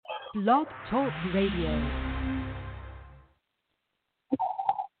Blog Talk Radio.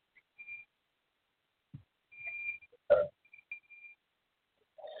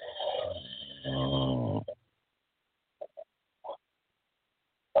 All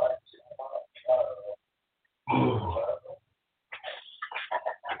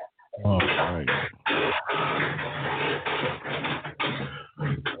right.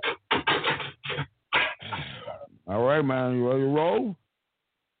 All right, man. You ready to roll?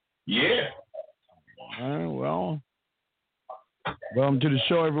 Yeah. All right, well, welcome to the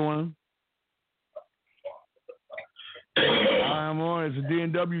show, everyone. I'm on. It's a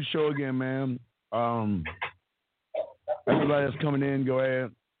D&W show again, man. Everybody that's coming in, go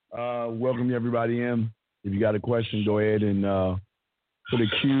ahead. Welcome everybody in. If you got a question, go ahead and put a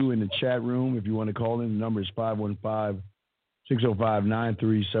Q in the chat room. If you want to call in, the number is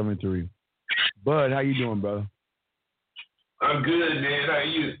 515-605-9373. Bud, how you doing, brother? I'm good, man. How are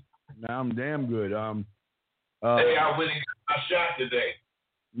you? Nah, I'm damn good. Hey, I went and got my shot today.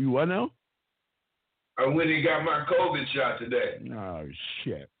 You what now? I went and got my COVID shot today. Oh,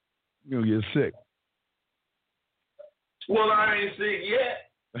 shit. You're going to get sick. Well, I ain't sick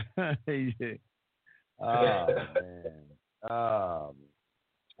yet. Oh,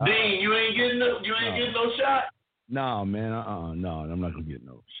 man. Dean, you ain't getting no shot? No, man. No, I'm not going to get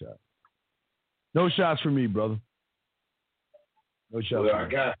no shot. No shots for me, brother. No shots. Well, I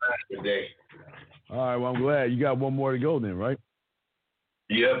got mine today. All right, well, I'm glad. You got one more to go then, right?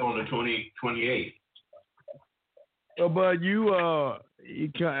 Yep, on the 28th. Well, Bud, you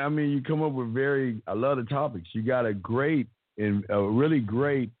come up with I love the topics. You got a really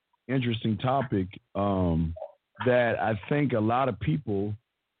great, interesting topic that I think a lot of people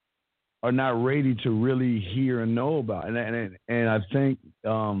are not ready to really hear and know about. And I think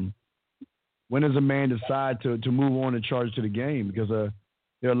when does a man decide to move on and charge to the game? Because there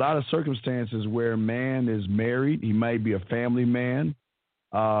are a lot of circumstances where a man is married. He might be a family man.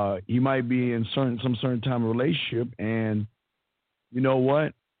 He might be in some certain time of relationship, and you know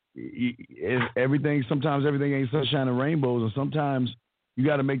what? Sometimes everything ain't sunshine and rainbows, and sometimes you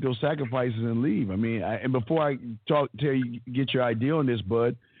got to make those sacrifices and leave. I mean, and before I tell you, get your idea on this,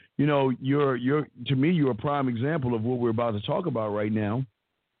 Bud, you know, you're a prime example of what we're about to talk about right now,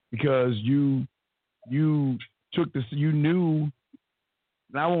 because you took this, you knew,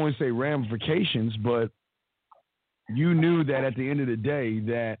 and I won't want to say ramifications, but you knew that at the end of the day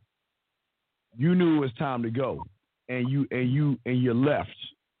that you knew it was time to go, and you left,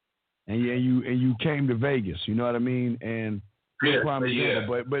 and you came to Vegas. You know what I mean? And yeah.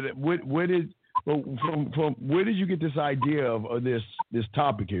 But where did you get this idea of this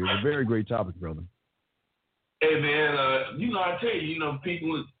topic here? It's a very great topic, brother. Hey man, I tell you,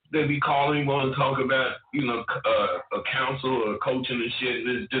 people they be calling, want to talk about, a counsel or coaching and shit.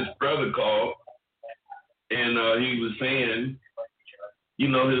 And this brother called. And he was saying,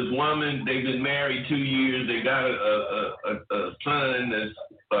 his woman, they've been married 2 years. They got a son that's,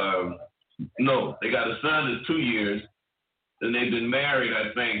 they got a son that's 2 years. And they've been married,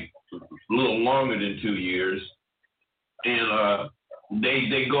 I think, a little longer than 2 years. And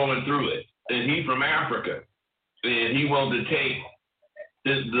they going through it. And he from Africa. And he wanted to take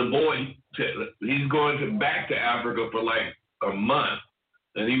the boy, he's going back to Africa for like a month.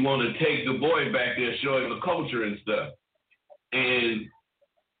 And he wanted to take the boy back there, show him the culture and stuff. And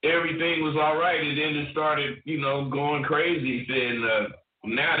everything was all right. And then it started, going crazy. He said,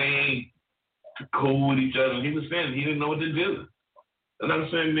 now they ain't cool with each other. He was saying he didn't know what to do. And I'm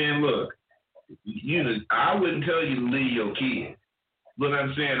saying, man, look, I wouldn't tell you to leave your kid. But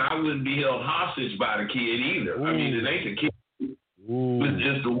I'm saying I wouldn't be held hostage by the kid either. Ooh. I mean, it ain't the kid. Ooh. It's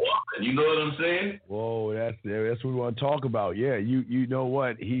just the woman. You know what I'm saying? Whoa, that's what we want to talk about. Yeah, you know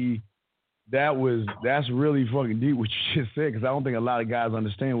what? That's really fucking deep what you just said, because I don't think a lot of guys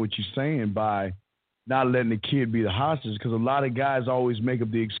understand what you're saying by not letting the kid be the hostage, because a lot of guys always make up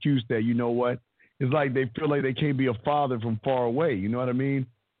the excuse that, you know what, it's like they feel like they can't be a father from far away. You know what I mean?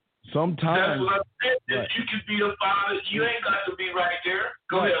 Sometimes. That's what I'm saying. Right. You can be a father. You ain't got to be right there.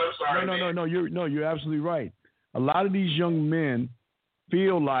 Go ahead. I'm sorry. No. You're absolutely right. A lot of these young men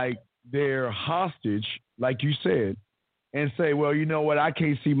feel like they're hostage, like you said, and say, well, you know what, I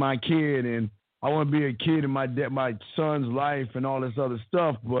can't see my kid, and I want to be a kid in my son's life and all this other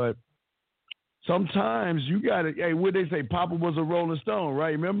stuff. But sometimes you got to, hey, what they say, Papa was a Rolling Stone, right?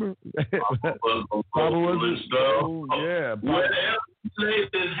 Remember? Papa was a Rolling Stone. Yeah. Whatever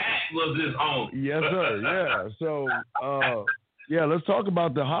his hat was his own. Yes, sir. Yeah. So, let's talk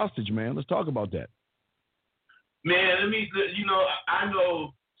about the hostage, man. Let's talk about that. Man, I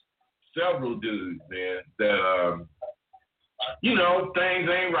know several dudes, man, that things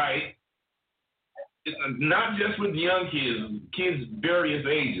ain't right. It's not just with young kids various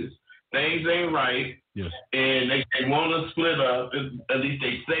ages. Things ain't right. Yes. And they want to split up. At least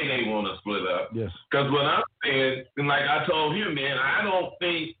they say they want to split up. Yes. Because what I'm saying, and like I told him, man, I don't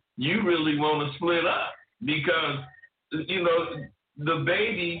think you really want to split up because, the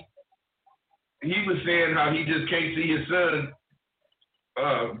baby, he was saying how he just can't see his son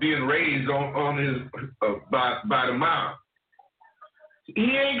being raised on his by the mom. He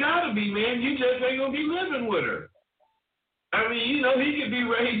ain't gotta be, man. You just ain't gonna be living with her. I mean, he could be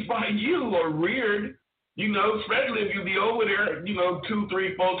raised by you or reared, especially if you be over there, 2,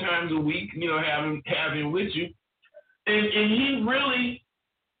 3, 4 times a week, having with you. And he really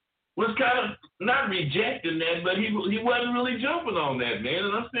was kind of not rejecting that, but he wasn't really jumping on that, man.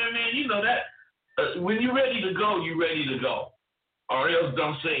 And I'm saying, man, that when you're ready to go, you're ready to go. Or else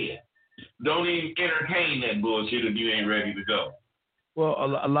don't say it. Don't even entertain that bullshit if you ain't ready to go. Well,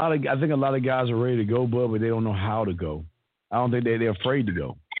 I think a lot of guys are ready to go, but they don't know how to go. I don't think they're afraid to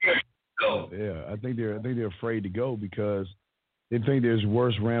go. Yeah, I think they're afraid to go because they think there's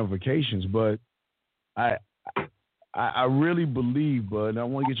worse ramifications. But I really believe, Bud, and I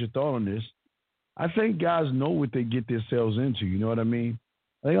want to get your thought on this. I think guys know what they get themselves into. You know what I mean?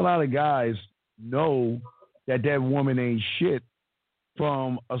 I think a lot of guys know that woman ain't shit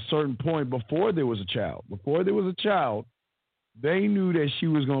from a certain point before there was a child. Before there was a child, they knew that she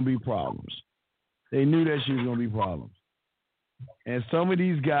was going to be problems. And some of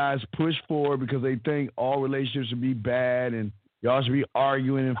these guys push forward because they think all relationships should be bad and y'all should be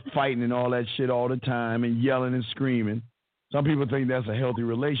arguing and fighting and all that shit all the time and yelling and screaming. Some people think that's a healthy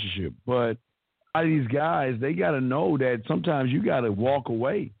relationship. But a lot of these guys, they got to know that sometimes you got to walk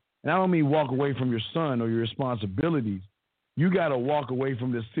away. And I don't mean walk away from your son or your responsibilities. You got to walk away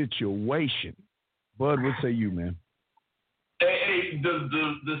from the situation. Bud, what say you, man? Hey,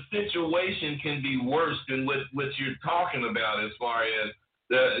 the situation can be worse than what you're talking about as far as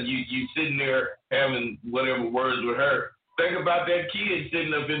you sitting there having whatever words with her. Think about that kid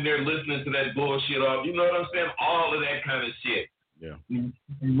sitting up in there listening to that bullshit off. You know what I'm saying? All of that kind of shit. Yeah.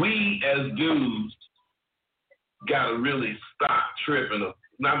 We as dudes got to really stop tripping.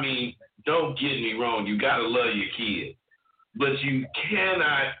 I mean, don't get me wrong. You got to love your kid. But you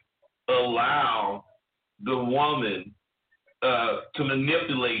cannot allow the woman to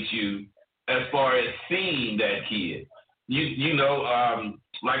manipulate you as far as seeing that kid.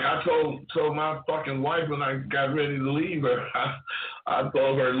 Like I told my fucking wife when I got ready to leave her, I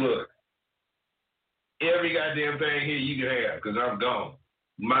told her, look, every goddamn thing here you can have because I'm gone.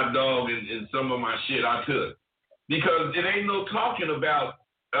 My dog and some of my shit I took. Because it ain't no talking about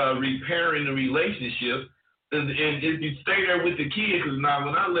repairing the relationship. And if you stay there with the kid, because now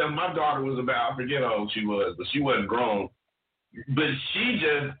when I left, my daughter was about, I forget how old she was, but she wasn't grown. But she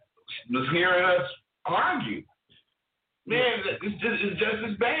just was hearing us argue. Man, it's just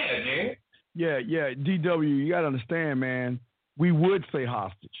as bad, man. Yeah, DW, you got to understand, man, we would say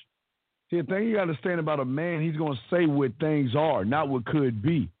hostage. See, the thing you got to understand about a man, he's going to say what things are, not what could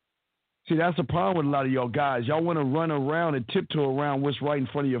be. See, that's the problem with a lot of y'all guys. Y'all want to run around and tiptoe around what's right in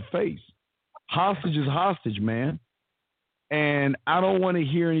front of your face. Hostage is hostage, man. And I don't want to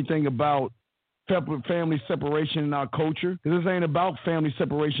hear anything about family separation in our culture. Because this ain't about family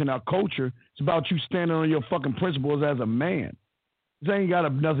separation in our culture. It's about you standing on your fucking principles as a man. This ain't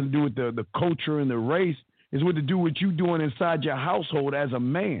got nothing to do with the culture and the race. It's what to do with you doing inside your household as a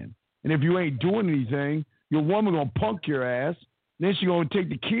man. And if you ain't doing anything, your woman going to punk your ass. Then she going to take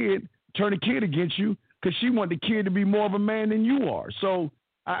the kid, turn the kid against you because she want the kid to be more of a man than you are. So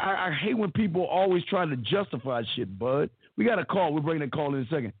I hate when people always try to justify shit, Bud. We got a call. We're bringing a call in a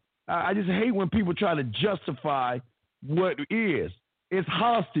second. I just hate when people try to justify what is. It's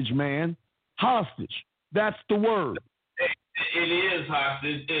hostage, man. Hostage. That's the word. It is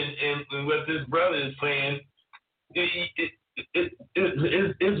hostage. And what this brother is saying,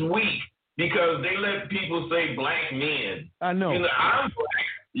 it's weak because they let people say black men. I know. I'm black,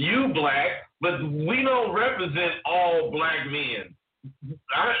 you black, but we don't represent all black men.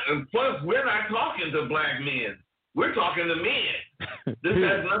 Plus, we're not talking to black men. We're talking to men. This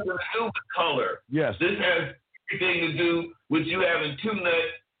has nothing to do with color. Yes. This has everything to do with you having two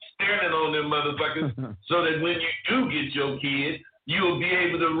nuts standing on them motherfuckers so that when you do get your kid, you'll be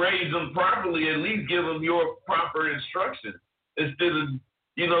able to raise them properly, at least give them your proper instructions. Instead of,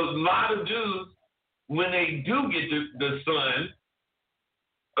 a lot of dudes, when they do get the son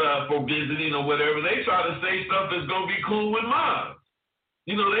for visiting or whatever, they try to say stuff that's going to be cool with mom.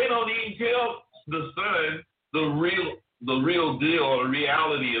 They don't even tell the son the real deal or the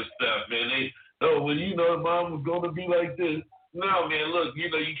reality of stuff, man. Mom was going to be like this. No, man, look, you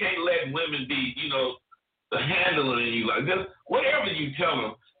can't let women be, handling you like this. Whatever you tell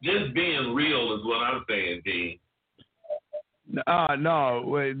them, just being real is what I'm saying, Dean. No,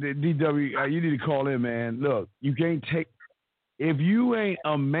 DW, you need to call in, man. Look, you can't if you ain't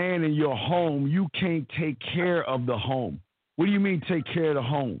a man in your home, you can't take care of the home. What do you mean take care of the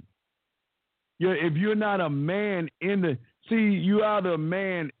home? If you're not a man you either a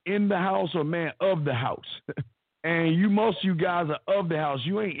man in the house or a man of the house. And most of you guys are of the house.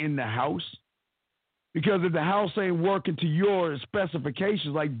 You ain't in the house. Because if the house ain't working to your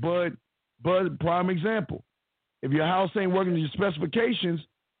specifications, like Bud, prime example. If your house ain't working to your specifications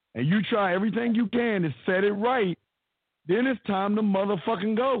and you try everything you can to set it right, then it's time to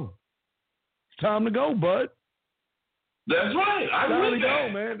motherfucking go. It's time to go, Bud. That's right. I agree with that.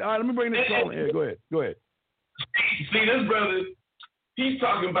 Go, man. All right, let me bring this call in. Go ahead. See, this brother, he's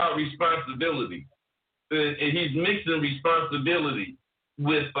talking about responsibility. And he's mixing responsibility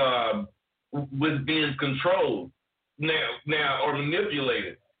with being controlled now or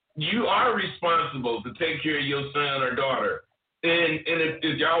manipulated. You are responsible to take care of your son or daughter. And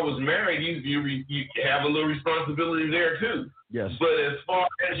if y'all was married, you have a little responsibility there too. Yes. But as far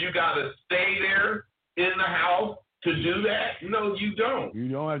as you got to stay there in the house to do that, no, you don't. You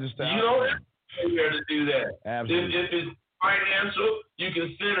don't have to stay. You don't have to stay there to do that. Absolutely. If it's financial, you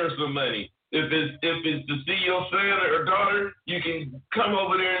can send her some money. If it's to see your son or daughter, you can come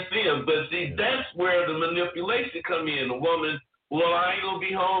over there and see them. But see, that's where the manipulation come in. The woman, well, I ain't gonna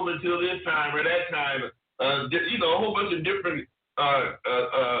be home until this time or that time. A whole bunch of different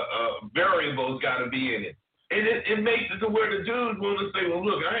variables got to be in it, and it makes it to where the dudes want to say, well,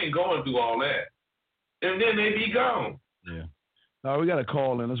 look, I ain't going through all that, and then they be gone. Yeah. No, we got a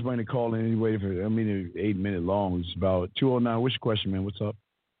call in. Let's bring the call in anyway. 8 minute long. It's about 2:09. What's your question, man? What's up?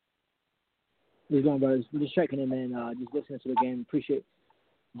 What's going on, brothers? We're just checking in, man. Just listening to the game. Appreciate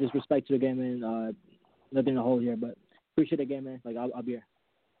disrespect to the game, man. Nothing to hold here, but appreciate the game, man. Like I'll be here.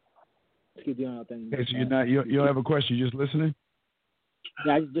 Let's keep doing our thing. Okay, so you don't have a question. You're just listening?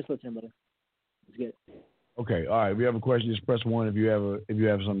 Yeah, just listening, brother. It's good. Okay, all right. If you have a question, just press 1. If you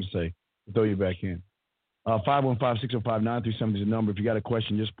have something to say, we'll throw you back in. 515-605-9370 is the number. If you got a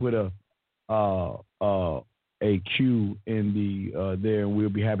question, just put a Q in the there, and we'll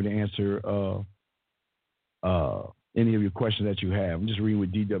be happy to answer any of your questions that you have. I'm just reading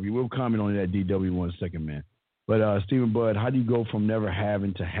with DW. We'll comment on that DW in 1 second, man. But Stephen Bud, how do you go from never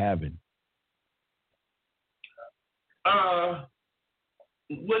having to having?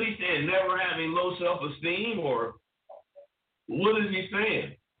 What he saying? Never having low self-esteem, or what is he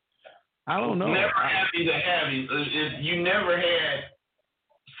saying? I don't know. Never having to having. If you never had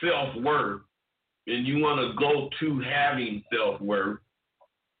self-worth and you want to go to having self-worth,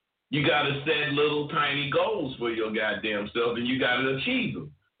 you got to set little tiny goals for your goddamn self, and you got to achieve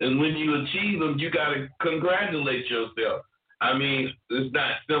them. And when you achieve them, you got to congratulate yourself. I mean, it's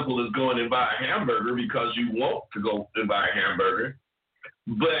not simple as going and buy a hamburger because you want to go and buy a hamburger.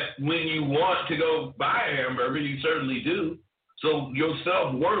 But when you want to go buy a hamburger, you certainly do. So your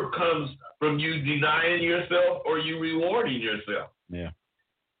self-worth comes from you denying yourself or you rewarding yourself. Yeah.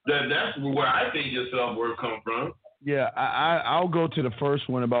 That's where I think your self-worth comes from. Yeah, I'll go to the first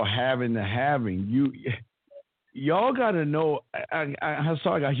one about having the having. Y'all got to know, I'm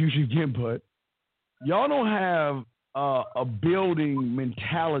sorry I use you again, but y'all don't have a building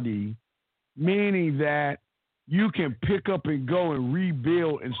mentality, meaning that you can pick up and go and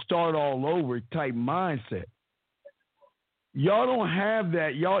rebuild and start all over type mindset. Y'all don't have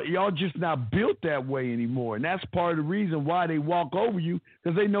that. Y'all just not built that way anymore. And that's part of the reason why they walk over you,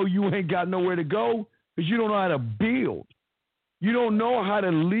 because they know you ain't got nowhere to go, because you don't know how to build. You don't know how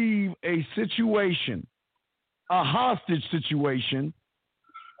to leave a situation, a hostage situation,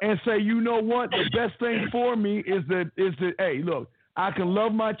 and say, you know what, the best thing for me is that, hey, look, I can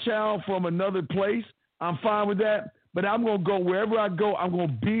love my child from another place. I'm fine with that, but I'm going to go wherever I go, I'm going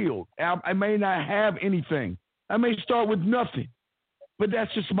to build. I may not have anything. I may start with nothing, but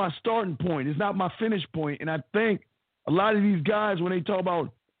that's just my starting point. It's not my finish point. And I think a lot of these guys, when they talk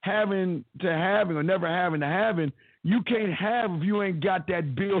about having to having or never having to having, you can't have if you ain't got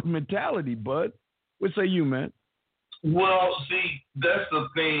that build mentality, bud. What say you, man? Well, see, that's the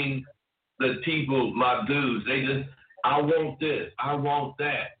thing that people, my dudes, they just, I want this, I want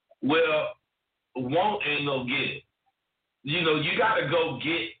that. Well, want ain't no get it. You know, you got to go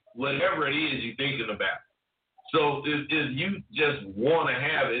get whatever it is you're thinking about. So if you just want to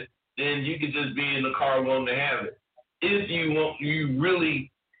have it, then you can just be in the car wanting to have it. If you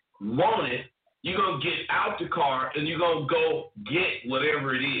really want it, you're going to get out the car and you're going to go get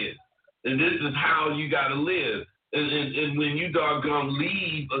whatever it is. And this is how you got to live. And when you doggone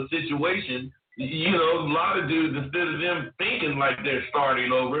leave a situation, you know, a lot of dudes, instead of them thinking like they're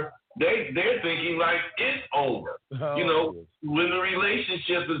starting over, they're thinking like it's over. You know, when the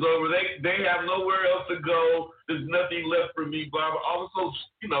relationship is over, they have nowhere else to go. There's nothing left for me, Bob. Also,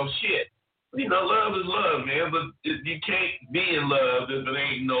 you know, shit. You know, love is love, man, but you can't be in love if there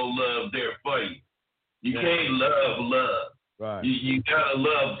ain't no love there for you. You can't love. Right. You gotta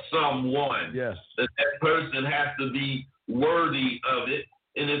love someone. Yes. That person has to be worthy of it,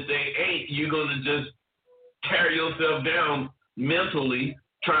 and if they ain't, you're gonna just tear yourself down mentally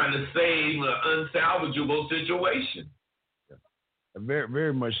trying to save an unsalvageable situation. Very,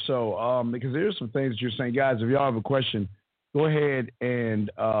 very much so. Because there's some things that you're saying, guys. If y'all have a question, go ahead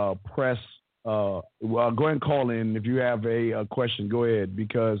and press. Go ahead and call in if you have a question. Go ahead,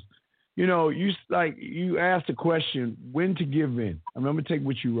 because you know you asked the question when to give in. I'm gonna take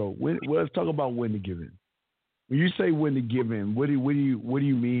what you wrote. Let's talk about when to give in. When you say when to give in, what do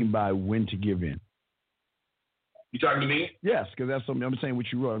you mean by when to give in? You talking to me? Yes, because that's something I'm saying.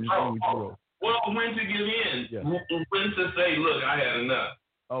 What you wrote. I'm just saying what you wrote. Well, when to give in? Yes. When to say, look, I had enough.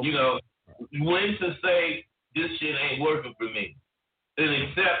 Okay. You know, when to say this shit ain't working for me, and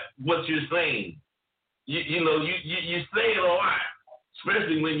accept what you're saying. You know, you say it a lot,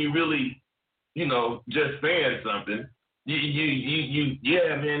 especially when you really, you know, just saying something.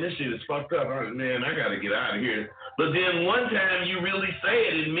 Yeah, man, this shit is fucked up. Man, I gotta get out of here. But then one time you really say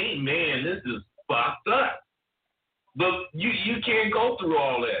it and mean, man, this is fucked up. But you can't go through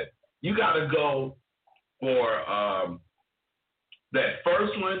all that. You gotta go for that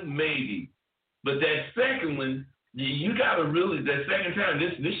first one, maybe. But that second one, you gotta really, that second time,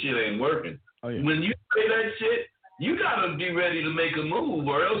 this shit ain't working. Oh, yeah. When you say that shit, you gotta be ready to make a move,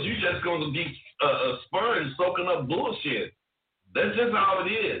 or else you just gonna be a sponge soaking up bullshit. That's just how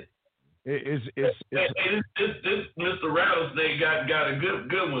it is. It's This Mr. Rattlesnake got a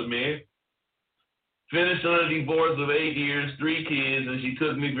good one, man. Finished on a divorce of 8 years, 3 kids, and she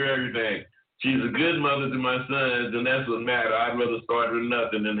took me for everything. She's a good mother to my sons, and that's what matters. I'd rather start with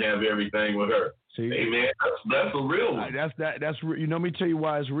nothing than have everything with her. See, hey, man, that's a real one. That's you know, let me tell you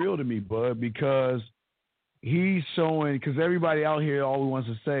why it's real to me, bud, because he's showing, because everybody out here always wants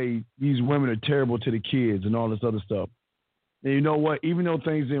to say these women are terrible to the kids and all this other stuff. And you know what? Even though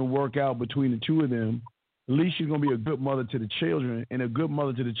things didn't work out between the two of them, at least she's going to be a good mother to the children. And a good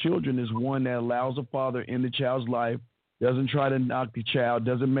mother to the children is one that allows the father in the child's life, doesn't try to knock the child,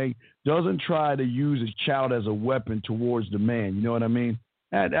 doesn't try to use a child as a weapon towards the man. You know what I mean?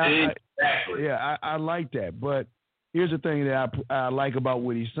 Exactly. I like that. But here's the thing that I like about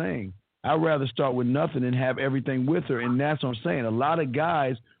what he's saying. I'd rather start with nothing and have everything with her. And that's what I'm saying. A lot of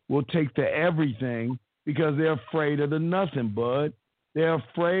guys will take the everything because they're afraid of the nothing, bud. They're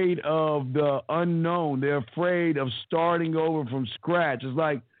afraid of the unknown. They're afraid of starting over from scratch. It's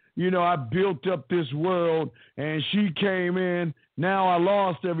like, you know, I built up this world and she came in. Now I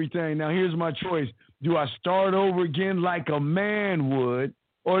lost everything. Now here's my choice. Do I start over again like a man would,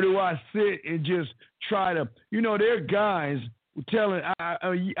 or do I sit and just try to, you know, there are guys telling, I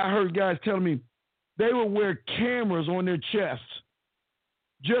heard guys telling me they would wear cameras on their chests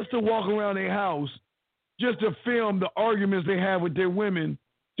just to walk around their house, just to film the arguments they have with their women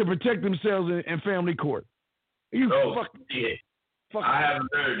to protect themselves in family court. I haven't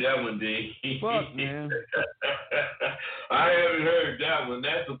heard that one, D. Fuck, man. I haven't heard that one.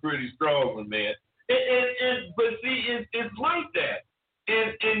 That's a pretty strong one, man. But see, it's like that.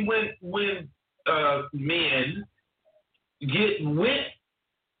 And when men get with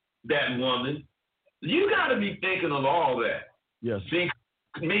that woman, you got to be thinking of all that. Yes. See,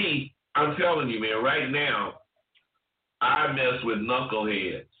 me, I'm telling you, man, right now, I mess with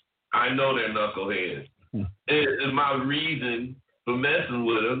knuckleheads. I know they're knuckleheads. And my reason for messing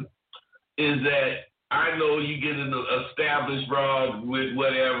with them is that I know you get an established broad with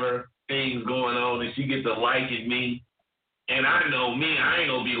whatever things going on, and she gets to liking me. And I know me, I ain't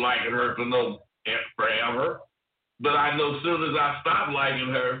going to be liking her forever. But I know as soon as I stop liking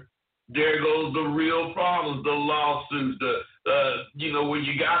her, there goes the real problems, the lawsuits, you know, where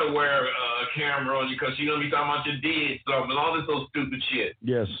you got to wear a camera on you because you're going to be talking about you did something, all this old stupid shit.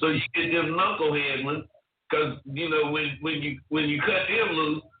 Yes. So you get them knucklehead ones because, you know, when you cut them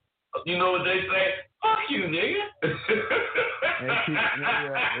loose, you know what they say? Fuck you, nigga. They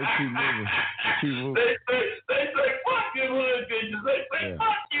keep moving. They say, fuck you, hood bitches. They say,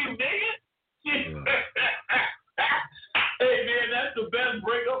 fuck you, nigga. Hey, man, that's the best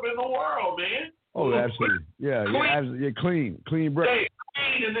breakup in the world, man. Oh, absolutely. Yeah, clean break. Hey,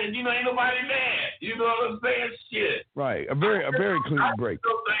 clean, and then, you know, ain't nobody mad. You know what I'm saying? Shit. Right, a very clean break. I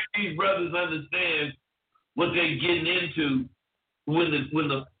don't think these brothers understand what they're getting into when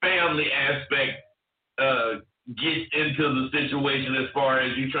the family aspect gets into the situation as far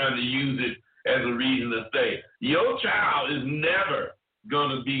as you trying to use it as a reason to stay. Your child is never going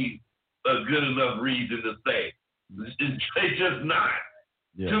to be a good enough reason to stay. It's just not.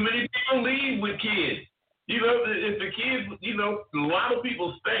 Yeah. Too many people leave with kids. You know, if the kids, you know, a lot of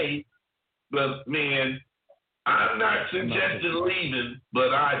people stay, but man, I'm not suggesting leaving,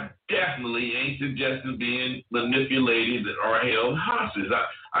 but I definitely ain't suggesting being manipulated or held hostage.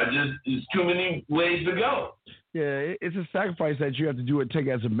 I just, there's too many ways to go. Yeah, it's a sacrifice that you have to do and take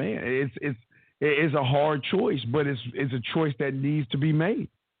as a man. It's a hard choice, but it's a choice that needs to be made.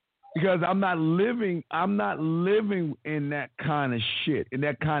 Because I'm not living in that kind of shit, in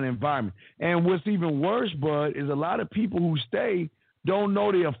that kind of environment. And what's even worse, Bud, is a lot of people who stay don't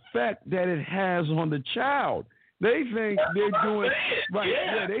know the effect that it has on the child. They think they're doing right.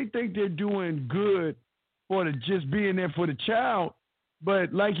 Yeah, they think they're doing good for just being there for the child.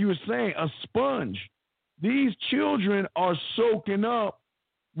 But like you were saying, a sponge. These children are soaking up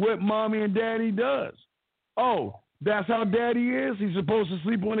what mommy and daddy does. Oh, that's how daddy is? He's supposed to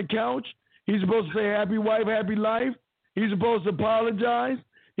sleep on the couch? He's supposed to say happy wife, happy life? He's supposed to apologize?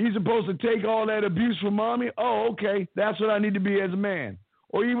 He's supposed to take all that abuse from mommy? Oh, okay, that's what I need to be as a man.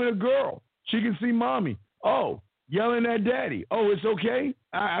 Or even a girl. She can see mommy. Oh, yelling at daddy. Oh, it's okay?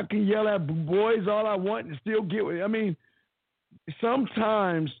 I can yell at boys all I want and still get with it. I mean,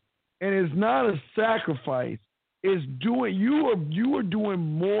 sometimes, and it's not a sacrifice, it's doing, you are doing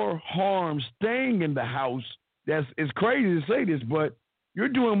more harm staying in the house. It's crazy to say this, but you're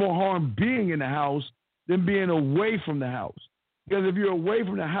doing more harm being in the house than being away from the house. Because if you're away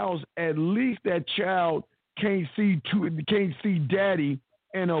from the house, at least that child can't see daddy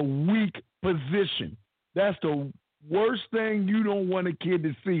in a weak position. That's the worst thing you don't want a kid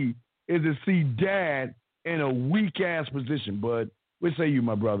to see, is to see dad in a weak ass position. But what say you,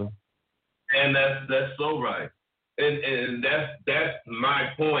 my brother? And that's so right. And that's my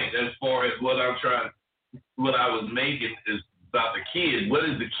point as far as what I was making is about the kid. What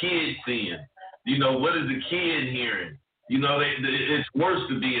is the kid seeing? You know, what is the kid hearing? You know, it's worse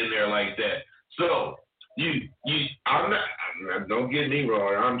to be in there like that. So I'm not. Don't get me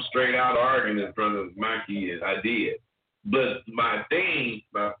wrong. I'm straight out arguing in front of my kids. I did, but my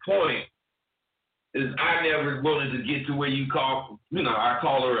point is I never wanted to get to where I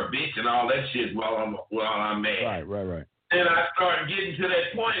call her a bitch and all that shit while I'm mad. Right. And I started getting to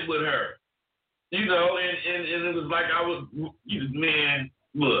that point with her. You know, and it was like man,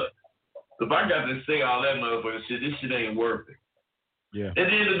 look, if I got to say all that motherfucking shit, this shit ain't worth it. Yeah. And then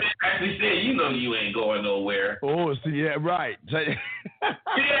the bitch actually said, you know you ain't going nowhere. Oh, see, yeah, right. She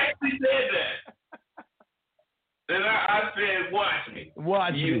actually said that. And I said, watch me.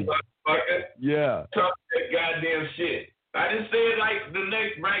 Watch you me. Motherfucker. Yeah. Talk that goddamn shit. I didn't say it like the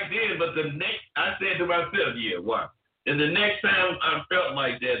next right then, but I said to myself, yeah, watch. And the next time I felt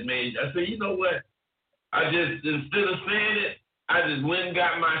like that, man, I said, you know what? Instead of saying it, I just went and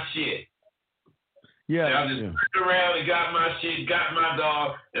got my shit. Yeah. And I just turned around and got my shit, got my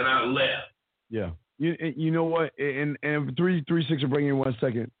dog, and I left. Yeah. You know what? And 336 will bring you in 1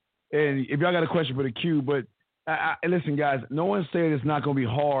 second. And if y'all got a question for the Q, but listen, guys, no one said it's not going to be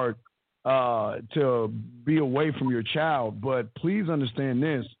hard to be away from your child, but please understand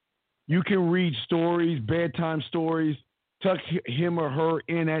this. You can read stories, bedtime stories, tuck him or her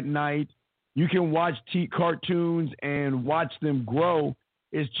in at night. You can watch cartoons and watch them grow.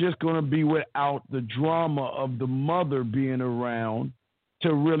 It's just going to be without the drama of the mother being around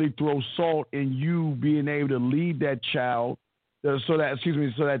to really throw salt in you being able to lead that child so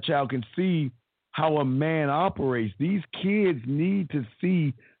that child can see how a man operates. These kids need to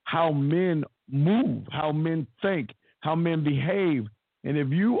see how men move, how men think, how men behave. And if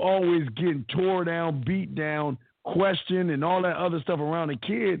you always getting tore down, beat down, questioned, and all that other stuff around a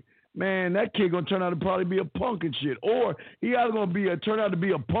kid, man, that kid gonna turn out to probably be a punk and shit. Or he either gonna turn out to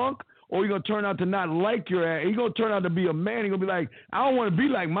be a punk, or he gonna turn out to not like your ass. He gonna turn out to be a man. He gonna be like, I don't want to be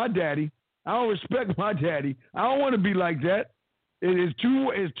like my daddy. I don't respect my daddy. I don't want to be like that. It's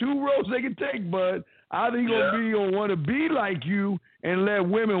two roads they can take, bud. Either he gonna want to be like you and let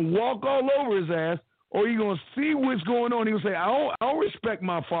women walk all over his ass, or you gonna see what's going on. He gonna say, I don't respect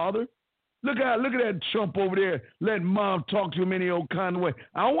my father. Look at that chump over there letting mom talk to him any old kind of way.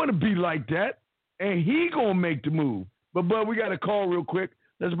 I don't want to be like that. And he gonna make the move. But we got a call real quick.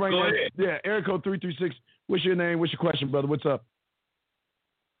 Let's bring it. Yeah, area code 336. What's your name? What's your question, brother? What's up?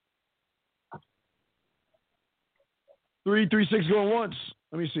 336 going once.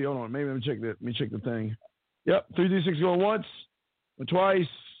 Let me see. Hold on. Maybe let me check that. Let me check the thing. Yep. 336 going once. Or twice.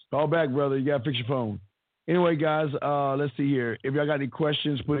 Call back, brother. You gotta fix your phone. Anyway, guys, let's see here. If y'all got any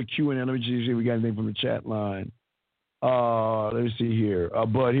questions, put a Q in there. Let me just see if we got anything from the chat line. Let me see here.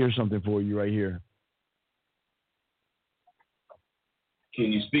 Bud, here's something for you right here.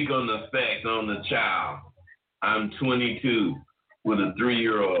 Can you speak on the effect on the child? I'm 22 with a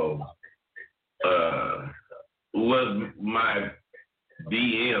 3-year-old. Was my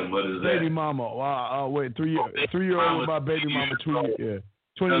BM? What is that? Baby mama. Wait, 3-year-old with my baby mama. 20 years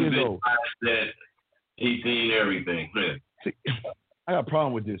old. That he's seen everything. See, I got a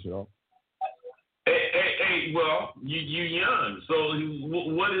problem with this, yo. Hey, well, you young. So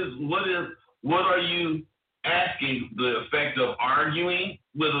what are you asking? The effect of arguing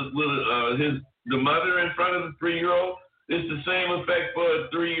with the mother in front of the 3-year-old? It's the same effect for a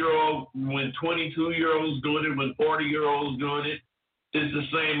 3-year-old when 22-year-olds doing it, when 40-year-olds doing it. It's the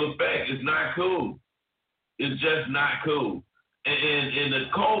same effect. It's not cool. It's just not cool. And the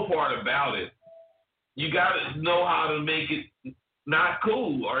cold part about it, you got to know how to make it not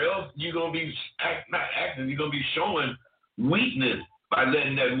cool, or else you're going to be you're going to be showing weakness by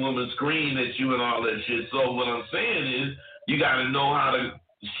letting that woman scream at you and all that shit. So what I'm saying is you got to know how to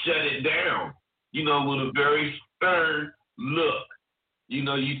shut it down, with a very stern look. You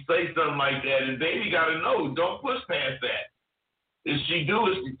say something like that, and baby got to know, don't push past that. If she do,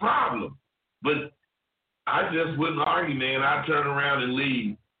 it's the problem. But I just wouldn't argue, man. I'd turn around and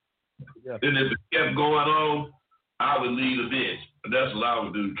leave. Yeah. And if it kept going on, I would leave the bitch. That's what I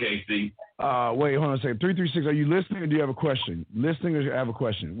would do, KC. Wait, hold on a second. 336, are you listening or do you have a question? Listening or have a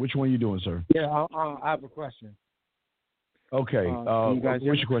question? Which one are you doing, sir? Yeah, I have a question. Okay. What's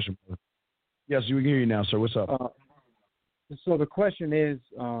your question? Yes, we can hear you now, sir. What's up? So the question is,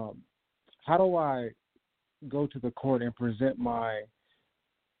 how do I go to the court and present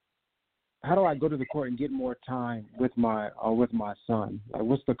how do I go to the court and get more time with my son? Like,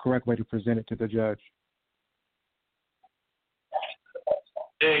 what's the correct way to present it to the judge?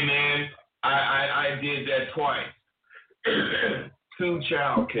 Hey, man, I did that twice. 2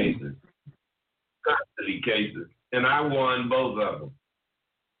 child cases, custody cases, and I won both of them.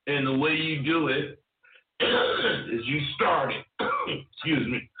 And the way you do it is you start it. Excuse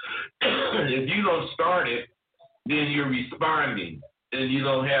me. If you don't start it, then you're responding, and you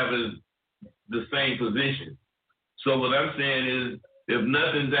don't have the same position. So what I'm saying is, if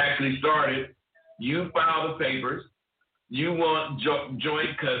nothing's actually started, you file the papers. You want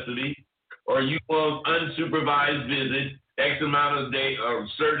joint custody, or you want unsupervised visit, X amount of days or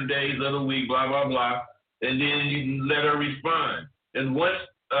certain days of the week, blah, blah, blah, and then you let her respond. And once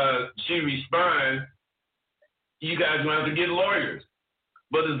she responds, you guys will have to get lawyers.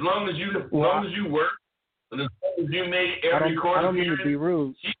 But as long as you work, and as long as you make every court I don't mean to be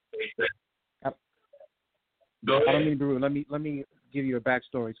rude. Go ahead. I don't mean to be rude. Let me give you a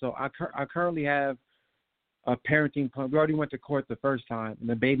backstory. So I currently have a parenting plan. We already went to court the first time, and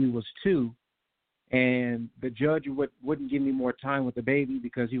the baby was 2, and the judge wouldn't give me more time with the baby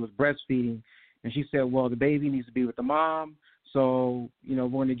because he was breastfeeding, and she said, well, the baby needs to be with the mom, so we're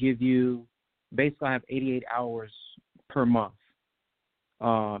going to give you, basically I have 88 hours per month,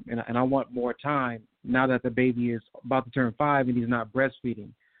 and I want more time now that the baby is about to turn 5 and he's not breastfeeding.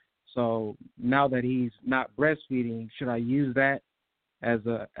 So now that he's not breastfeeding, should I use that as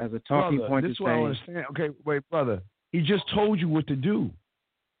a talking point this to is what I say? understand. Okay, wait, brother. He just told you what to do.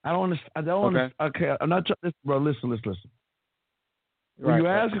 I don't understand. Okay, I'm not trying. Bro, listen. When you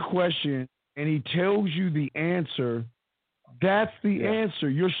ask a question and he tells you the answer, that's the answer.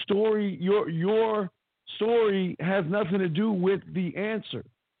 Your story has nothing to do with the answer.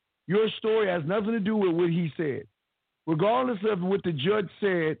 Your story has nothing to do with what he said. Regardless of what the judge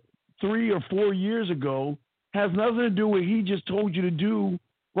said 3 or 4 years ago, has nothing to do with what he just told you to do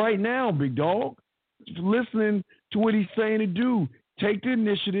right now, big dog. Listening to what he's saying to do. Take the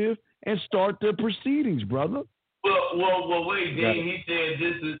initiative and start the proceedings, brother. Well, wait, Dean. He said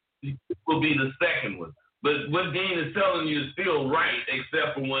this will be the second one. But what Dean is telling you is still right,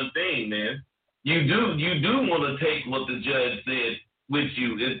 except for one thing, man. You do want to take what the judge said with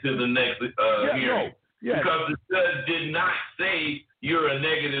you into the next hearing. Because the judge did not say you're a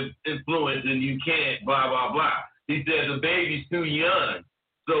negative influence and you can't blah, blah, blah. He said the baby's too young.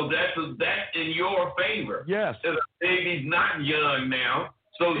 So that's in your favor. Yes. The baby's not young now,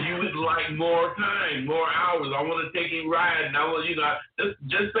 so you would like more time, more hours. I want to take him riding. I want,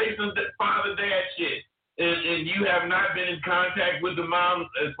 just say some father-dad shit. And you have not been in contact with the mom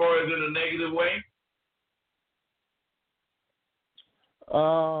as far as in a negative way?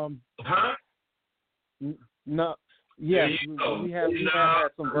 Huh? No. Yes, we have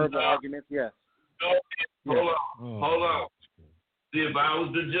had some verbal arguments. Yes. Hold on. See, if I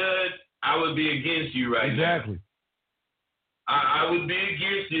was the judge, I would be against you right now. Exactly. I would be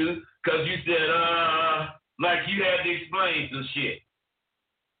against you because you said, like you had to explain some shit.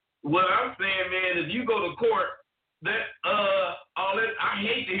 What I'm saying, man, if you go to court, all that, I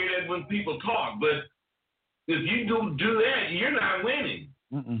hate to hear that when people talk, but if you do that, you're not winning.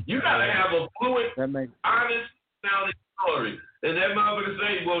 Mm-mm. You got to have a fluent, honest sounding story. And that motherfucker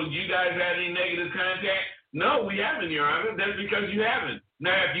say, well, you guys had any negative contact? No, we haven't, Your Honor. That's because you haven't.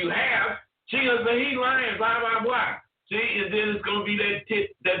 Now, if you have, she gonna say he lying, blah, blah, blah. See, and then it's gonna be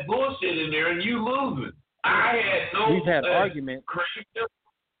that bullshit in there, and you losing. I had no. We've had arguments.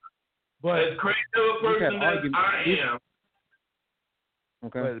 But as crazy a person as I am.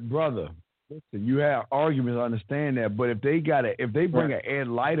 Okay. But brother, listen, you have arguments. I understand that, but if they bring an ad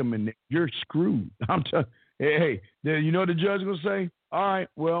litem in there, you're screwed. I'm telling. Hey, you know what the judge gonna say? All right,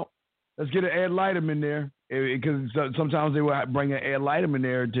 well, let's get an ad litem in there, because sometimes they will bring an ad litem in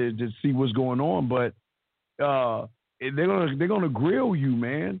there to see what's going on, but they're gonna grill you,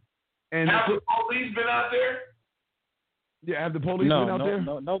 man. And have the police been out there? Yeah, have the police been out there?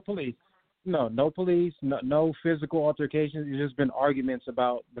 No police. No police. No physical altercations. It's just been arguments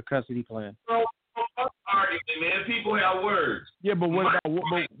about the custody plan. No argument, man. People have words. Yeah, but what are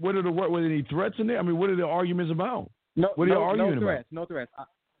the were there any threats in there? I mean, what are the arguments about? What are you arguing about? No threats.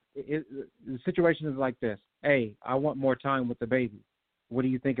 The situation is like this. Hey, I want more time with the baby. What do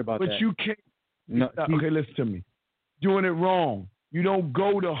you think about that? But you can't. No, okay, listen to me. Doing it wrong. You don't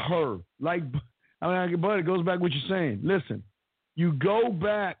go to her. But it goes back to what you're saying. Listen, you go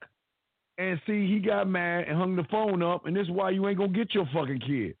back and see he got mad and hung the phone up, and this is why you ain't gonna get your fucking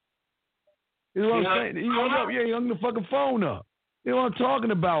kid. You know what I'm saying? He hung the fucking phone up. You know what I'm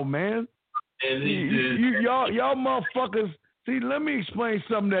talking about, man? And y'all motherfuckers. See, let me explain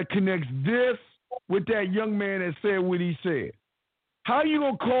something that connects this with that young man that said what he said. How you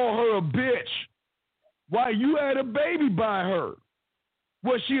gonna call her a bitch? Why, you had a baby by her?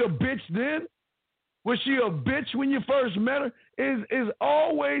 Was she a bitch then? Was she a bitch when you first met her? Is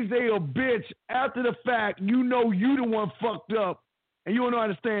always they a bitch after the fact? You know you the one fucked up, and you don't know how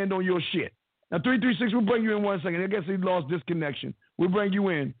to stand on your shit. Now 336, we'll bring you in 1 second. I guess he lost this connection. We'll bring you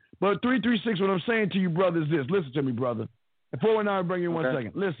in. But 336, what I'm saying to you, brother, is this. Listen to me, brother. And 419, I'll bring you in 1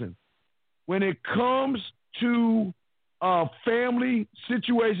 second. Listen, when it comes to family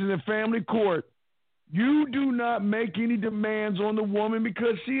situations in family court, you do not make any demands on the woman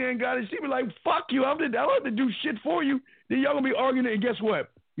because she ain't got it. She be like, fuck you. I don't have to do shit for you. Then y'all going to be arguing. And guess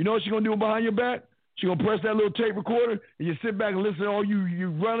what? You know what she going to do behind your back? She going to press that little tape recorder and you sit back and listen to all you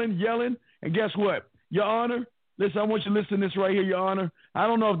running, yelling. And guess what? Your Honor, listen, I want you to listen to this right here, Your Honor. I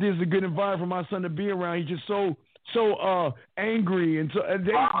don't know if this is a good environment for my son to be around. He's just so angry. And so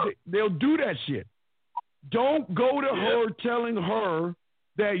they'll do that shit. Don't go to her telling her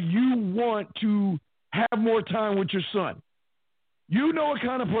that you want to have more time with your son. You know what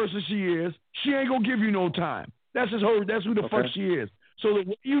kind of person she is. She ain't gonna give you no time. That's just her. That's who the fuck she is. So the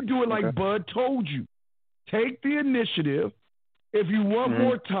way you do it, like Bud told you, take the initiative. If you want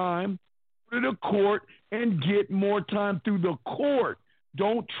more time, go to the court and get more time through the court.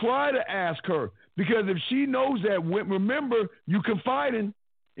 Don't try to ask her, because if she knows that, remember, you confiding,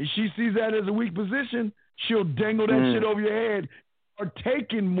 and she sees that as a weak position, she'll dangle that shit over your head, or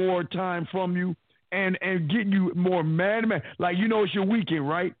taking more time from you. And getting you more mad. Like, you know, it's your weekend,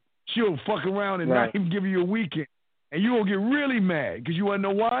 right? She'll fuck around and not even give you a weekend. And you will get really mad because you want to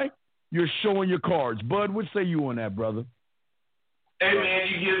know why? You're showing your cards. Bud, what say you on that, brother? Hey, man,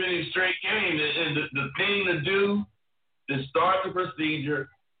 you giving me straight game. And the thing to do is start the procedure.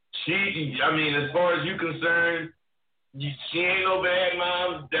 As far as you concerned, she ain't no bad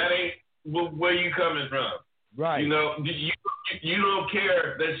mom. That ain't where you coming from. Right. You know, you don't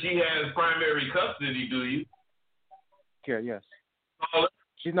care that she has primary custody, do you? Care, yes.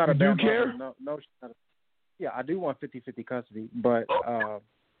 She's not a bad mom. Do you care? No, she's not. Yeah, I do want 50-50 custody, but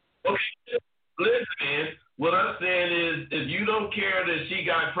Okay. Listen, man, what I'm saying is, if you don't care that she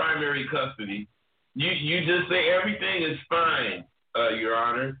got primary custody, you just say everything is fine, Your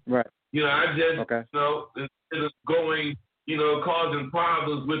Honor. Right. You know, I just instead of going, causing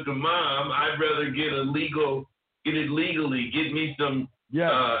problems with the mom, I'd rather get it legally, get me some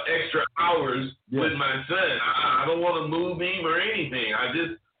extra hours with my son. I don't want to move him or anything. I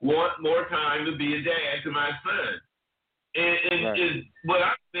just want more time to be a dad to my son. And what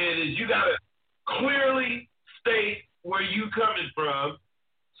I'm saying is, you got to clearly state where you coming from,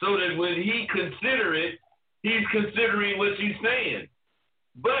 so that when he consider it, he's considering what you're saying.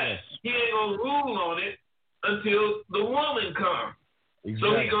 But he ain't going to rule on it until the woman comes. Exactly.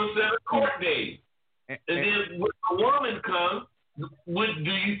 So he's going to set a court date. And then when the woman comes,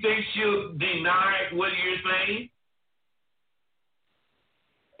 do you think she'll deny what you're saying?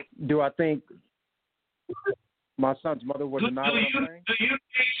 Do I think my son's mother would deny what I'm saying?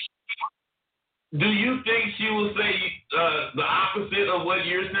 Do you think she will say the opposite of what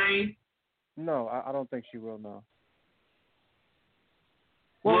you're saying? No, I don't think she will. No.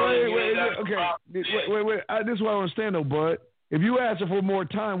 Well, wait. Okay, wait. This is what I understand, though, Bud. If you ask her for more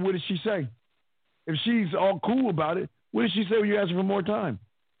time, what does she say? If she's all cool about it, what does she say when you ask her for more time?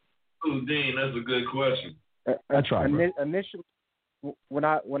 Oh, Dean, that's a good question. I tried. Initially, when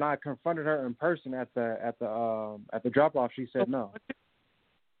I confronted her in person at the drop off, she said no.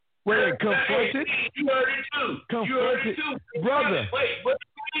 Wait, confronted? You heard it too. Confronted, brother. Wait, what do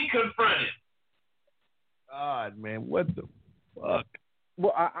you mean confronted? God, man, what the fuck?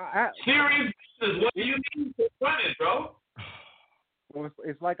 Well, I serious business. What do you mean confronted, bro? Well,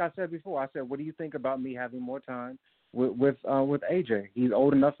 it's like I said before. I said, what do you think about me having more time with AJ? He's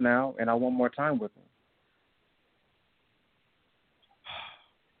old enough now, and I want more time with him.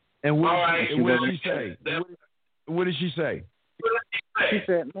 And what did she say? What did she say? She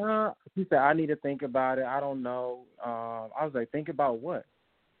said, no. She said, I need to think about it. I don't know. I was like, think about what?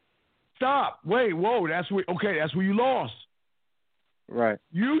 Stop. Wait, whoa. That's where you lost. Right.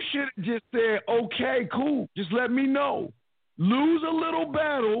 You should have just said, okay, cool. Just let me know. Lose a little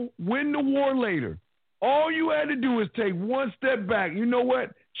battle, win the war later. All you had to do is take one step back. You know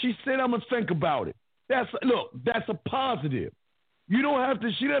what? She said, I'm going to think about it. That's a positive. You don't have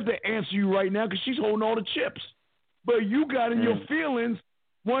to, she doesn't have to answer you right now because she's holding all the chips. But you got in your feelings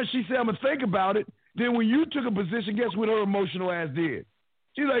once she said, I'm going to think about it. Then when you took a position, guess what her emotional ass did?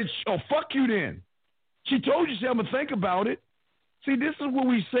 She's like, oh, fuck you then. She told you, she said, I'm going to think about it. See, this is what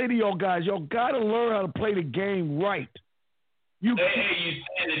we say to y'all guys. Y'all got to learn how to play the game right. You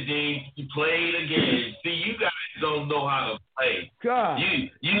said it, Dean. You play the game. See, you guys don't know how to play. God.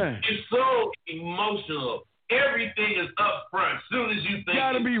 You're so emotional. Everything is up front. As soon as you think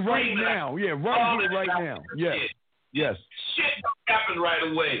got to be right now. Yeah, right now. Yes. Yes. Shit don't happen right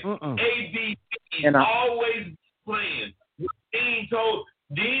away. AB always playing.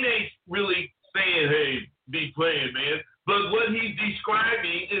 Dean ain't really saying, hey, be playing, man. But what he's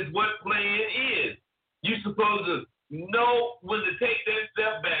describing is what playing is. You're supposed to know when to take that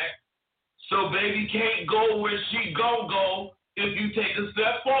step back so baby can't go where she gon' go if you take a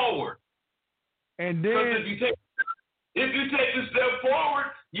step forward. And then if you take a step forward,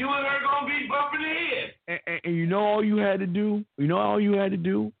 you and her gonna be bumping heads. And you know all you had to do? You know all you had to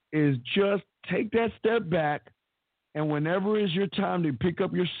do is just take that step back, and whenever is your time to pick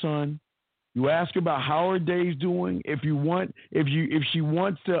up your son, you ask her about how her day's doing. If she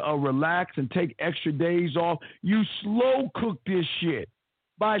wants to relax and take extra days off, you slow cook this shit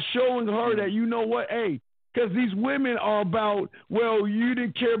by showing her that, you know what, hey, because these women are about, well, you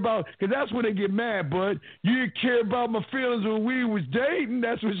didn't care about, because that's when they get mad, bud. You didn't care about my feelings when we was dating.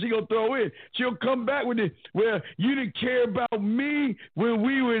 That's what she going to throw in. She'll come back with it, well, you didn't care about me when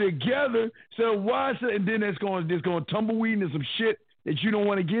we were together. So why? And then it's going to tumbleweed into some shit that you don't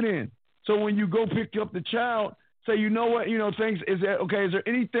want to get in. So when you go pick up the child, say, you know what, is there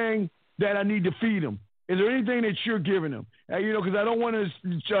anything that I need to feed him? Is there anything that you're giving him? Because I don't want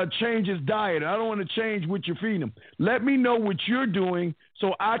to change his diet. I don't want to change what you're feeding him. Let me know what you're doing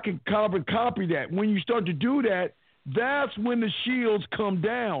so I can copy that. When you start to do that, that's when the shields come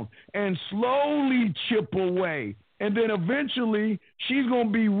down and slowly chip away. And then eventually she's going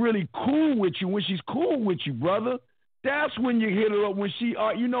to be really cool with you. When she's cool with you, brother, that's when you hit her up. When she,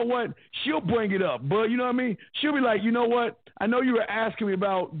 you know what, she'll bring it up. But you know what I mean? She'll be like, you know what? I know you were asking me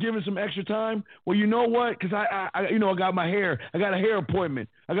about giving some extra time. Well, you know what? Because I got my hair. I got a hair appointment.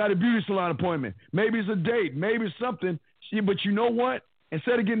 I got a beauty salon appointment. Maybe it's a date. Maybe it's something. But you know what?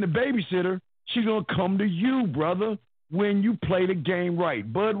 Instead of getting the babysitter, she's going to come to you, brother, when you play the game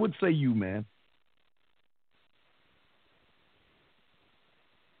right. Bud, what say you, man?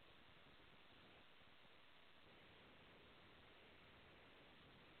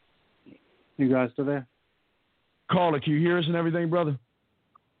 You guys still there? Caller, can you hear us and everything, brother?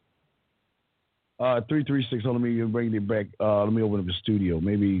 336. Let me bring it back. Let me open up the studio.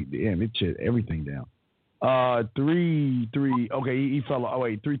 Maybe, damn, it shut everything down. 33. Okay, he fell. Oh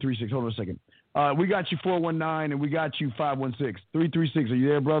wait, 336. Hold on a second. We got you 419 and we got you 516. 336. Are you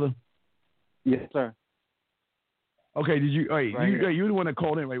there, brother? Yes, sir. Okay. Did you? Hey, right you the one that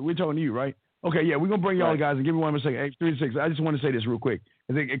called in, right? We're talking to you, right? Okay. Yeah, we're gonna bring y'all guys and give me 1 second. Hey, 336. I just want to say this real quick.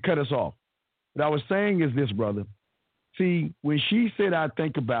 It cut us off. What I was saying is this, brother. See, when she said, I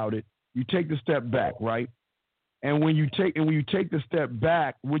think about it, you take the step back, right? And when you take the step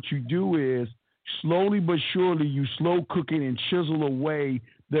back, what you do is slowly but surely, you slow cook it and chisel away.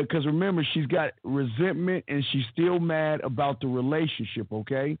 Because remember, she's got resentment and she's still mad about the relationship,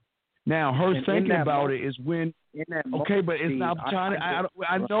 okay? Now, her thinking about it is when, okay, but it's not trying to,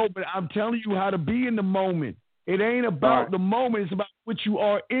 I know, but I'm telling you how to be in the moment. It ain't about the moment. It's about what you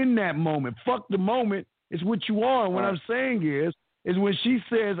are in that moment. Fuck the moment. It's what you are. And what I'm saying is when she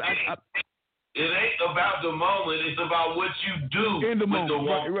says, it ain't about the moment. It's about what you do in the with moment.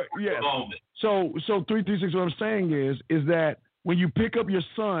 The moment. So 336. What I'm saying is that when you pick up your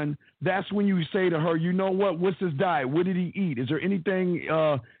son, that's when you say to her, you know what? What's his diet? What did he eat? Is there anything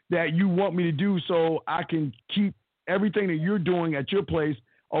that you want me to do so I can keep everything that you're doing at your place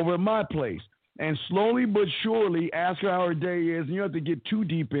over at my place? And slowly but surely ask her how her day is. And you don't have to get too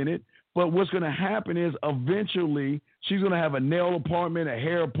deep in it. But what's going to happen is eventually she's going to have a nail appointment, a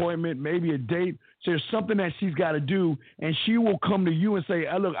hair appointment, maybe a date. So there's something that she's got to do. And she will come to you and say,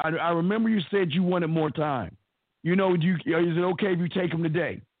 look, I remember you said you wanted more time. You know, is it okay if you take him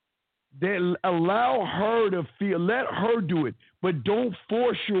today? Then allow her to feel, let her do it, but don't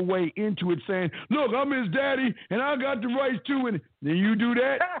force your way into it saying, look, I'm his daddy and I got the rights too. And then you do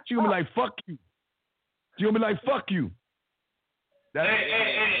that, she's going to be like, fuck you. She's going to be like, fuck you.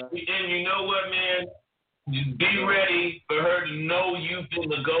 Hey, and you know what, man? Just be ready for her to know you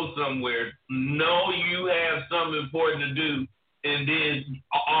finna go somewhere. Know you have something important to do and then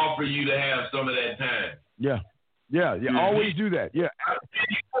offer you to have some of that time. Yeah. Always do that. Yeah.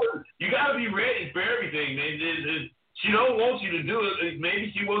 You got to be ready for everything, man. She don't want you to do it.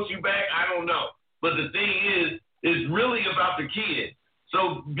 Maybe she wants you back. I don't know. But the thing is, it's really about the kid.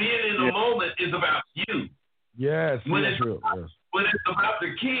 So being in the moment is about you. Yes. When it's about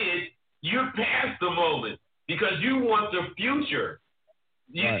the kid, you're past the moment because you want the future.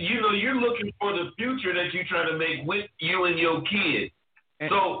 You know, you're looking for the future that you're trying to make with you and your kid.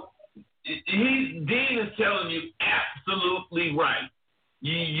 So Dean is telling you absolutely right.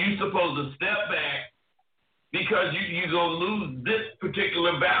 You're supposed to step back because you're going to lose this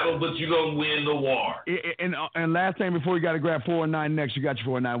particular battle, but you're going to win the war. And last thing before you got to grab 419 next, you got your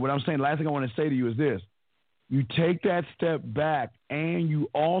 419. What I'm saying, last thing I want to say to you is this. You take that step back and you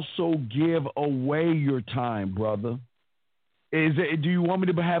also give away your time, brother. Do you want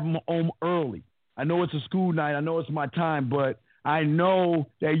me to have them home early? I know it's a school night. I know it's my time, but I know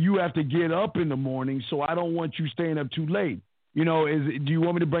that you have to get up in the morning, so I don't want you staying up too late. You know, do you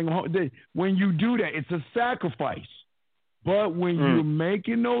want me to bring them home? When you do that, it's a sacrifice. But when you're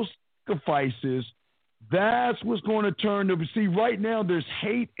making those sacrifices, that's what's going to turn to – see, right now there's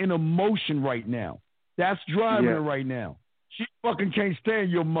hate and emotion right now. That's driving her right now. She fucking can't stand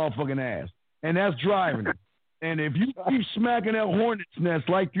your motherfucking ass, and that's driving her. And if you keep smacking that hornet's nest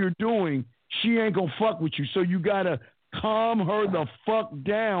like you're doing, she ain't going to fuck with you. So you got to calm her the fuck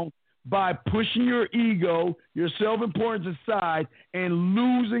down by pushing your ego, your self-importance aside, and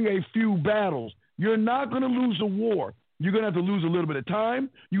losing a few battles. You're not going to lose a war. You're going to have to lose a little bit of time.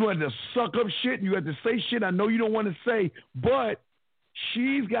 You're going to have to suck up shit. You have to say shit I know you don't want to say, but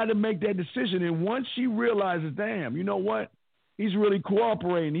she's got to make that decision. And once she realizes, damn, you know what? He's really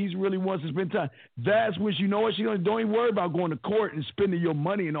cooperating. He really wants to spend time. That's when she, you know what? She's going to, don't even worry about going to court and spending your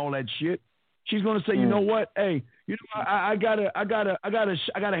money and all that shit. She's going to say, you know what? Hey, you know, I got a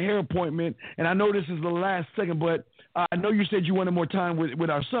hair appointment, and I know this is the last second, but I know you said you wanted more time with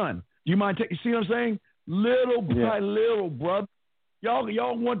our son. Do you mind taking? See what I'm saying? Little by little, brother.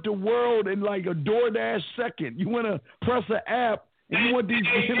 Y'all want the world in like a DoorDash second. You want to press an app. And you want these?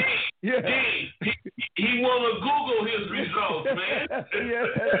 He want to Google his results, man. Yeah,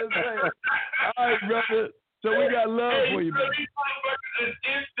 that's right. All right, brother. So we got love for you, man. It's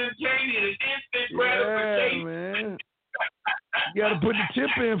instantaneous, instant gratification. Yeah, man. You got to put the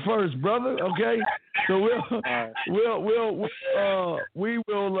tip in first, brother. Okay. So we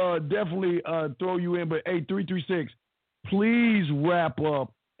will definitely throw you in. But hey, 336, please wrap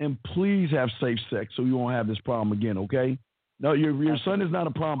up and please have safe sex so you won't have this problem again. Okay. No, your son is not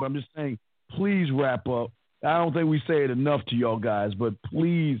a problem. But I'm just saying, please wrap up. I don't think we say it enough to y'all guys, but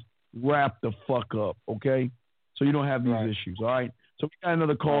please wrap the fuck up, okay? So you don't have these issues, all right? So we got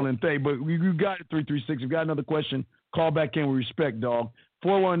another call in thing, but you got it, 336. If you got another question, call back in with respect, dog.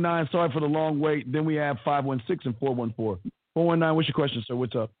 419, sorry for the long wait. Then we have 516 and 414. 419, what's your question, sir?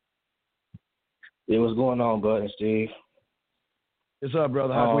 What's up? Yeah, what's going on, Bud and Steve? What's up,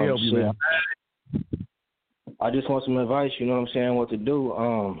 brother? How can we help you, man? I just want some advice, you know what I'm saying, what to do.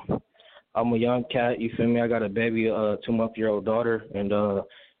 I'm a young cat, you feel me? I got a baby, 2-month-old daughter, and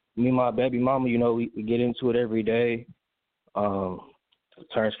me and my baby mama, you know, we get into it every day.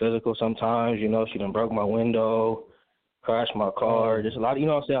 Turns physical sometimes, you know, she done broke my window, crashed my car, just a lot, you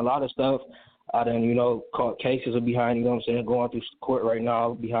know what I'm saying, a lot of stuff. I done, caught cases of behind, you know what I'm saying, going through court right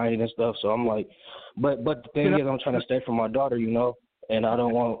now behind it and stuff. So I'm like, but the thing is, I'm trying to stay for my daughter, and I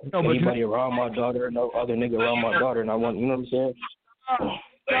don't want anybody around my daughter, no other nigga around my daughter, and I want, you know what I'm saying?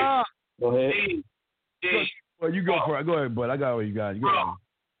 Stop. Go ahead. Well, you go for it. Go ahead, bud. I got what you got. Bro,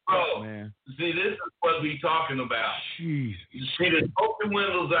 man. See, this is what we talking about. Jeez. You see the open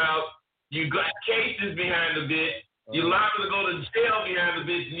windows out. You got cases behind the bitch. You liable to go to jail behind the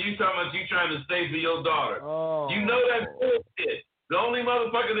bitch, and you talking about you trying to stay for your daughter. Oh. You know that's bullshit. The only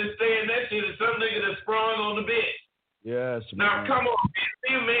motherfucker that's saying that shit is some nigga that's sprung on the bitch. Yes. Now, man. come on,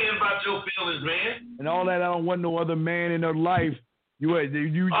 be a man about your feelings, man. And all that, I don't want no other man in her life. No,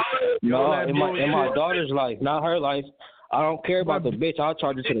 in my daughter's life, not her life. I don't care about the bitch. I'll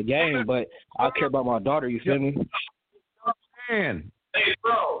charge it to the game, but I care about my daughter. You feel me? Man. Hey,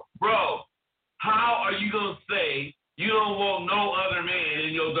 bro, how are you gonna say you don't want no other man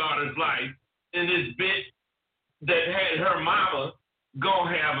in your daughter's life, and this bitch that had her mama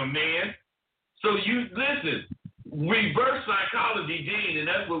gonna have a man? So you listen. Reverse psychology, Dean, and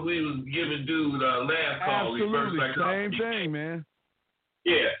that's what we was giving dude last call. Absolutely, reverse psychology. same thing, man.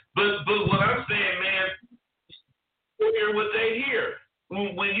 Yeah, but what I'm saying, man, hear what they hear.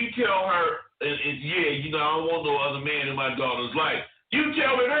 When you tell her, I don't want no other man in my daughter's life. You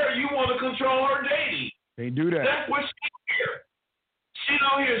telling her you want to control her dating. Can't do that. That's what she hear. She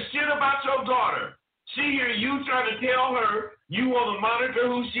don't hear shit about your daughter. She hear you trying to tell her you want to monitor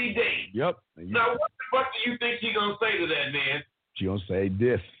who she dates. Yep. Now, what the fuck do you think she gonna say to that, man? She gonna say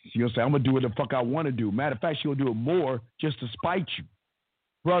this. She gonna say, I'm gonna do what the fuck I want to do. Matter of fact, she gonna do it more just to spite you.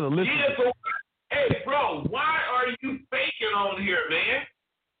 Brother, listen. Yeah, so, hey, bro, why are you faking on here, man?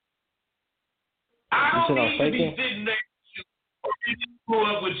 I don't need to be sitting next to you or grew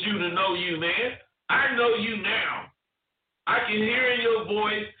up with you to know you, man. I know you now. I can hear in your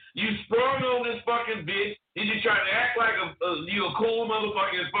voice you sprung on this fucking bitch and you trying to act like you a cool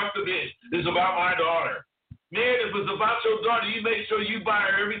motherfucker and fuck the bitch. It's about my daughter. Man, if it's about your daughter, you make sure you buy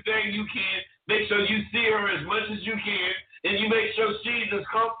her everything you can. Make sure you see her as much as you can. And you make sure she's as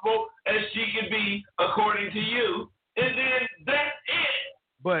comfortable as she can be according to you. And then that's it.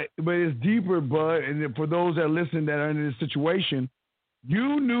 But it's deeper, bud. And for those that listen that are in this situation,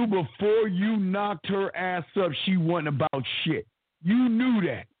 you knew before you knocked her ass up, she wasn't about shit. You knew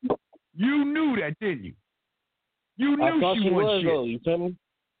that. You knew that, didn't you? You knew I thought she was, shit. though. You feel me?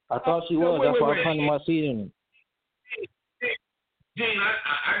 I thought she was. That's why I planted my seed in it. Gene,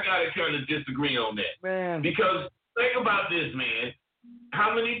 I got to kind of disagree on that. Man. Because think about this, man.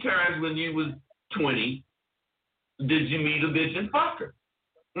 How many times when you was 20 did you meet a bitch and fuck her?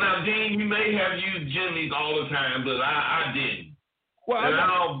 Now, Dean, you may have used Jimmy's all the time, but I didn't. Well, and I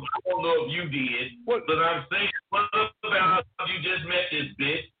don't know if you did, but I'm saying, what about you just met this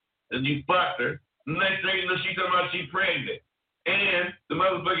bitch and you fucked her? The next thing you know, she talking about she pregnant. And the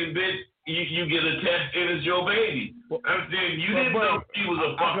motherfucking bitch, you get a test and it's your baby. I'm saying you didn't know she was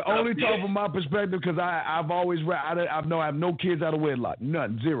a fucked up. I can only talk from my perspective because I've always I have no kids out of wedlock,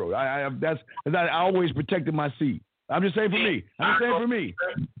 none, zero. I always protected my seed. I'm just saying for me.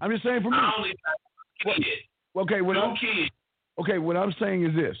 I'm just saying for me. I only got kids. Okay, what I'm saying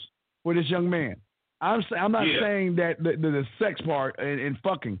is this for this young man. I'm not saying that the sex part and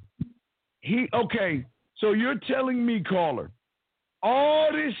fucking. So you're telling me, caller, all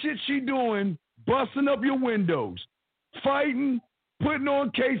this shit she doing, busting up your windows, fighting, putting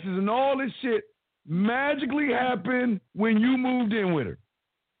on cases, and all this shit magically happened when you moved in with her.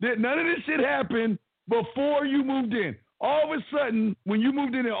 None of this shit happened before you moved in. All of a sudden, when you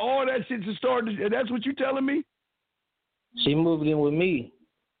moved in and all that shit just started, that's what you telling me? She moved in with me.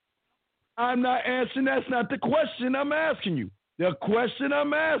 I'm not answering. That's not the question I'm asking you. The question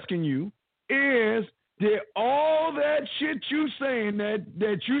I'm asking you is, did all that shit you saying that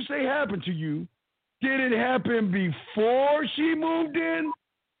you say happened to you, did it happen before she moved in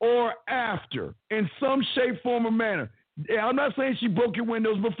or after in some shape, form, or manner? I'm not saying she broke your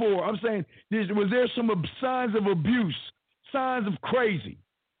windows before. I'm saying, was there some signs of abuse, signs of crazy?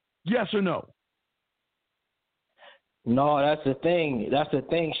 Yes or no? No, that's the thing.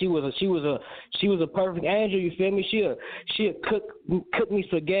 She was a perfect angel. You feel me? She'll cook me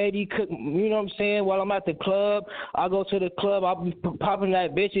spaghetti. You know what I'm saying? While I'm at the club, I go to the club. I'll be popping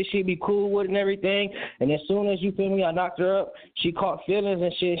that bitch and she'd be cool with it and everything. And as soon as you feel me, I knocked her up. She caught feelings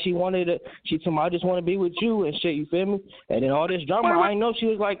and shit. She told me, I just want to be with you and shit. You feel me? And then all this drama, I didn't know she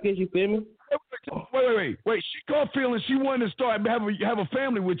was like this. You feel me? Wait. She caught feelings. She wanted to start have a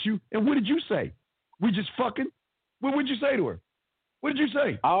family with you. And what did you say? We just fucking. What would you say to her? What did you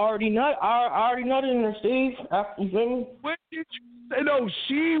say? I already nutted in her, Steve. You feel me? What did you No,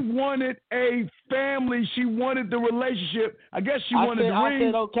 she wanted a family. She wanted the relationship. I guess she wanted the ring. I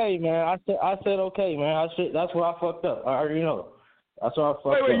said okay, man. I said okay, man. That's where I fucked up. I already know. That's where I fucked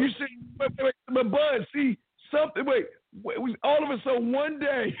up. Wait, you see, but Bud, see something. Wait, all of a sudden one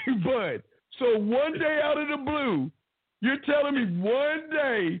day, Bud. So one day out of the blue, you're telling me one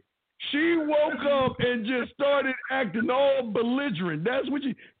day she woke up and just started acting all belligerent.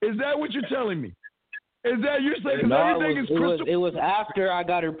 Is that what you're telling me? Is that you're saying? No, it was after I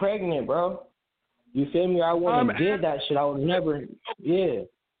got her pregnant, bro. You feel me? I wouldn't have did that shit. I would never. Yeah. It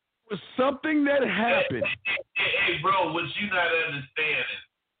was something that happened. Hey, bro, what you not understanding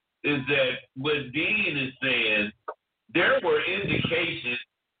is that what Dean is saying, there were indications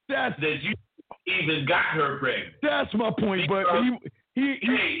that you even got her pregnant. That's my point, but he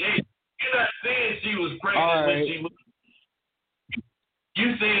you're not saying she was pregnant when she was.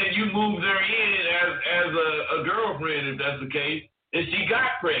 You saying you moved her in as a girlfriend, if that's the case, and she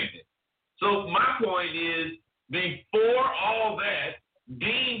got pregnant. So my point is, before all that,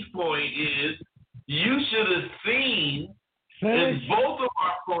 Dean's point is, you should have seen, and both of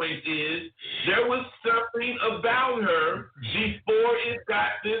our points is, there was something about her before it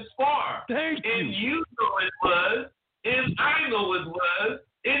got this far. And you know it was, and I know it was,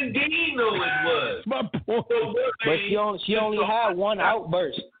 and Dean know it was. My point. But she only had one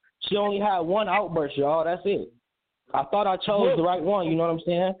outburst. She only had one outburst, y'all. That's it. I thought I chose the right one. You know what I'm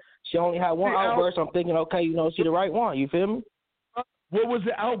saying? She only had one outburst. I'm thinking, okay, she the right one. You feel me? What was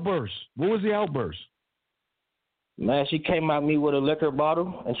the outburst? Man, she came at me with a liquor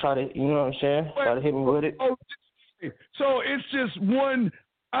bottle and tried to, you know what I'm saying? Try to hit me with it. So it's just one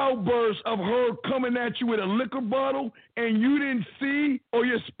outburst of her coming at you with a liquor bottle and you didn't see, or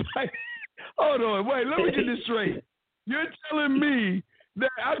you're hold on, wait, let me get this straight. You're telling me that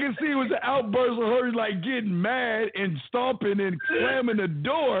I can see it was an outburst of her like getting mad and stomping and slamming the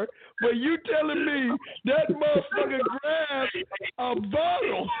door, but you telling me that motherfucker grabbed a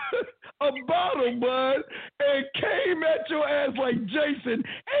bottle, bud, and came at your ass like Jason,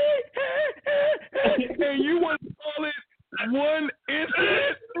 and you want to call it one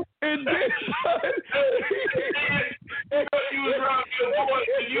incident, and then you was around your voice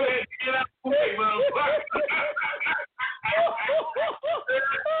and you had to get out the way, motherfucker.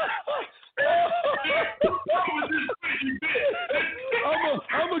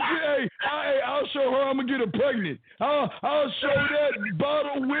 I'll show her I'm gonna get her pregnant. I'll show that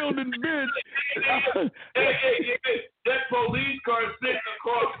bottle wielding bitch. Hey, that police car sitting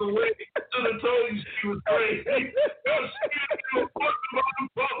across the way should have told you she was crazy. She was fucking on the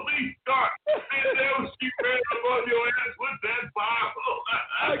police car. And then she ran up on your ass with that bottle.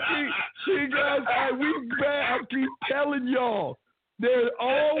 I keep telling y'all, there's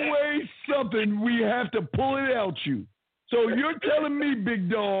always something we have to pull it out you. So you're telling me, big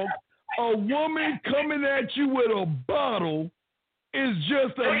dog, a woman coming at you with a bottle is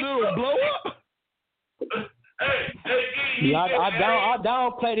just a little blow up? Yeah, I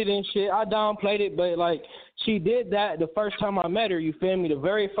downplayed it and shit. I downplayed it, but like she did that the first time I met her. You feel me? The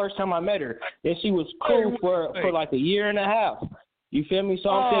very first time I met her, and she was cool for like a year and a half. You feel me? So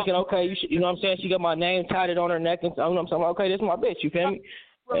I'm thinking, okay, you know what I'm saying? She got my name tatted on her neck, and so I'm saying, okay, this is my bitch. You feel me?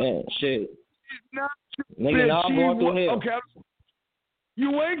 And shit. Nigga, now I'm going through hell. Okay,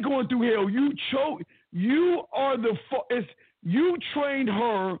 you ain't going through hell. You are you trained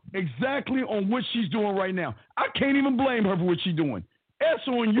her exactly on what she's doing right now. I can't even blame her for what she's doing. That's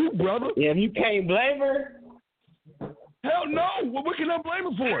on you, brother. Yeah, you can't blame her. Hell no. What can I blame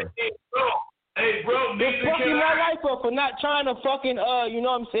her for? Hey, bro, it's fucking my life up for not trying to fucking, you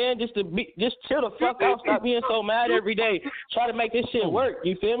know what I'm saying? Just chill the fuck out. Stop being so mad every day. Try to make this shit work.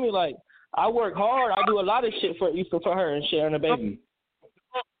 You feel me? Like, I work hard. I do a lot of shit for her and shit and the baby.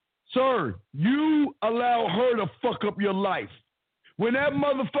 Sir, you allow her to fuck up your life. When that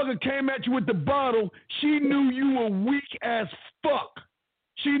motherfucker came at you with the bottle, she knew you were weak as fuck.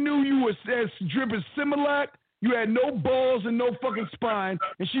 She knew you were dripping Similac. You had no balls and no fucking spine,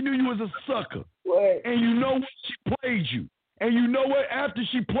 and she knew you was a sucker. What? And you know what? She played you. And you know what? After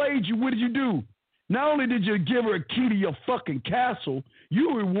she played you, what did you do? Not only did you give her a key to your fucking castle,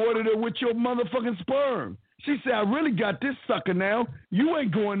 you rewarded her with your motherfucking sperm. She said, I really got this sucker now. You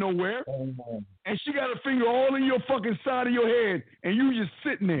ain't going nowhere. And she got her finger all in your fucking side of your head, and you just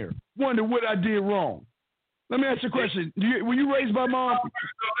sitting there, wondering what I did wrong. Let me ask you a question. Were you raised by mom?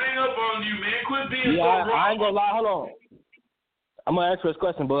 Hang up on you, man. Quit being so wrong. I ain't gonna lie. Hold on. I'm gonna ask you this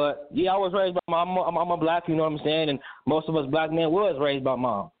question, bud. Yeah, I was raised by mom. I'm a black, you know what I'm saying? And most of us black men was raised by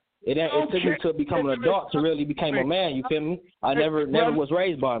mom. It took me to become an adult to really become a man, you feel me? I never was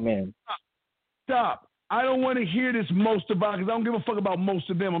raised by a man. Stop. I don't want to hear this most about, because I don't give a fuck about most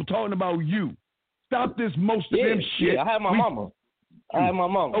of them. I'm talking about you. Stop this most of them shit. Yeah, I have my mama.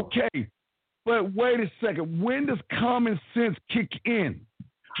 Okay. But wait a second. When does common sense kick in?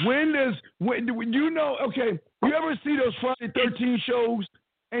 When you know, okay, you ever see those Friday 13 shows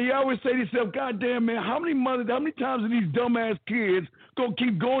and you always say to yourself, God damn, man, how many times are these dumbass kids going to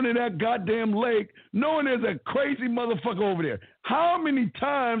keep going to that goddamn lake knowing there's a crazy motherfucker over there? How many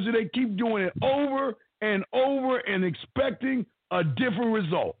times do they keep doing it over and over and expecting a different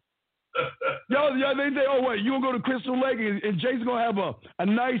result? Y'all, they say, oh, what, you going to go to Crystal Lake and Jason's going to have a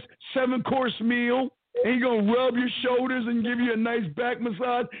nice 7-course meal and he's going to rub your shoulders and give you a nice back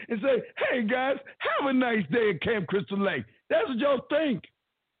massage and say, hey, guys, have a nice day at Camp Crystal Lake. That's what y'all think.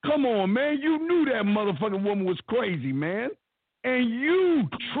 Come on, man. You knew that motherfucking woman was crazy, man. And you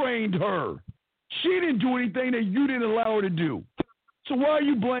trained her. She didn't do anything that you didn't allow her to do. So why are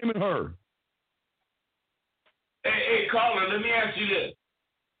you blaming her? Hey, caller, let me ask you this.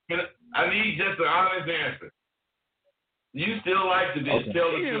 I need just an honest answer. You still like the bitch.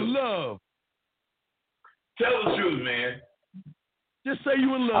 Tell the truth. Love. Tell the truth, man. Just say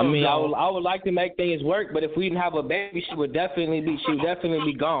you in love. I mean, I would like to make things work, but if we didn't have a baby, she would definitely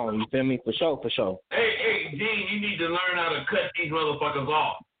be gone. You feel me? For sure. Hey, Dean, you need to learn how to cut these motherfuckers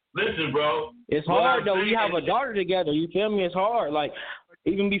off. Listen, bro. It's hard though. We have a daughter together. You feel me? It's hard. Like,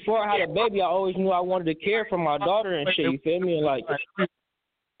 even before I had a baby, I always knew I wanted to care for my daughter and shit. You feel me? And like,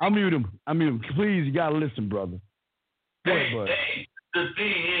 I'll mute him. Please, you gotta listen, brother. Hey, the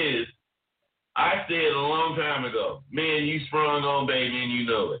thing is, I said a long time ago, man, you sprung on baby and you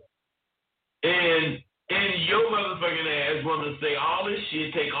know it. And your motherfucking ass want to say all this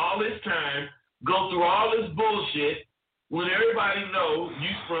shit, take all this time, go through all this bullshit when everybody knows you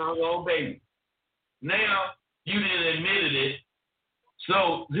sprung on baby. Now, you didn't admit it.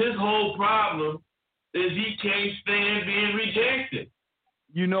 So his whole problem is he can't stand being rejected.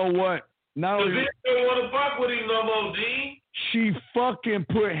 You know what? Not the only bitch don't want to fuck with him no more, D. She fucking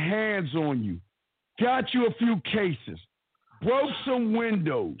put hands on you, got you a few cases, broke some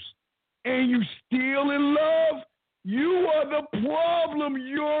windows, and you still in love? You are the problem.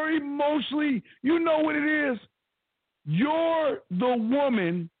 You're emotionally, you know what it is. You're the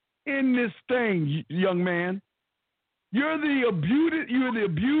woman in this thing, young man. You're the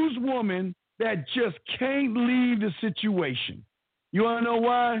abused woman that just can't leave the situation. You want to know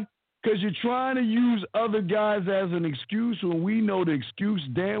why? Because you're trying to use other guys as an excuse when we know the excuse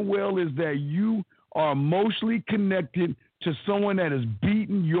damn well is that you are emotionally connected to someone that is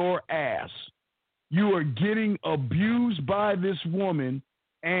beating your ass. You are getting abused by this woman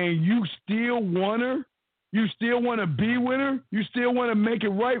and you still want her? You still want to be with her? You still want to make it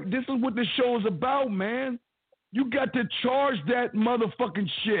right? This is what this show is about, man. You got to charge that motherfucking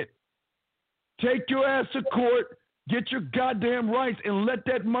shit. Take your ass to court. Get your goddamn rights and let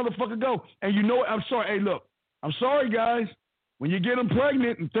that motherfucker go. And you know what? I'm sorry. Hey, look. I'm sorry, guys. When you get them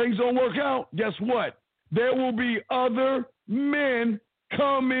pregnant and things don't work out, guess what? There will be other men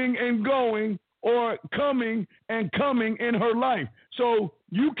coming and going or coming and coming in her life. So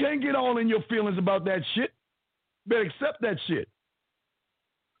you can't get all in your feelings about that shit. Better accept that shit.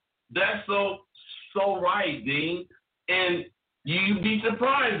 That's so right, Dean. And you'd be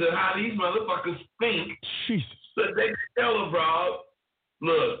surprised at how these motherfuckers think. Jesus. But they tell her, bro,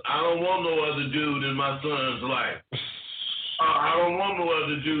 look, I don't want no other dude in my son's life. I don't want no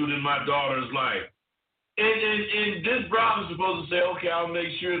other dude in my daughter's life. And this brother's supposed to say, okay, I'll make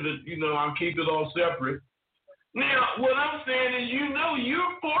sure that, I'll keep it all separate. Now, what I'm saying is,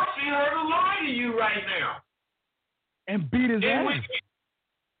 you're forcing her to lie to you right now. And beat his ass.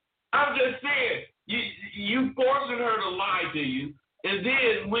 I'm just saying, you forcing her to lie to you, and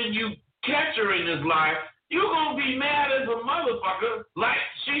then when you catch her in this lie, you're going to be mad as a motherfucker like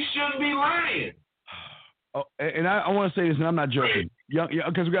she shouldn't be lying. Oh, and I want to say this, and I'm not joking.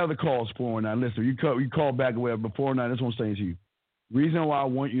 Because we got other calls, 409. Listen, you call back or whatever, but 409, that's what I'm saying to you. Reason why I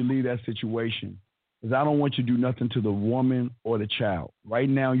want you to leave that situation is I don't want you to do nothing to the woman or the child. Right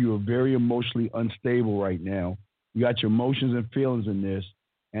now, you are very emotionally unstable right now. You got your emotions and feelings in this,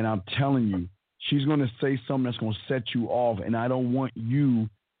 and I'm telling you, she's going to say something that's going to set you off, and I don't want you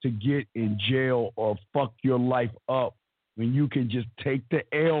to get in jail or fuck your life up when you can just take the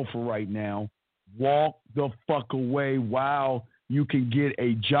L for right now, walk the fuck away while you can get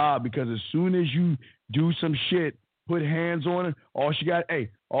a job, because as soon as you do some shit, put hands on her, all she got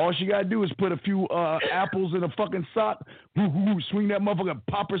to do is put a few apples in a fucking sock, swing that motherfucker,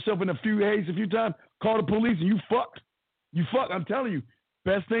 pop herself in a few haze a few times, call the police, and you fucked. You fucked. I'm telling you,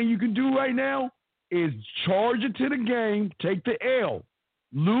 best thing you can do right now is charge it to the game, take the L,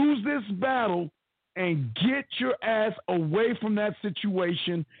 lose this battle, and get your ass away from that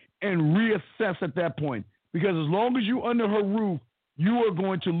situation and reassess at that point. Because as long as you're under her roof, you are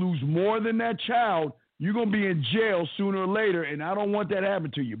going to lose more than that child. You're going to be in jail sooner or later, and I don't want that to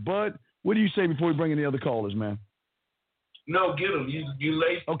happen to you. Bud, what do you say before we bring in the other callers, man? No, get them. You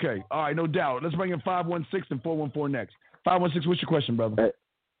late. Okay. All right, no doubt. Let's bring in 516 and 414 next. 516, what's your question, brother?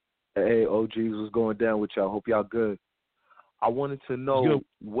 Hey, OGs, what's going down with y'all? Hope y'all good. I wanted to know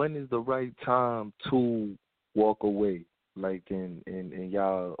when is the right time to walk away, like in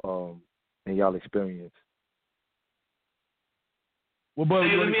y'all experience. Well, brother,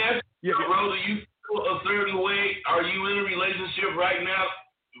 hey, let me ask you, bro, do you feel a certain way? Are you in a relationship right now,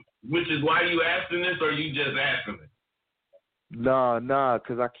 which is why you asking this, or are you just asking it? Nah,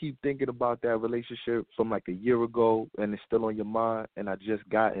 because I keep thinking about that relationship from like a year ago, and it's still on your mind, and I just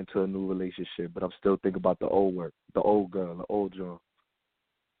got into a new relationship, but I'm still thinking about the old girl, the old John.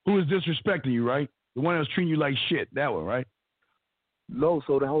 Who is disrespecting you, right? The one that was treating you like shit, that one, right? No,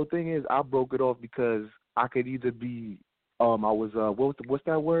 so the whole thing is I broke it off because I could either be, I was, what's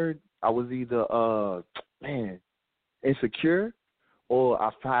that word? I was either, insecure, or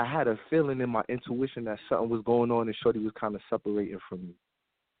I had a feeling in my intuition that something was going on and Shorty was kind of separating from me.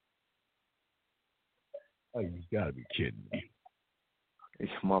 Oh, you gotta be kidding me.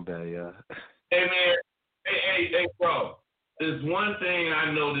 It's my bad, yeah. Hey, man. Hey, bro. There's one thing I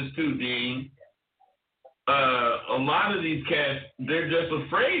noticed too, Dean. A lot of these cats, they're just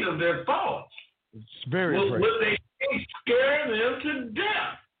afraid of their thoughts. It's very afraid. What they scare them to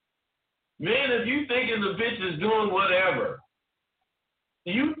death. Man, if you thinking the bitch is doing whatever,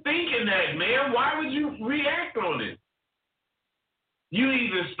 you thinking that, man, why would you react on it? You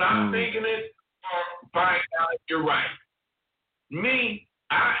either stop thinking it or find out if you're right. Me,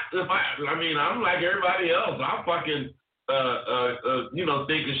 I'm like everybody else. I fucking,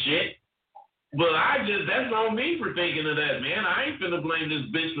 think of shit. But that's on me for thinking of that, man. I ain't finna blame this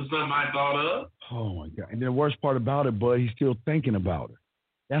bitch for something I thought of. Oh, my God. And the worst part about it, bud, he's still thinking about it.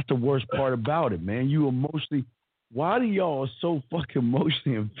 That's the worst part about it, man. You emotionally, why do y'all so fucking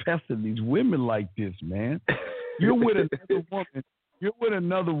emotionally invested in these women like this, man? You're with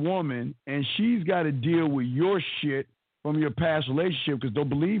another woman, and she's got to deal with your shit from your past relationship, because don't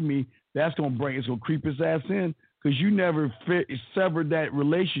believe me, it's going to creep his ass in, because you never severed that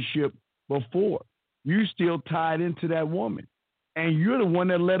relationship before. You still tied into that woman, and you're the one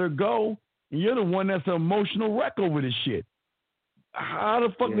that let her go, and you're the one that's an emotional wreck over this shit. How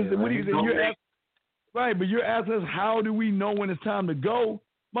the fuck is it? What do you say? Right, but you're asking us, how do we know when it's time to go?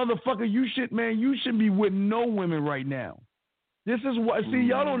 Motherfucker, you shouldn't be with no women right now. This is why, see,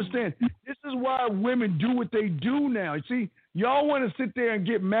 y'all don't understand. This is why women do what they do now. See, y'all want to sit there and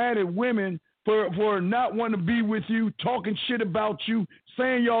get mad at women for not wanting to be with you, talking shit about you,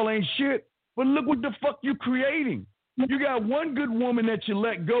 saying y'all ain't shit. But look what the fuck you creating. You got one good woman that you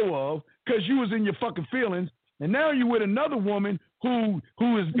let go of because you was in your fucking feelings, and now you're with another woman who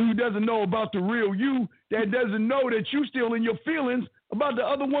doesn't know about the real you, that doesn't know that you still in your feelings about the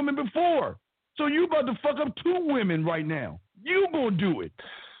other woman before. So you about to fuck up two women right now. You gonna do it.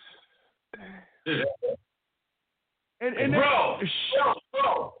 And bro,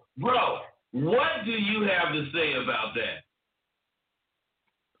 what do you have to say about that?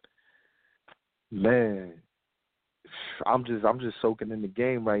 Man, I'm just soaking in the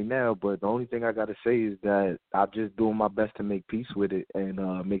game right now, but the only thing I gotta say is that I'm just doing my best to make peace with it and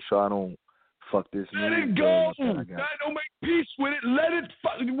make sure I don't fuck this. Let it go. Don't make peace with it. Let it.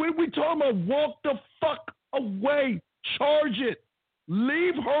 What we talking about? Walk the fuck away. Charge it.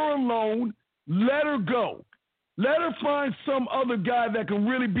 Leave her alone. Let her go. Let her find some other guy that can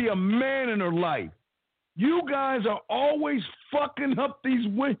really be a man in her life. You guys are always fucking up these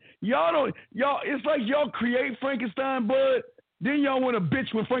women. It's like y'all create Frankenstein, bud. Then y'all want to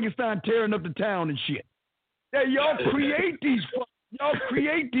bitch when Frankenstein tearing up the town and shit. Yeah, y'all create these.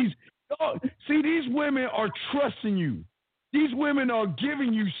 See, these women are trusting you. These women are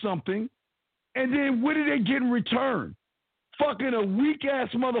giving you something, and then what do they get in return? Fucking a weak-ass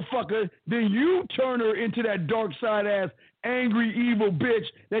motherfucker, then you turn her into that dark side-ass, angry, evil bitch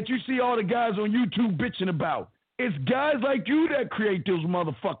that you see all the guys on YouTube bitching about. It's guys like you that create those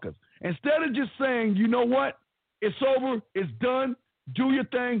motherfuckers. Instead of just saying, you know what, it's over, it's done, do your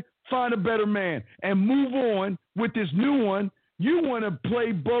thing, find a better man, and move on with this new one, you want to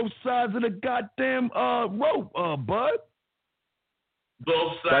play both sides of the goddamn rope, bud.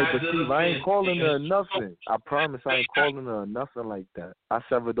 Both sides but Steve, I ain't calling her nothing. I promise I ain't calling her nothing like that. I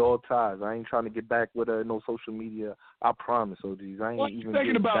severed all ties. I ain't trying to get back with her, no social media. I promise, OGs. I ain't even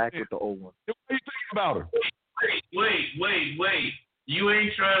getting back with the old one. What are you thinking about her? Wait. You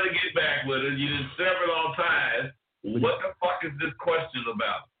ain't trying to get back with her. You done severed all ties. What the fuck is this question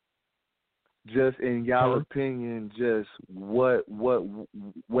about? Just in y'all opinion, just what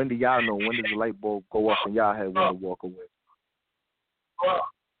when do y'all know, when does the light bulb go off in y'all head when to walk away?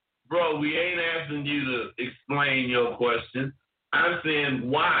 Bro, we ain't asking you to explain your question. I'm saying,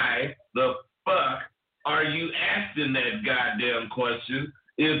 why the fuck are you asking that goddamn question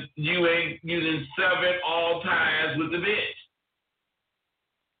if you done severed all ties with the bitch?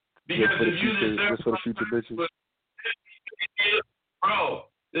 Because if you done severed for the future bitches. Bro,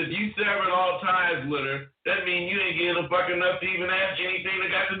 if you severed all ties with her, that means you ain't getting a fuck enough to even ask anything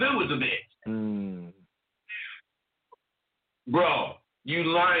that got to do with the bitch. Bro, you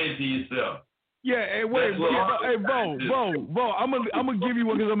lying to yourself. Yeah, hey, wait, Bo, I'm gonna give you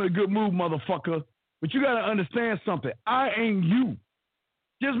one because I'm in a good mood, motherfucker. But you gotta understand something. I ain't you.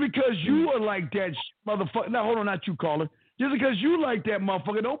 Just because you are like that, motherfucker. Now, hold on, not you, caller. Just because you like that,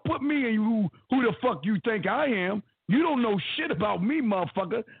 motherfucker, don't put me in who the fuck you think I am. You don't know shit about me,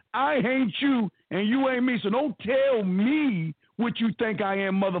 motherfucker. I ain't you, and you ain't me. So don't tell me what you think I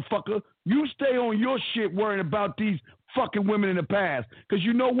am, motherfucker. You stay on your shit worrying about these fucking women in the past. Because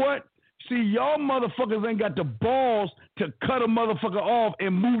you know what? See, y'all motherfuckers ain't got the balls to cut a motherfucker off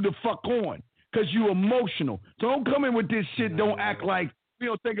and move the fuck on. Because you emotional. So don't come in with this shit. Don't act like we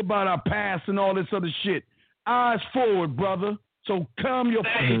don't think about our past and all this other shit. Eyes forward, brother. So calm your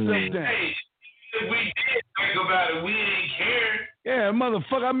fucking self down. Hey, if we did think about it, we ain't cared. Yeah,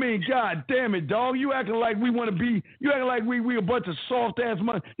 motherfucker. I mean, god damn it, dog. You acting like we want to be. You acting like we a bunch of soft ass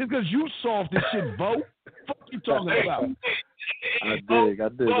mother. Just because you soft as shit, Bo. Fuck you talking about? I dig,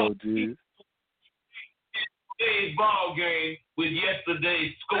 OG. Today's ball game with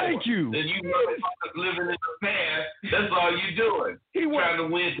yesterday's score. Thank you. And you motherfuckers living in the past. That's all you doing. Trying to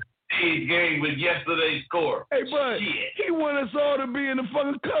win today's game with yesterday's score. Hey, bud, he want us all to be in the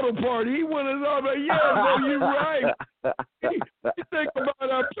fucking cuddle party. He want us all to, bro, you right. You think about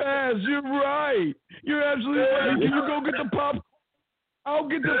our past. You're right. You're absolutely right. Can you go get the pop? I'll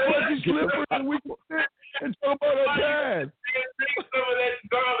get the fucking slippers and we can sit and talk about our past. Some of that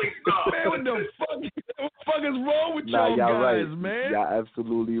garlic sauce. Man, what the fuck is wrong with y'all guys, right, man? Y'all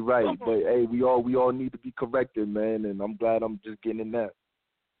absolutely right. But hey, we all need to be corrected, man, and I'm glad I'm just getting in that.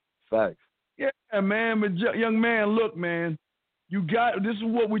 Facts. Yeah, man, but young man, look, man, this is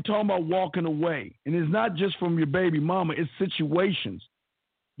what we're talking about, walking away. And it's not just from your baby mama, it's situations.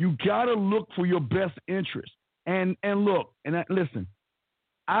 You gotta look for your best interest. And look, listen,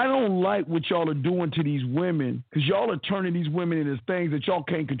 I don't like what y'all are doing to these women because y'all are turning these women into things that y'all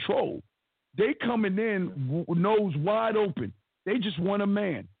can't control. They coming in nose wide open. They just want a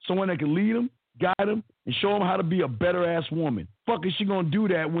man, someone that can lead them, guide them, and show them how to be a better ass woman. Fuck is she gonna do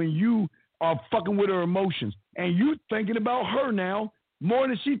that when you are fucking with her emotions and you thinking about her now more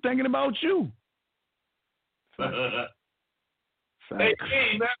than she thinking about you? Hey,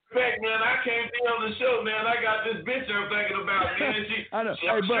 King, matter of fact, man, I can't be on the show, man. I got this bitch I'm thinking about, man. I know.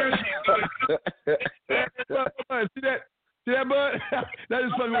 I'm sure she's gonna see that, bud? That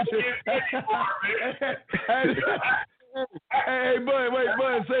is fucking with you. Hey, bud, wait,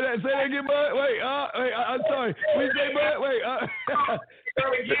 bud, say that again, bud. Wait, I'm sorry. We say, bud, wait.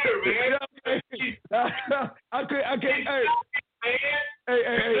 I can't.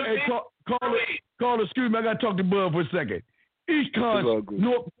 Hey, call. Excuse me, I gotta talk to Bud for a second. Econ,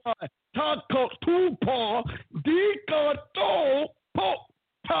 no, taco, tupa, dicato, pop,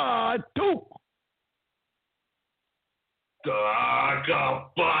 tatu.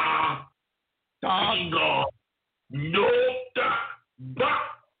 Tagapa, Tango, no, ba,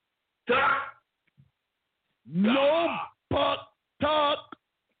 ta, no, but, talk,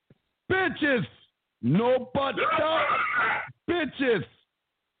 bitches, no, but, talk, bitches.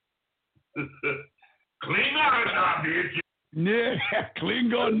 Klingon, bitches. Yeah,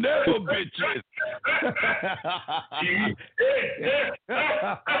 Klingon never bitches.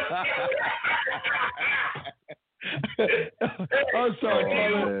 I'm sorry,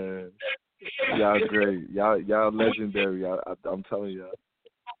 man. Y'all great. Y'all legendary. I'm telling y'all.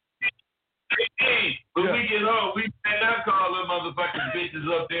 Hey, when we get home, we cannot call them motherfucking bitches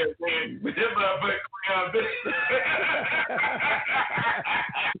up there, man. Them motherfucking Klingon bitches.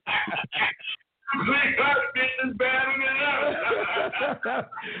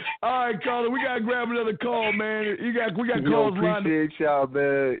 All right, caller, we gotta grab another call, man. We got calls lined up. Appreciate y'all,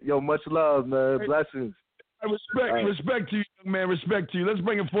 man. Yo, much love, man. Blessings. Respect to you, young man. Respect to you. Let's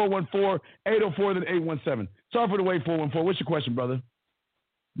bring in 414-804, then 817. Sorry for the wait, 414. What's your question, brother?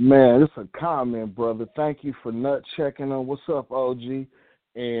 Man, it's a comment, brother. Thank you for nut checking on. What's up, OG?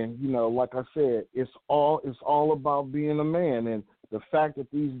 And like I said, it's all about being a man. And the fact that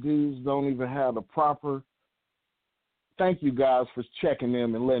these dudes don't even have the proper. Thank you guys for checking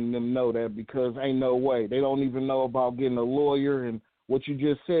them and letting them know that, because ain't no way they don't even know about getting a lawyer and what you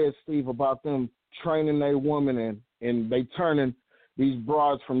just said, Steve, about them training their woman and they turning these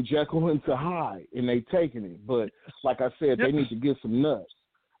broads from Jekyll into Hyde and they taking it. But like I said, they need to get some nuts.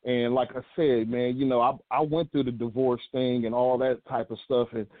 And like I said, man, you know, I went through the divorce thing and all that type of stuff,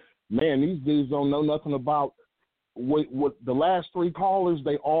 and man, these dudes don't know nothing about what the last three callers.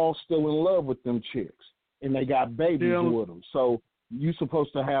 They all still in love with them chicks, and they got babies with them. So you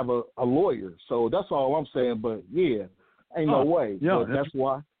supposed to have a lawyer. So that's all I'm saying. But yeah, ain't no way. Yeah, but that's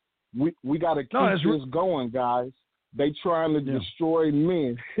why we got to keep this going, guys. They trying to destroy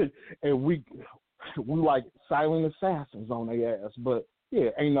men, and we like silent assassins on their ass. But yeah,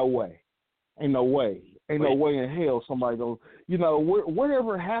 ain't no way. Ain't no way in hell somebody goes, you know,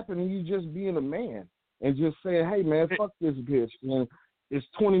 whatever happened to you just being a man and just saying, hey, man, fuck this bitch. And there's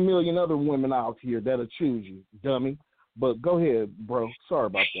 20 million other women out here that'll choose you, dummy. But go ahead, bro. Sorry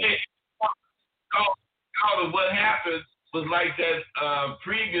about that. What happened was like that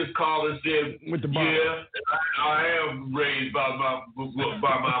previous caller said, I am raised by my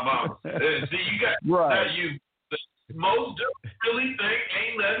mama. See, you got most really think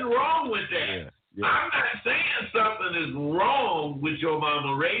ain't nothing wrong with that. Yeah. I'm not saying something is wrong with your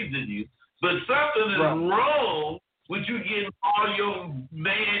mama raising you, but something is wrong with you getting all your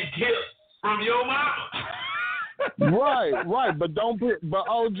man tips from your mama. right. But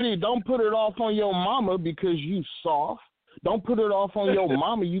OG, don't put it off on your mama because you soft. Don't put it off on your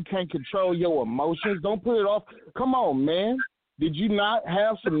mama. You can't control your emotions. Don't put it off. Come on, man. Did you not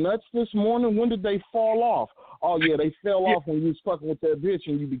have some nuts this morning? When did they fall off? Oh yeah, they fell off when you was fucking with that bitch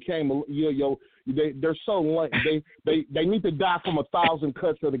and you became they're so lame. They need to die from 1,000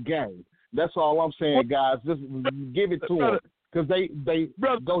 cuts of the game. That's all I'm saying, guys. Just give it to them because they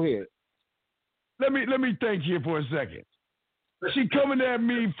go ahead. Let me think here for a second. She coming at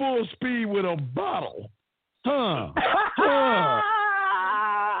me full speed with a bottle. Last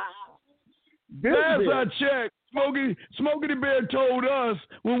I checked, Smokey the Bear told us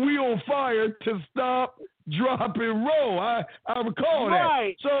when we on fire to stop, drop, and roll. I recall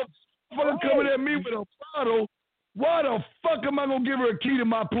that. So, coming at me with a bottle, why the fuck am I going to give her a key to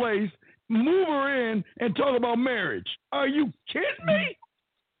my place, move her in, and talk about marriage? Are you kidding me?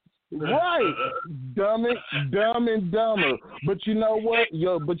 Right. Dumb and dumber. But you know what?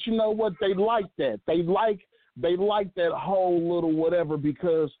 They like that. They like that whole little whatever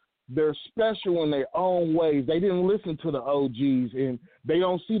because they're special in their own ways. They didn't listen to the OGs, and they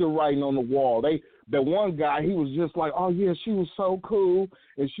don't see the writing on the wall. That one guy, he was just like, oh, yeah, she was so cool,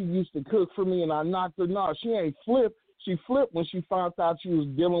 and she used to cook for me, and I knocked her. No, she ain't flipped. She flipped when she found out she was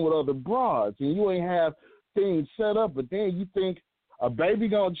dealing with other broads, and you ain't have things set up, but then you think a baby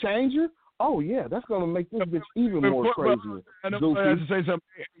going to change her? Oh, yeah, that's going to make this bitch even more crazy. I have to say something.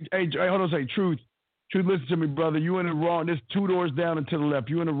 Hey, hold on a second. Truth, listen to me, brother. You in the wrong. There's 2 doors down and to the left.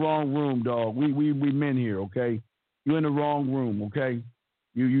 You in the wrong room, dog. We men here, okay? You in the wrong room, okay?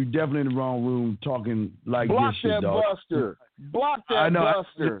 You definitely in the wrong room talking like Block this shit, dog. Block that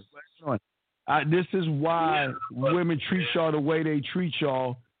buster. This is why women treat y'all the way they treat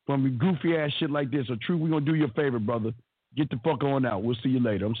y'all from goofy ass shit like this. So, True, we're gonna do you a favor, brother. Get the fuck on out. We'll see you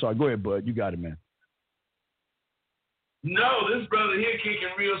later. I'm sorry. Go ahead, bud. You got it, man. No, this brother here kicking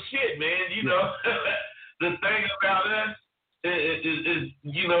real shit, man. You know, the thing about us is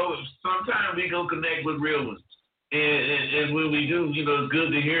you know, sometimes we gonna connect with real ones. And when we do, you know, it's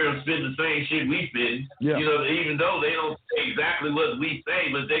good to hear them spit the same shit we spit. Yeah. You know, even though they don't say exactly what we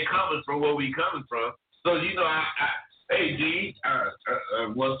say, but they coming from where we coming from. So, you know, hey, G,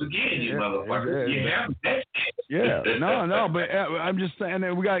 once again, you motherfucker, you have that shit. Yeah, no, but I'm just saying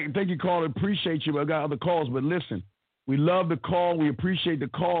that thank you, caller. Appreciate you. I got other calls, but listen, we love the call. We appreciate the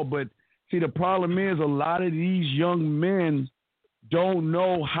call, but see, the problem is a lot of these young men don't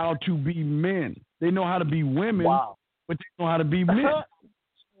know how to be men. They know how to be women, but they know how to be men.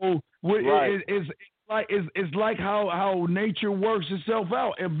 So it's like how nature works itself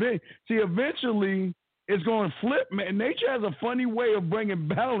out. Eventually it's going to flip, man. Nature has a funny way of bringing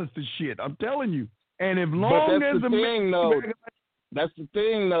balance to shit. I'm telling you. And that's the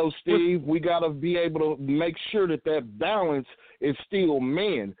thing, though, Steve. We got to be able to make sure that balance is still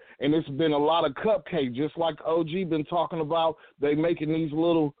men. And it's been a lot of cupcake, just like OG been talking about. They making these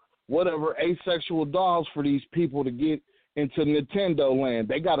little whatever asexual dolls for these people to get into Nintendo land.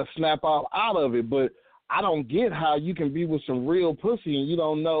 They got to snap out of it. But I don't get how you can be with some real pussy and you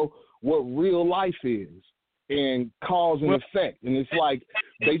don't know what real life is and cause and effect. And it's like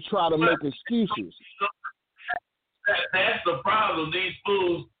they try to make excuses. That's the problem. These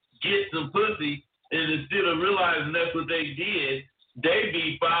fools get some pussy, and instead of realizing that's what they did, they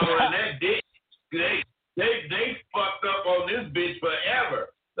be following that dick. They fucked up on this bitch forever.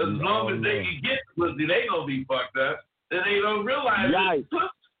 As long as they can get the pussy, they gonna be fucked up. And they don't realize it's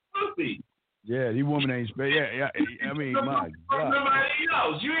pussy. Yeah, these women ain't space. Yeah. I mean, my God. Somebody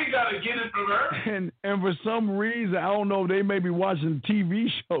else. You ain't gotta get it from her. And for some reason, I don't know, they may be watching TV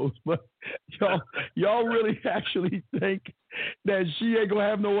shows, but y'all really actually think that she ain't gonna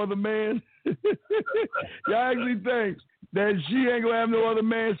have no other man? Y'all actually think that she ain't gonna have no other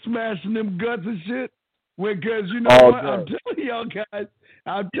man smashing them guts and shit? Because you know what? I'm telling y'all guys.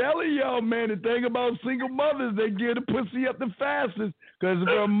 I'm telling y'all, man, the thing about single mothers, they get the pussy up the fastest. Because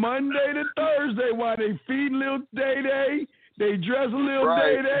from Monday to Thursday, while they feed little Day-Day, they dress a little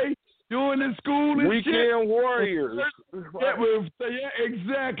Day-Day, doing the school and Weekend shit. warriors. Yeah,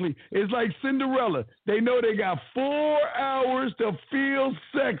 exactly. It's like Cinderella. They know they got 4 hours to feel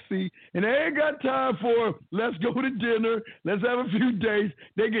sexy, and they ain't got time for, let's go to dinner, let's have a few dates.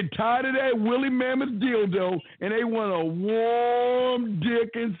 They get tired of that woolly mammoth dildo, and they want a warm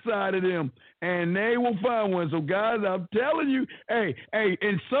dick inside of them. And they will find one. So, guys, I'm telling you, hey,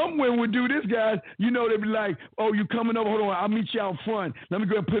 and some women would do this, guys. You know, they'd be like, oh, you coming over? Hold on, I'll meet you out front. Let me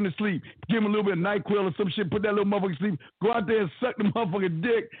go and put him to sleep. Give him a little bit of NyQuil or some shit. Put that little motherfucker to sleep. Go out there and suck the motherfucking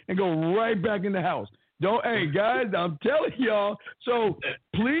dick and go right back in the house. Hey, guys, I'm telling y'all. So,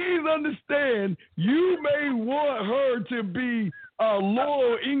 please understand, you may want her to be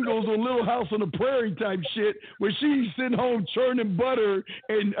Laurel Ingalls or Little House on the Prairie type shit, where she's sitting home churning butter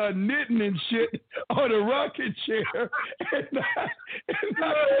and knitting and shit on a rocking chair and not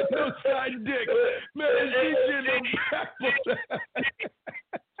no side dick. Man, she's getting back for that.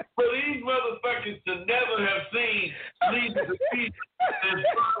 But these motherfuckers should never have seen Leave the Peace and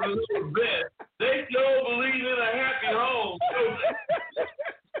Father Little Beth. They don't believe in a happy home.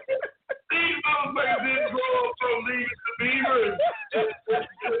 These motherfuckers didn't grow up from Leave the Beaver and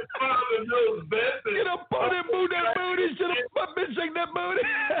Father Knows Best. Get up on that booty. Shut up, bitch, shake that booty.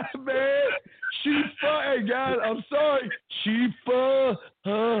 Man, she hey, guys, I'm sorry. She fucking.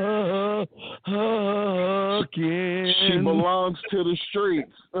 She belongs to the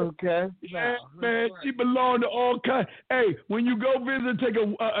streets, okay? Yeah, man, she belongs to all kinds. Hey, when you go visit,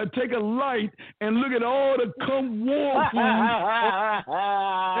 take a light and look at all the cum war food.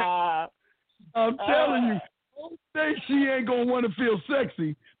 I'm telling you, don't think she ain't gonna want to feel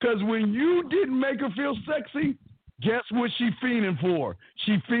sexy. Cause when you didn't make her feel sexy, guess what she fiending for?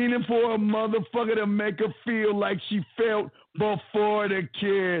 She fiending for a motherfucker to make her feel like she felt before the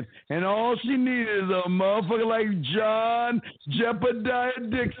kid. And all she needed is a motherfucker like John Jebediah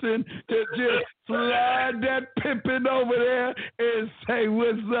Dixon to just slide that pimpin' over there and say,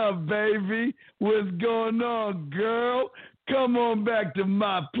 what's up, baby? What's going on, girl? Come on back to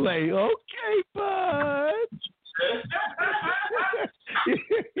my play. Okay, bud.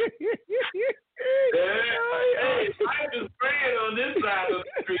 Hey, I just praying on this side of the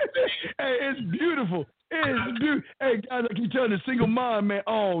street, baby. Hey, it's beautiful. Hey, guys, I keep telling the single mom, man,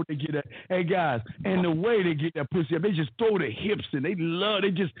 oh, they get that. Hey, guys, and the way they get that pussy up, they just throw their hips in. They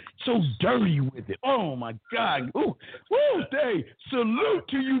just so dirty with it. Oh, my God. Ooh, woo, hey, salute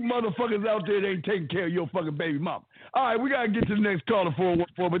to you motherfuckers out there that ain't taking care of your fucking baby mama. All right, we got to get to the next caller,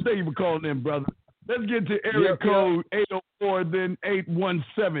 414, but thank you for calling in, brother. Let's get to area code 804, then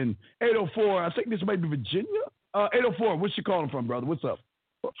 817. 804, I think this might be Virginia. 804, what's you calling from, brother? What's up?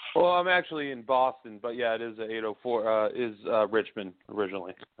 Well, I'm actually in Boston, but yeah, it is a 804. Is Richmond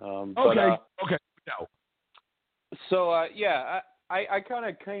originally? Okay. No. So I kind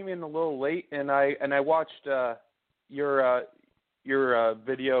of came in a little late, and I watched your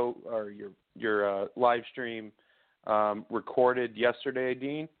video or your live stream recorded yesterday,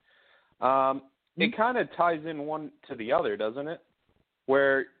 Dean. It kind of ties in one to the other, doesn't it?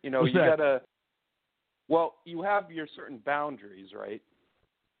 Where What's you that? gotta. Well, you have your certain boundaries, right?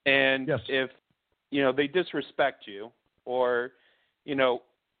 And yes. if, they disrespect you or,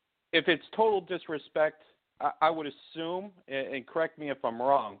 if it's total disrespect, I would assume, and correct me if I'm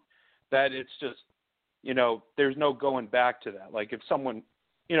wrong, that it's just, there's no going back to that. Like if someone,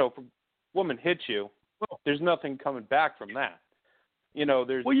 if a woman hits you, there's nothing coming back from that.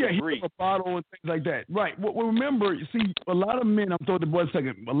 There's debris. A bottle and things like that. Right. Well, remember, see, a lot of men, I'm throwing the boy a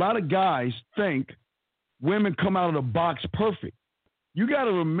second, a lot of guys think women come out of the box perfect. You got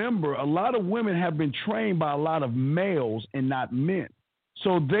to remember, a lot of women have been trained by a lot of males and not men.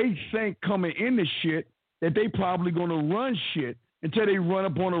 So they think coming into shit that they probably going to run shit until they run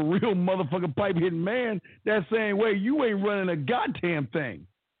up on a real motherfucking pipe-hitting man that's saying, wait, you ain't running a goddamn thing.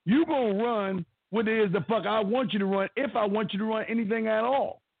 You going to run what it is the fuck I want you to run, if I want you to run anything at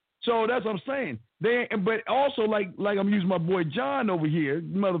all. So that's what I'm saying. But also, like I'm using my boy John over here,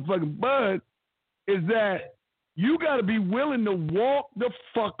 motherfucking Bud, is that you got to be willing to walk the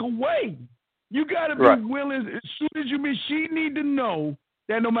fuck away. You got to be willing, as soon as you meet, she need to know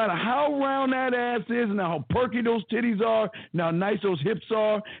that no matter how round that ass is and how perky those titties are and how nice those hips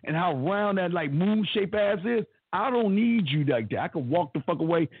are and how round that like moon-shaped ass is, I don't need you like that. I can walk the fuck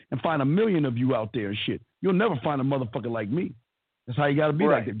away and find 1 million of you out there and shit. You'll never find a motherfucker like me. That's how you got to be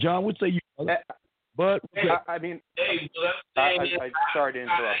like that. John, what say you? But I mean, I sorry to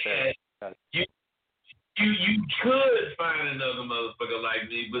interrupt there. You could find another motherfucker like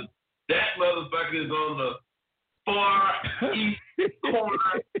me, but that motherfucker is on the far east corner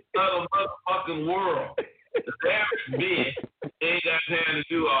of the motherfucking world. The average bitch ain't got time to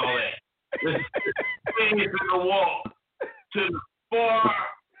do all that. Thing is gonna walk to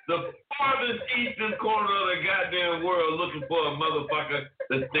the farthest eastern corner of the goddamn world looking for a motherfucker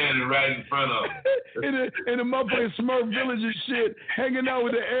that's standing right in front of him. in the motherfucking Smurf Village and shit, hanging out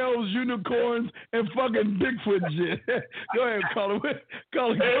with the elves, unicorns, and fucking Bigfoot and shit. Go ahead, Colin.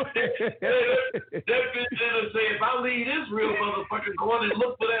 Go ahead. That bitch gonna say, if I leave this real motherfucker going and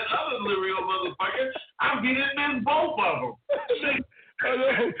look for that other real motherfucker, I'm getting in both of them. I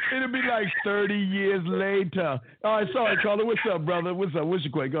know. It'll be like 30 years later. All right, sorry, Carla. What's up, brother? What's up? What's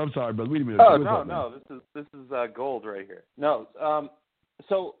your quick? I'm sorry, brother. Wait a minute. No. This is gold right here. No.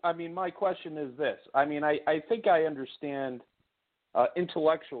 So, I mean, my question is this. I mean, I think I understand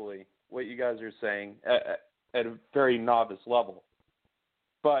intellectually what you guys are saying at a very novice level.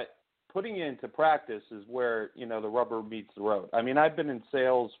 But putting it into practice is where, the rubber meets the road. I mean, I've been in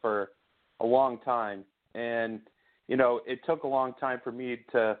sales for a long time, and it took a long time for me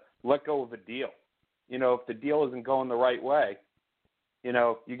to let go of a deal. If the deal isn't going the right way,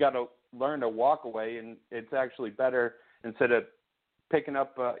 you got to learn to walk away, and it's actually better instead of picking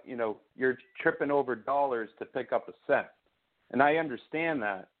up, you're tripping over dollars to pick up a cent. And I understand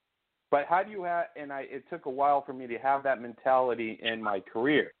that. But how do you have, it took a while for me to have that mentality in my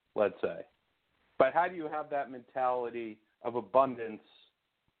career, let's say. But how do you have that mentality of abundance,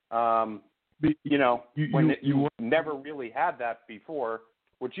 when you never really had that before,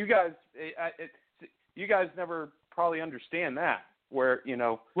 which you guys never probably understand that, where,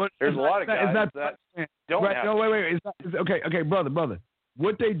 there's a lot of guys that don't have. No, wait. Okay, brother.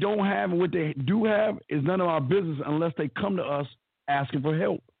 What they don't have and what they do have is none of our business unless they come to us asking for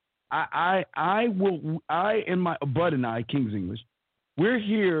help. Bud and I, King's English, we're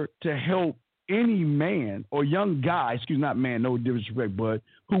here to help any man or young guy, not man, no disrespect, Bud,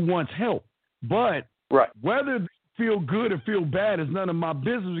 who wants help. But whether they feel good or feel bad is none of my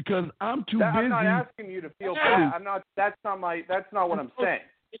business because I'm too busy. I'm not asking you to feel bad. That's not what I'm saying.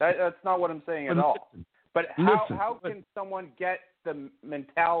 That's not what I'm saying at all. But how can someone get the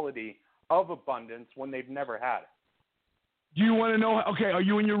mentality of abundance when they've never had it? Do you want to know? Okay, are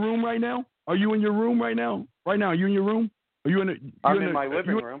you in your room right now? Are you in your room right now? Right now, are you in your room? I'm in my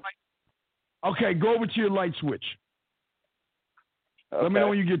living room. Okay, go over to your light switch. Okay. Let me know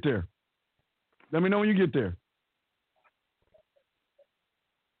when you get there.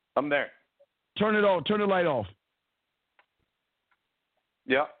 I'm there. Turn it off. Turn the light off.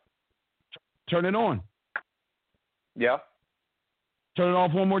 Yeah. Turn it on. Yeah. Turn it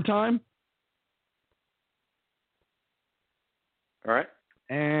off one more time. All right.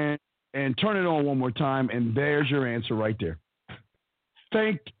 And turn it on one more time, and there's your answer right there.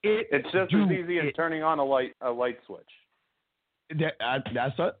 It's just as easy as turning on a light switch. That's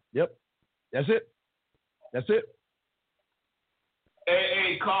it. Yep. That's it.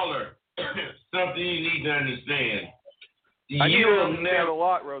 Hey, caller. Something you need to understand. I need to understand a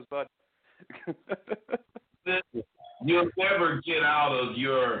lot, Rosebud. You'll never get out of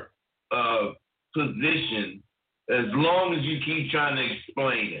your position as long as you keep trying to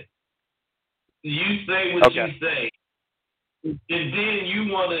explain it. You say what you say, and then you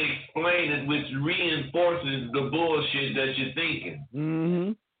want to explain it, which reinforces the bullshit that you're thinking.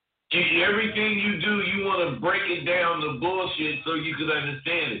 Mm-hmm. Everything you do, you want to break it down the bullshit so you can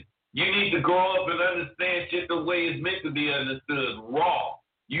understand it. You need to grow up and understand shit the way it's meant to be understood, raw.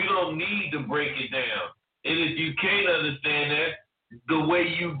 You don't need to break it down. And if you can't understand that, the way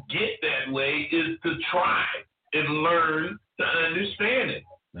you get that way is to try and learn to understand it.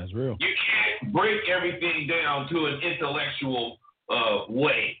 That's real. You can't break everything down to an intellectual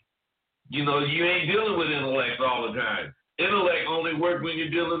way. You ain't dealing with intellect all the time. Intellect only works when you're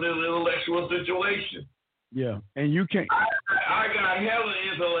dealing in an intellectual situation. Yeah, and you can't. I got hella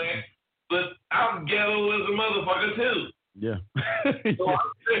intellect, but I'm ghetto as a motherfucker too. Yeah. So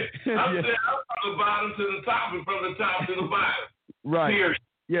I'm the bottom to the top and from the top to the bottom. Right. Period.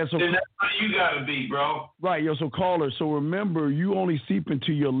 Yeah, so and that's how you gotta be, bro. Right, yo. So caller, so remember, you only seep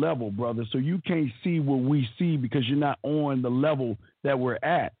into your level, brother. So you can't see what we see because you're not on the level that we're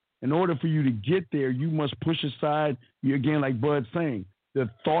at. In order for you to get there, you must push aside, again, like Bud's saying, the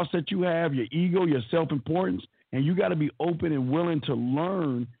thoughts that you have, your ego, your self-importance, and you got to be open and willing to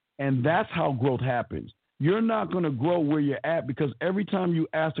learn. And that's how growth happens. You're not going to grow where you're at because every time you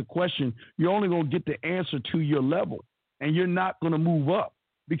ask a question, you're only going to get the answer to your level, and you're not going to move up.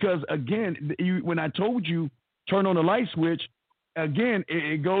 Because, again, when I told you turn on the light switch, again,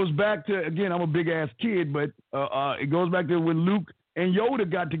 it goes back to, again, I'm a big-ass kid, but it goes back to when Luke and Yoda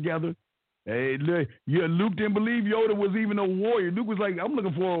got together. Hey, Luke didn't believe Yoda was even a warrior. Luke was like, I'm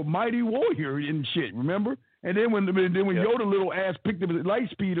looking for a mighty warrior and shit, remember? And then when Yoda little ass picked the light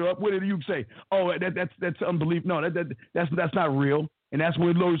speeder up, what did Luke say? Oh, that's unbelief. No, that's not real. And that's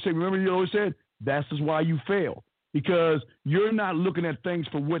when Yoda said, remember Yoda said, this is why you fail. Because you're not looking at things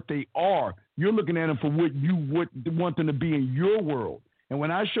for what they are. You're looking at them for what you would want them to be in your world. And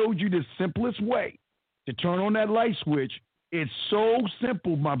when I showed you the simplest way to turn on that light switch, it's so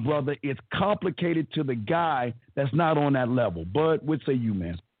simple, my brother. It's complicated to the guy that's not on that level. But what say you,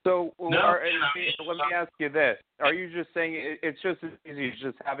 man? So let me ask you this. Are you just saying it's just as easy as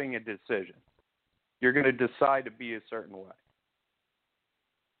just having a decision? You're going to decide to be a certain way.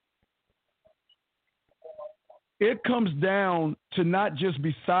 It comes down to not just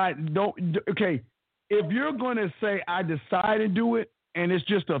okay, if you're going to say, I decide to do it, and it's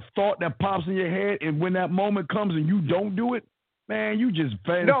just a thought that pops in your head, and when that moment comes and you don't do it, man, you just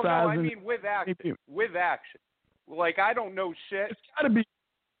fantasizing. No, I mean with action. With action. Like, I don't know shit. It's got to be.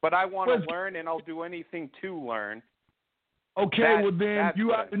 But I want to learn, and I'll do anything to learn. Okay, well then you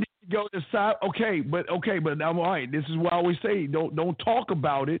need to go decide. Okay, but I'm all right. This is what I always say: don't talk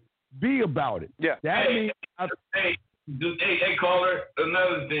about it. Be about it. Yeah. That means. Hey, caller.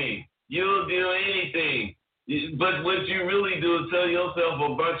 Another thing, you'll do anything, but what you really do is tell yourself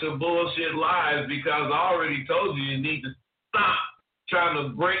a bunch of bullshit lies because I already told you need to stop trying to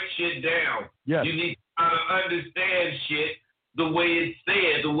break shit down. Yes. You need to try to understand shit the way it's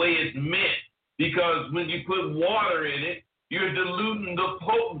said, the way it's meant. Because when you put water in it, you're diluting the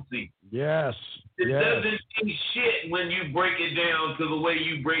potency. Yes. It doesn't mean shit when you break it down to the way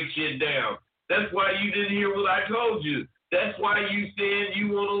you break shit down. That's why you didn't hear what I told you. That's why you said you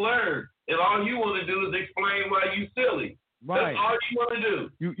want to learn. And all you want to do is explain why you silly. Right. That's all you want to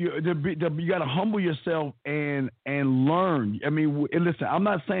do. You got to humble yourself and learn. I mean, listen, I'm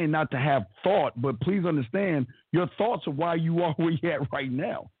not saying not to have thought, but please understand your thoughts are why you are where you're at right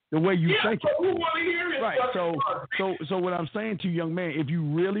now. The way you think it. Who want to hear it? Right. So what I'm saying to you, young man, if you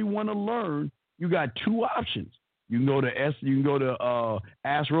really want to learn, you got two options. You can go to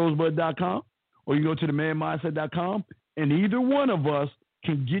AskRosebud.com or you go to themanmindset.com, and either one of us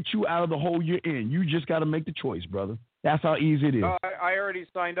can get you out of the hole you're in. You just got to make the choice, brother. That's how easy it is. I already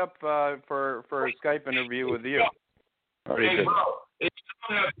signed up for a Skype interview with you. Hey, bro, you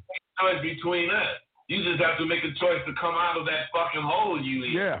don't have to make a choice between us. You just have to make a choice to come out of that fucking hole you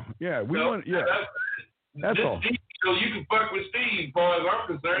in. Yeah. That's all. So you can fuck with Steve, as far as I'm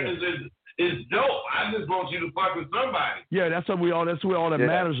concerned, is dope. I just want you to fuck with somebody. Yeah, that's what all that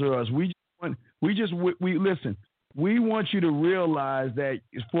matters to us. We listen. We want you to realize that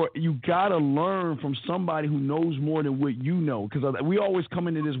you got to learn from somebody who knows more than what you know. Because we always come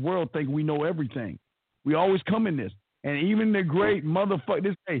into this world thinking we know everything. We always come in this. And even the great motherfucker,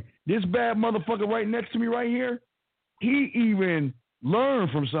 this bad motherfucker right next to me right here, he even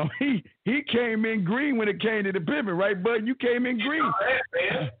learned from something. He came in green when it came to the pimping, right, bud? You came in green.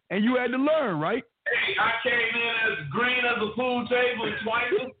 And you had to learn, right? Hey, I came in as green as a pool table and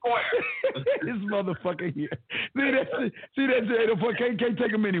twice as square. This motherfucker here. See that can't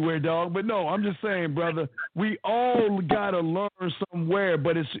take him anywhere, dog. But no, I'm just saying, brother, we all gotta learn somewhere.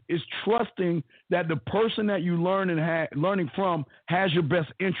 But it's trusting that the person that you learning from has your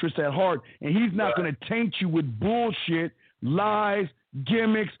best interest at heart, and he's not gonna taint you with bullshit, lies,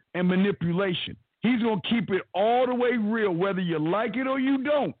 gimmicks, and manipulation. He's gonna keep it all the way real, whether you like it or you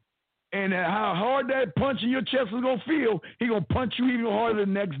don't. And how hard that punch in your chest is going to feel, he's going to punch you even harder the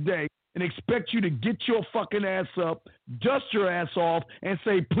next day and expect you to get your fucking ass up, dust your ass off, and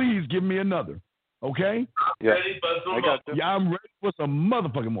say, please give me another. Okay? Yeah. I'm ready for some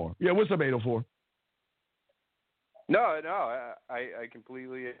motherfucking more. Yeah, what's up, 804? No, I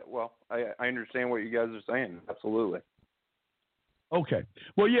completely, I understand what you guys are saying. Absolutely. Okay.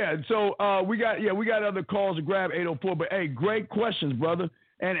 Well, yeah, so we got other calls to grab 804, but hey, great questions, brother.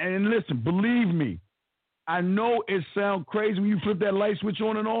 And listen, believe me, I know it sounds crazy when you flip that light switch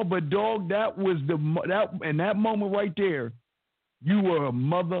on and off, but dog, that was in that moment right there, you were a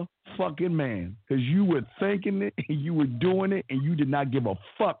motherfucking man because you were thinking it and you were doing it and you did not give a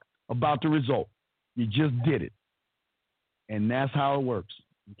fuck about the result. You just did it, and that's how it works.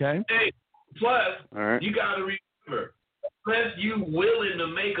 Okay. Hey, plus, right. You gotta remember, unless you willing to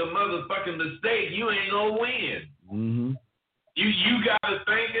make a motherfucking mistake, you ain't gonna win. Mm-hmm. You gotta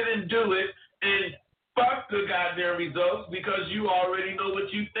think it and do it, and fuck the goddamn results because you already know what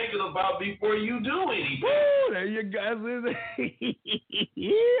you thinking about before you do anything. Woo, there you guys is.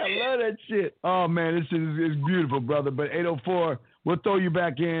 Yeah, I love that shit. Oh man, this is beautiful, brother. But 804, we'll throw you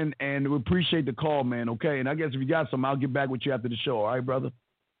back in, and we appreciate the call, man. Okay, and I guess if you got some, I'll get back with you after the show. All right, brother.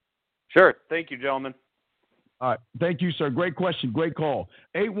 Sure. Thank you, gentlemen. All right. Thank you, sir. Great question. Great call.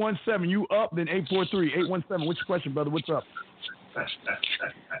 817, you up, then 843. 817, what's your question, brother? What's up?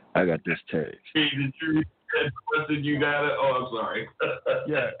 I got this text. You got it? Oh, I'm sorry.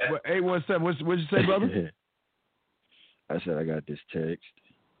 Yeah. 817, what'd you say, brother? I said I got this text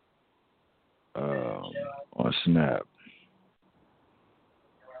on Snap.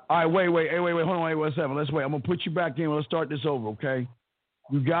 All right, wait. Hold on, 817. Let's wait. I'm going to put you back in. Let's start this over, okay?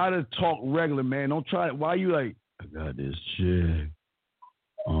 You got to talk regular, man. Don't try it. Why you like, I got this chick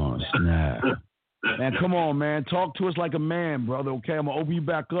on Snap. Man, come on, man. Talk to us like a man, brother, okay? I'm going to open you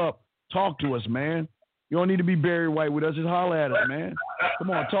back up. Talk to us, man. You don't need to be Barry White with us. Just holler at us, man.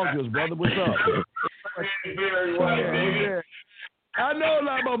 Come on, talk to us, brother. What's up? Barry White, baby. Yeah. I know a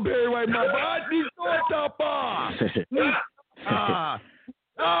lot about Barry White, my body.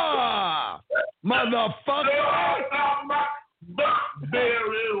 Motherfucker.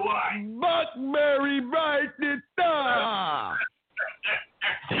 Buckberry White. Buckberry White.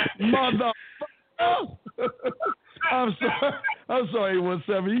 Motherfucker. I'm sorry,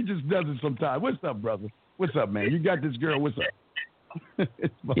 817. He just does it sometimes. What's up, brother? What's up, man? You got this girl. What's up?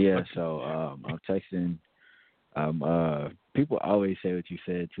 Yeah, so I'm texting. People always say what you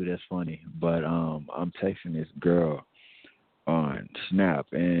said too. That's funny, but I'm texting this girl on Snap,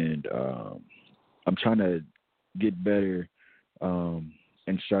 and I'm trying to get better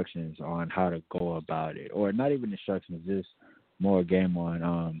instructions on how to go about it, or not even instructions, just more game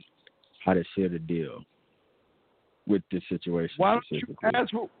on how to seal the deal with this situation. Why don't you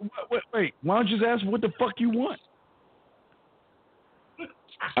ask? Wait. Why don't you just ask what the fuck you want?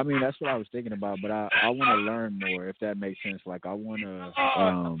 I mean, that's what I was thinking about, but I want to learn more, if that makes sense. Like, I want to.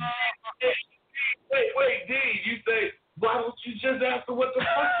 Wait, D. You say, why don't you just ask her what the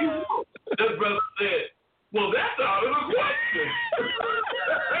fuck you want? This brother said, well, that's out of the question.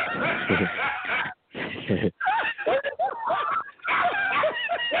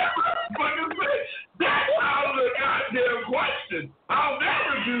 That's out of the goddamn question. I'll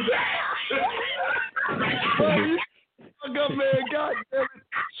never do that. Fuck up, man. God damn it.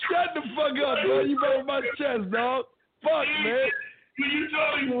 Shut the fuck up, bro. You been on my chest, dog. Fuck, man. You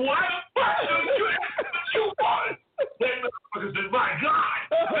told me what the fuck you want? That motherfucker said, my God.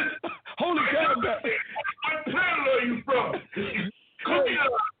 Holy cow, man. What planet are you from?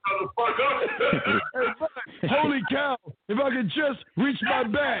 Holy cow. If I could just reach my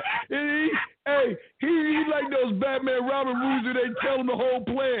back. He like those Batman Robin moves where they tell him the whole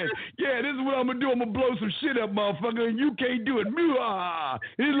plan. Yeah, this is what I'm going to do. I'm going to blow some shit up, motherfucker, and you can't do it.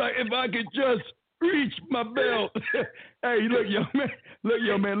 He's like, if I could just reach my belt. Hey, look, young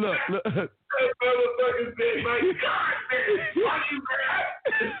man. Look. Motherfucker said, my God, man. Are you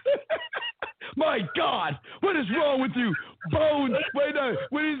mad? My God, what is wrong with you? Bones, wait a minute.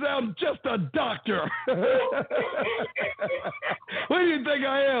 When he said, I'm just a doctor. What do you think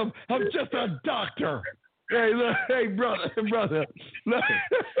I am? I'm just a doctor. Hey, look, hey, brother. Look.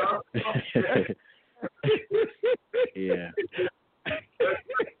 Yeah.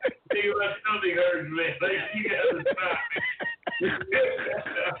 Something hurts, man. Like, you gotta stop.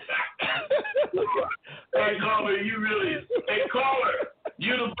 Hey, caller,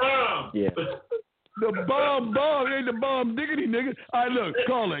 you the bomb. Yeah. The bomb ain't the bomb diggity, nigga. All right, look,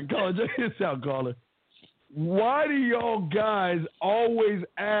 caller, check this out, caller. Why do y'all guys always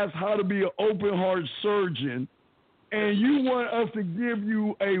ask how to be an open heart surgeon, and you want us to give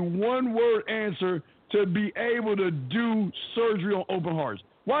you a one-word answer to be able to do surgery on open hearts?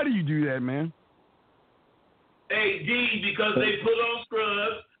 Why do you do that, man? Hey, D, because they put on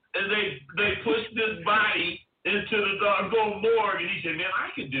scrubs and they push this body into the doggone morgue, and he said, man, I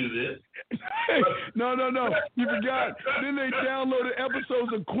can do this. No. You forgot. Then they downloaded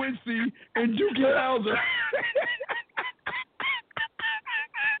episodes of Quincy and Dookie Howser.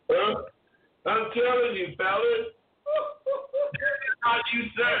 I'm telling you, fellas, how you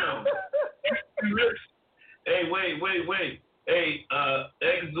sound. Hey, wait. Hey,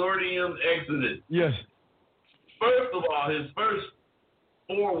 exordium exodus. Yes. First of all, his first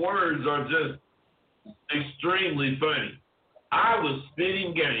 4 words are just extremely funny. I was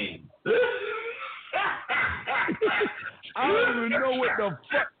spitting game. I don't even know what the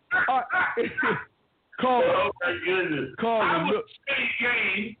fuck. Call Oh my goodness. I was look. spitting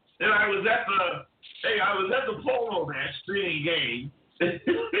game, and I was at the polo match spitting game. And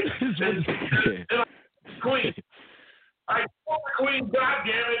Queen. I told the Queen, God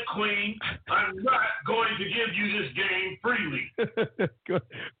damn it, Queen, I'm not going to give you this game freely.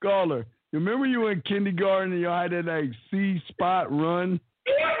 Caller, remember you in kindergarten and you had that like C-spot run?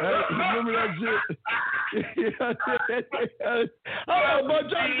 Remember that shit? Oh, my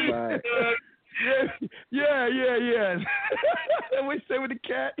Yeah. We say with the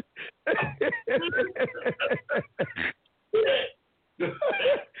cat.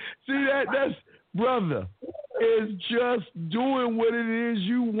 See that's brother is just doing what it is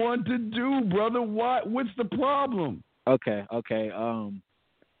you want to do, brother. What's the problem? Okay.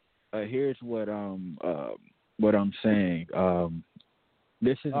 Here's what I'm saying.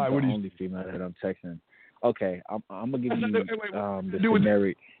 This is right, the only female that I'm texting. Okay, I'm gonna give you the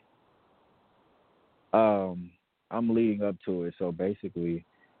generic. I'm leading up to it, so basically,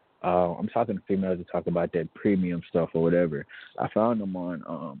 I'm talking to females to talk about that premium stuff or whatever. I found them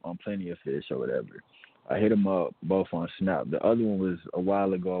on Plenty of Fish or whatever. I hit them up both on Snap. The other one was a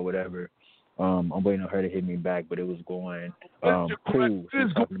while ago or whatever. I'm waiting on her to hit me back, but it was going cool. She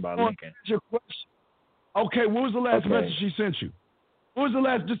was talking about Lincoln. Okay, what was the last message she sent you? What was the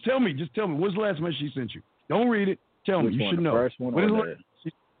last? Just tell me. What was the last message she sent you? Don't read it. Tell me. You should know. First one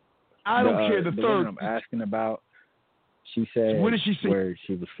I don't care. The third. One I'm asking about. She said what did she say? Where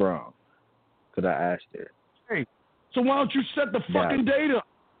she was from. Because I asked her. Hey, so why don't you set the fucking date up?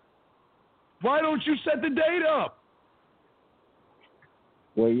 Why don't you set the date up?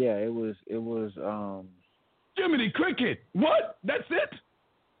 Well, yeah, it was. Jiminy Cricket. What? That's it?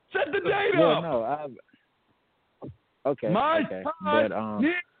 Set the date up. No, okay. My okay. time.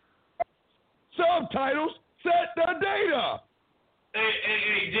 But subtitles. Set the date up.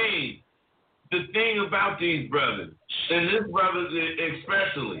 Hey, Dean. The thing about these brothers, and this brother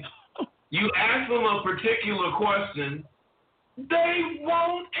especially, you ask them a particular question, they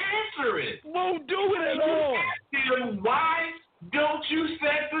won't answer it. Won't do it at all. You ask them, why don't you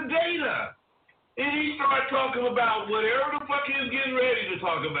set the data? And he started talking about whatever the fuck he was getting ready to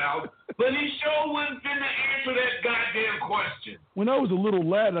talk about, but he sure wasn't finna answer that goddamn question. When I was a little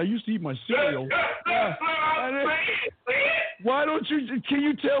lad, I used to eat my cereal. That's what I'm saying, man. Why don't you? Can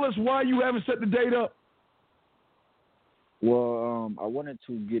you tell us why you haven't set the date up? Well, I wanted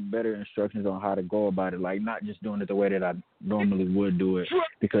to get better instructions on how to go about it, like not just doing it the way that I normally would do it,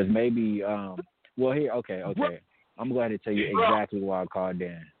 because maybe. Well, here, okay. I'm glad to tell you exactly why I called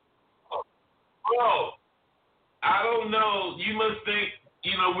in. Bro, I don't know. You must think,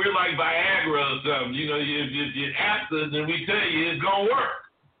 we're like Viagra or something. You ask us and we tell you it's going to work.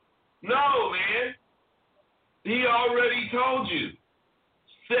 No, man. He already told you.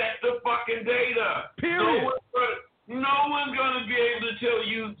 Set the fucking date up. Period. No one's going to be able to tell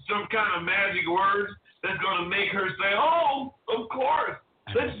you some kind of magic words that's going to make her say, oh, of course.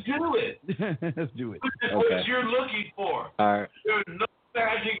 Let's do it. Let's do it. This is what you're looking for. All right. There's no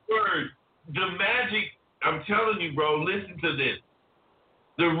magic word. The magic, I'm telling you, bro, listen to this.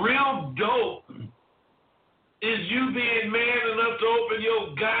 The real dope is you being man enough to open your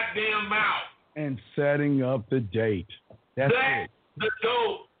goddamn mouth. And setting up the date. That's it. The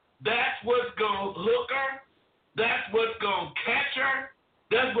dope. That's what's going to hook her. That's what's going to catch her.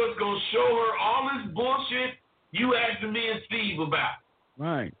 That's what's going to show her all this bullshit you asking me and Steve about.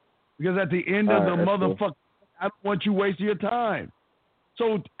 Right. Because at the end of the motherfucker, cool. I don't want you wasting your time.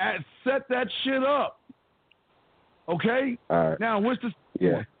 So set that shit up. Okay? All right. Now, what's the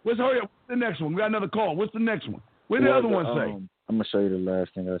one? Hurry up. What's the next one? We got another call. What's the next one? What did the other one say? I'm going to show you the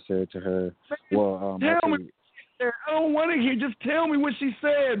last thing I said to her. Well, tell me. I don't want to hear. Just tell me what she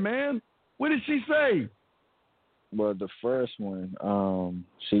said, man. What did she say? Well, the first one,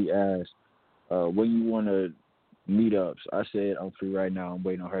 she asked, when you want to meet ups? I said, I'm free right now. I'm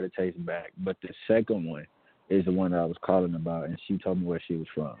waiting on her to text back. But the second one is the one that I was calling about, and she told me where she was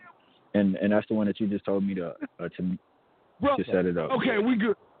from. And that's the one that you just told me to set it up. Okay, we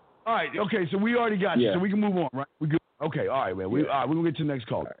good. All right, okay, so we already got you, so we can move on, right? We good. Okay, all right, man. We're going to get to the next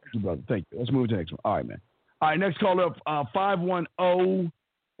call. Right. Thank you, brother. Thank you. Let's move to the next one. All right, man. All right, next call up, 510,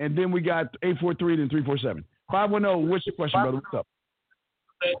 and then we got 843, then 347. 510, what's your question, brother? What's up?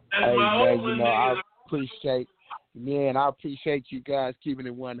 Hey, man, I appreciate Yeah, and I appreciate you guys keeping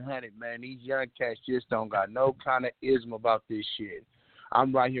it 100, man. These young cats just don't got no kind of ism about this shit.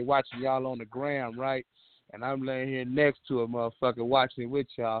 I'm right here watching y'all on the ground, right? And I'm laying here next to a motherfucker watching with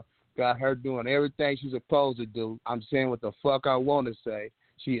y'all. Got her doing everything she's supposed to do. I'm saying what the fuck I want to say.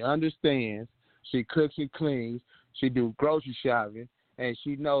 She understands. She cooks and cleans. She do grocery shopping. And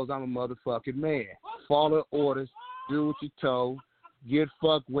she knows I'm a motherfucking man. Follow orders. Do what you're told. Get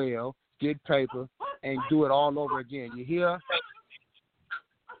fucked well. Get paper. And do it all over again. You hear?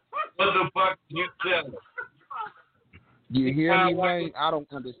 What the fuck you selling? You hear me, man? I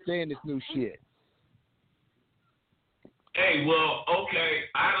don't understand this new shit. Hey, well, okay,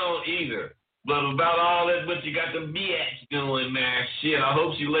 I don't either. But about all that, what you got the bitch doing, man, shit, I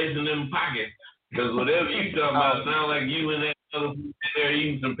hope she lays in them pockets. Because whatever you talking about sound like you and that other there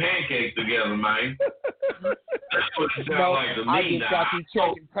eating some pancakes together, man. That's what it sounds like to me. I just got you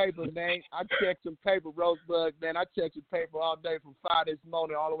checking paper, man. I checked some paper, Rosebud, man. I checked some paper all day from 5 this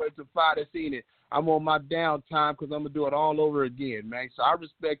morning all the way to 5 this evening. I'm on my downtime because I'm going to do it all over again, man. So I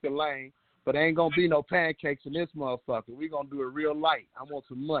respect the lane, but there ain't going to be no pancakes in this motherfucker. We're going to do it real light. I want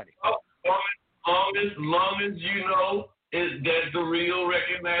some money. Long as you know that the real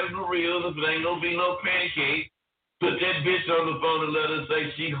recognize the real, if there ain't going to be no pancake, put that bitch on the phone and let her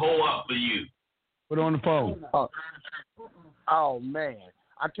say she hoe up for you. Put her on the phone. Oh man.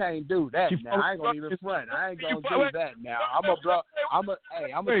 I can't do that now. I ain't gonna even front. I ain't gonna do that now. I'm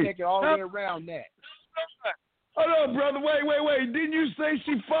gonna take it all the way around that. Hold on, brother. Wait. Didn't you say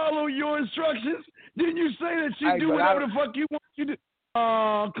she followed your instructions? Didn't you say that she do whatever the fuck you want you to?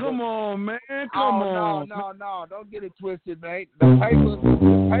 Oh, come on, man. Come on. No. Don't get it twisted, mate. The paper.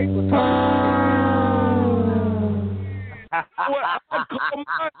 I'm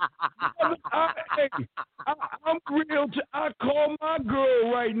real. I call my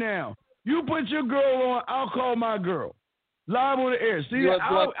girl right now. You put your girl on. I'll call my girl. Live on the air. See,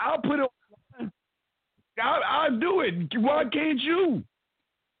 I'll put it on. I'll do it. Why can't you?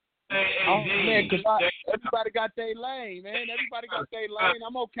 Man, because everybody got their lane, man. Everybody got their lane.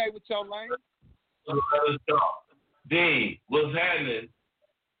 I'm okay with your lane. Let us talk. Dave, what's happening?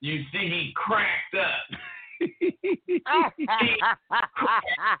 You see, he cracked up.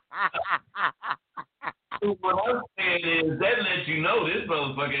 What I'm saying is that lets you know this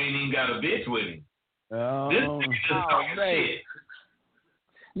motherfucker ain't even got a bitch with him. This nigga just talking shit.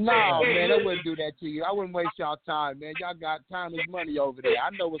 No, man, I wouldn't do that to you. I wouldn't waste y'all time, man. Y'all got time is money over there.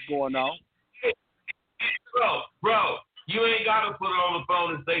 I know what's going on. Bro, you ain't got to put her on the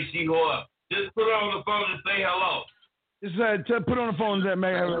phone and say she whore. Just put her on the phone and say hello. Just put her on the phone and say,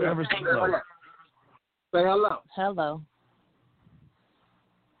 man, ever say hello. Say hello. Hello.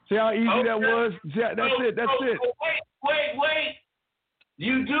 See how easy that was? That's it. Wait.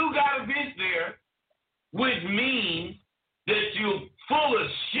 You do got a bitch there, which means that you're full of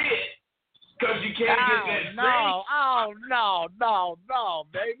shit because you can't get that straight. No,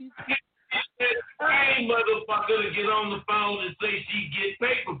 baby. That same motherfucker to get on the phone and say she get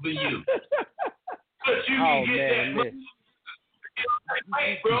paper for you. But you can get that.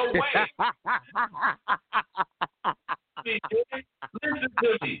 Wait, bro, wait. Listen to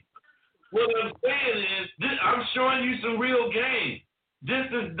me. What I'm saying is, I'm showing you some real game. This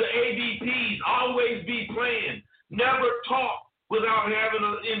is the ADPs. Always be playing. Never talk without having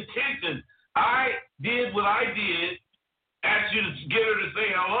an intention. I did what I did, asked you to get her to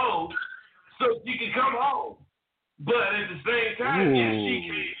say hello so she can come home. But at the same time, if she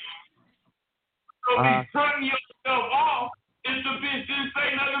can't, so be fronting yourself off if the bitch didn't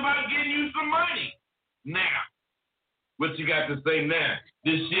say nothing about getting you some money. Now, what you got to say now?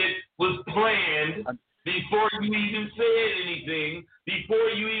 This shit was planned before you even said anything, before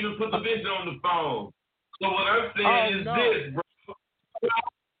you even put the bitch on the phone. So what I'm saying is this, bro.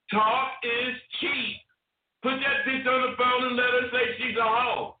 Talk is cheap. Put that bitch on the phone and let her say she's a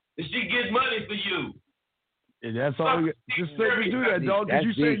hoe. And she gets money for you. Yeah, that's all. Just say we do that, dog, because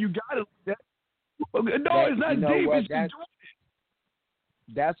you said you got it. No, it's not deep. It's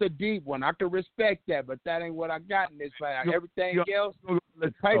that's a deep one. I can respect that, but that ain't what I got in this fight. Everything else,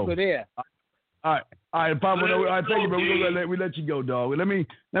 the paper there. All right, Papa. All right, thank you, bro. We let you go, dog. Let me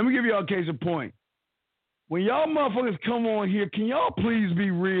give y'all a case in point. When y'all motherfuckers come on here, can y'all please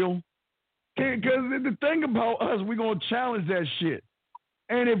be real? Because the thing about us, we're gonna challenge that shit.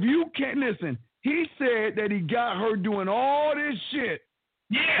 And if you can't listen, he said that he got her doing all this shit.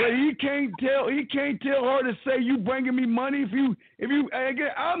 Yeah. But he can't tell her to say you bringing me money if you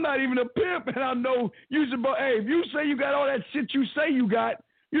again, I'm not even a pimp and I know you should. Hey, if you say you got all that shit you say you got,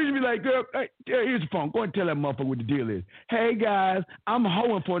 you should be like, girl, hey, here's the phone. Go and tell that motherfucker what the deal is. Hey guys, I'm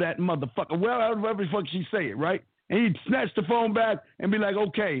hoeing for that motherfucker. Well, whatever the fuck she say it, right? and he'd snatch the phone back and be like,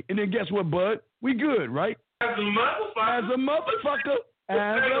 okay. And then guess what, bud? We good, right? As a motherfucker.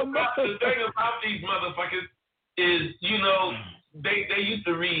 The thing about these motherfuckers is, they used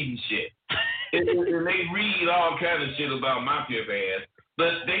to read and shit. and they read all kind of shit about my pimp ass.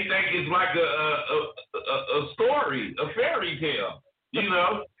 But they think it's like a story, a fairy tale,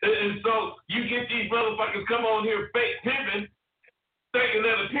 And so you get these motherfuckers come on here fake pimping, thinking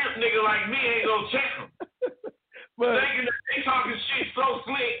that a pimp nigga like me ain't gonna check them. Thinking that they talking shit so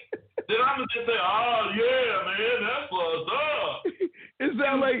slick that I'm gonna just say, oh yeah, man, that's what's up. It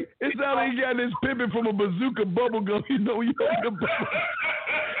sound like he got this pimping from a bazooka bubble gum. You open the bubble.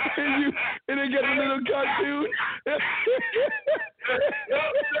 and they got a little cartoon.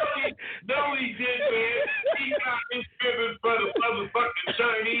 No, he did, man. He got this pimping for the motherfucking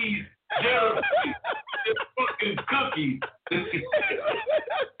Chinese fucking cookies.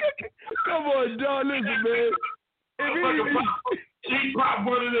 Come on, John, listen, man. He popped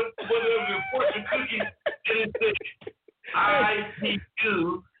one of them fortune cookies and it said, I see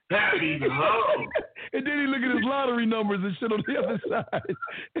you happy home. And then he look at his lottery numbers and shit on the other side.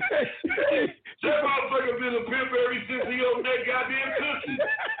 That motherfucker been a pimp ever since he opened that goddamn cookie.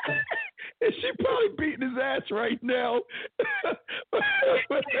 And she probably beating his ass right now.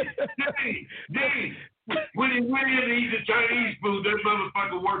 Diddy, when he went in to eat the Chinese food, that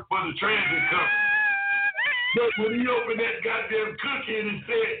motherfucker worked for the transit company. But when he opened that goddamn cookie and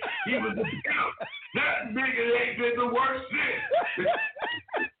said he was a pimp, that nigga ain't been the worst since.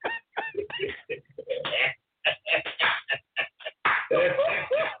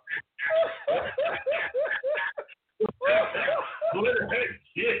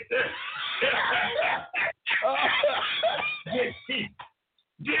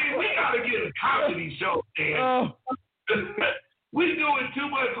 Gee, we gotta get a comedy show, man. We doing too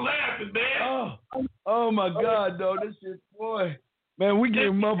much laughing, man. Oh my God, though, this shit, boy. Man, we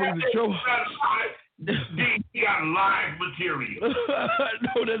getting motherfuckers in trouble. We got live material.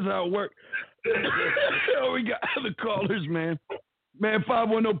 No, that's how it works. We got other callers, man. Man,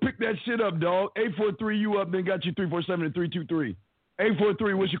 510, pick that shit up, dog. 843, you up, then got you 347 and 323.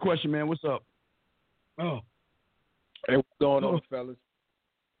 843, what's your question, man? What's up? Oh. Hey, what's going on, fellas?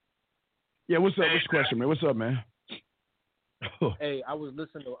 Yeah, what's up? What's your question, man? What's up, man? Hey, I was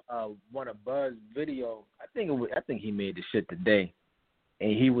listening to one of Buzz's video. I think he made the shit today,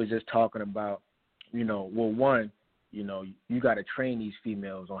 and he was just talking about, you got to train these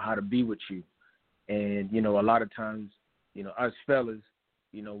females on how to be with you, and a lot of times, us fellas,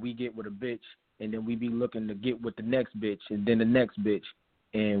 we get with a bitch, and then we be looking to get with the next bitch, and then the next bitch,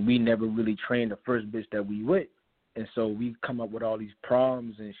 and we never really train the first bitch that we with, and so we come up with all these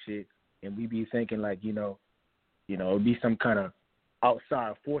problems and shit, and we be thinking like, it'll be some kind of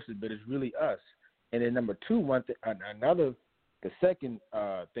outside forces, but it's really us. And then number two, the second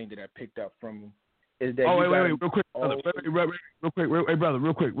thing that I picked up from him is that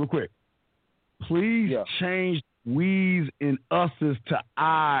real quick. Please change we's and us's to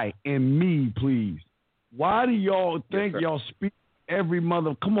I and me, please. Why do y'all think y'all speak every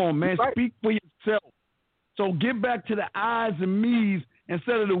mother? Come on, man, speak for yourself. So get back to the I's and me's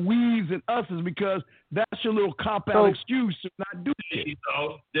instead of the we's and us's, because that's your little cop-out excuse to not do shit.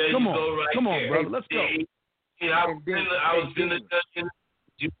 Come on, brother. Let's go. I was in the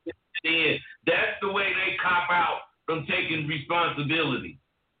that's the way they cop out from taking responsibility.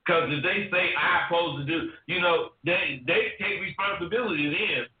 Because if they say I'm supposed to do, they take responsibility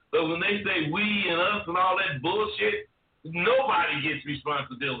then. But when they say we and us and all that bullshit, nobody gets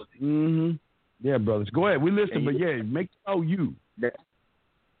responsibility. Mm-hmm. Yeah, brothers. Go ahead. We listen, but make you.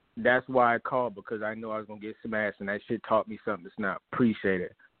 That's why I called, because I know I was going to get smashed, and that shit taught me something that's not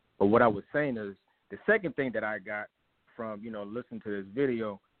appreciated. But what I was saying is, the second thing that I got from, listening to this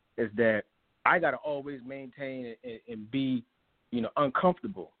video is that I got to always maintain and be,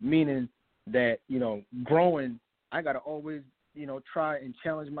 uncomfortable, meaning that, growing, I got to always, try and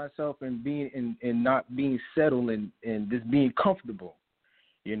challenge myself and not being settled and just being comfortable.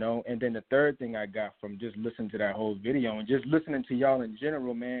 And then the third thing I got from just listening to that whole video and just listening to y'all in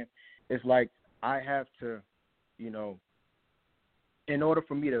general, man, it's like I have to, in order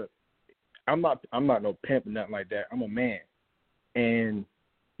for me to, I'm not no pimp or nothing like that. I'm a man, and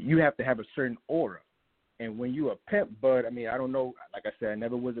you have to have a certain aura. And when you a pimp, bud, I don't know. Like I said, I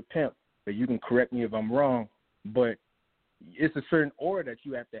never was a pimp, but you can correct me if I'm wrong. But it's a certain aura that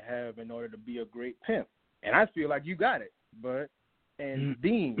you have to have in order to be a great pimp. And I feel like you got it, bud. And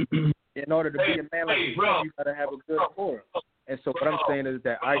Dean, in order to be a man like you, you got to have a good aura. And so what I'm saying is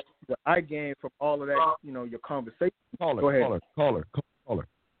that I gained from all of that, your conversation. Caller. None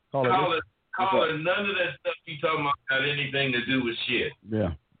of that stuff you talking anything to do with shit.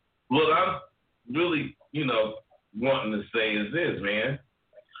 Yeah. What I'm really, wanting to say is this, man.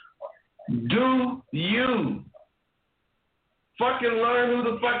 Do you fucking learn who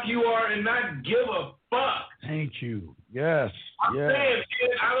the fuck you are and not give a fuck? Thank you. Yes. I'm saying,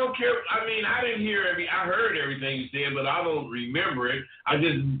 I don't care. I mean, I didn't hear I heard everything you said, but I don't remember it. I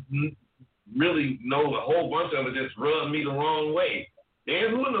just really know a whole bunch of it just rubbed me the wrong way.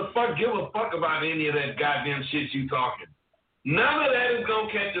 And who in the fuck give a fuck about any of that goddamn shit you talking? None of that is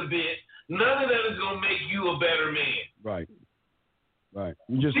gonna catch a bit. None of that is gonna make you a better man. Right. Right.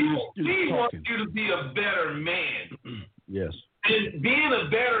 You just he wants talking. you to be a better man. Yes. And being a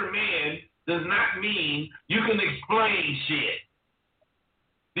better man does not mean you can explain shit.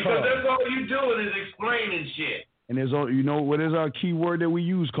 Because that's all you're doing is explaining shit. And there's what is our key word that we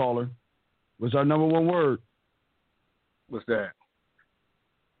use, caller? What's our number one word? What's that?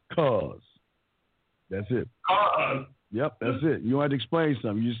 Cause. That's it. Yep, that's it. You don't have to explain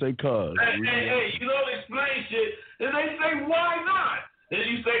something. You just say cause. Hey, you don't explain shit, and they say, why not? And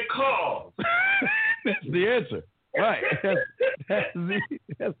you say cause. That's the answer. Right. That's the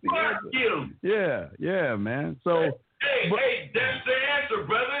Fuck answer. you. Yeah, man. So Hey, that's the answer,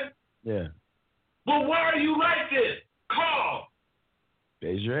 brother. Yeah. But why are you like this? Cause.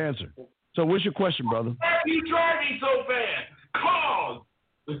 There's your answer. So what's your question, brother? Why are you driving so fast? Cause.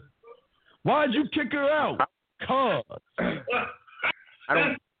 Why'd you kick her out? Cause. I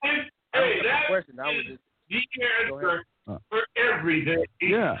don't. Hey, that question. I was just the answer for everything.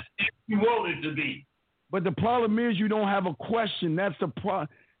 Yeah. If you want it to be. But the problem is you don't have a question. That's the problem.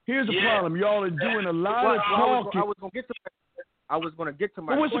 Here's the problem. Y'all are doing a lot of talking. I was going to get to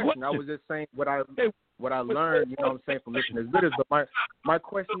my question. I was just saying what I learned. You know what I'm saying, from listening to this videos. But my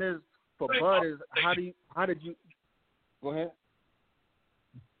question is for Bud is how did you go ahead?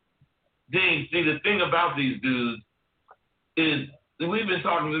 Dean, see, the thing about these dudes is we've been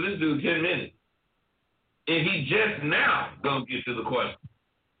talking to this dude 10 minutes, and he just now gonna get to the question.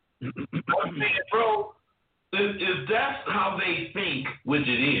 I'm saying, bro, if that's how they think, which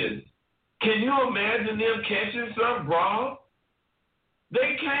it is, can you imagine them catching some broad?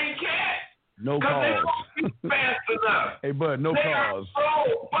 They can't catch. No Because they cause. don't be fast enough. Hey, bud, no they cause. are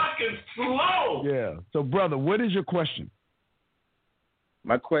so fucking slow. Yeah. So, brother, what is your question?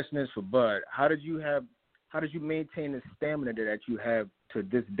 My question is for Bud. How did you maintain the stamina that you have to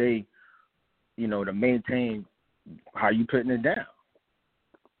this day, to maintain how you putting it down?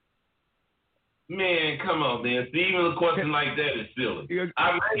 Man, come on, man. See, even a question like that is silly.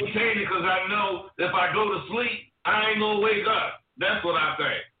 I maintain it because I know if I go to sleep, I ain't going to wake up. That's what I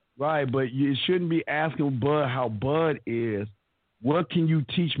think. Right, but you shouldn't be asking Bud how Bud is. What can you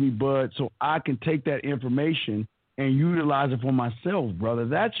teach me, Bud, so I can take that information and utilize it for myself, brother?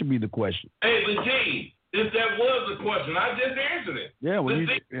 That should be the question. Hey, but Gene, if that was the question, I just answered it. Yeah, well,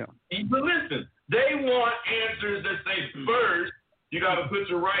 But listen, they want answers that say first, you got to put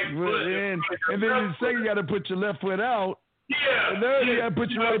your right foot in. And then you say you got to put your left foot out. Yeah. And then you got to put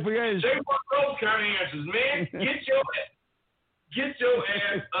your right foot in. They want those kind of answers, man. Get your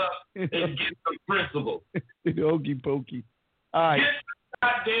ass up and get some principles. Okey pokey. All right. Get some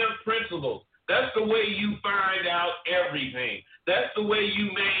goddamn principles. That's the way you find out everything. That's the way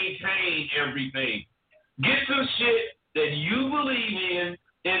you maintain everything. Get some shit that you believe in,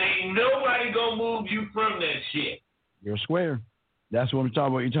 and ain't nobody gonna move you from that shit. You're square. That's what I'm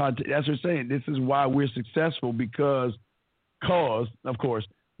talking about. That's what I'm saying. This is why we're successful because, of course,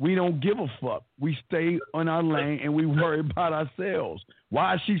 we don't give a fuck. We stay on our lane and we worry about ourselves.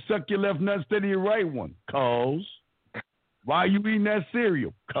 Why she suck your left nut instead of your right one? Cause. Why you eating that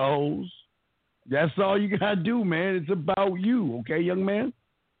cereal? Cause. That's all you gotta do, man. It's about you, okay, young man?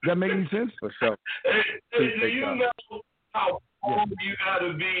 Does that make any sense? For sure. Hey, do you know how old you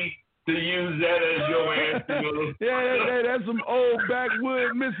gotta be to use that as your answer? Yeah, that's some old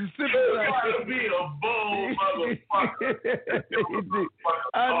backwood Mississippi. You gotta be a bold motherfucker.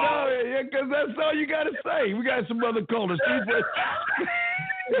 I know, yeah, because that's all you gotta say. We got some other callers. You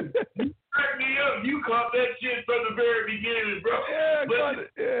crack me up. You caught that shit from the very beginning, bro.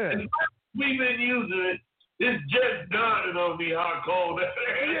 Yeah, we've been using it. It's just dawning on me how cold that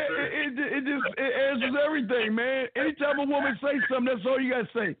answer. It answers everything, man. Anytime a woman say something, that's all you gotta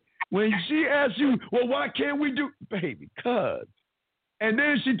say. When she asks you, well, why can't we do, baby, cuz. And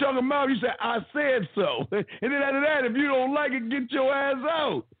then she talking about, you say, I said so. And then after that, if you don't like it, get your ass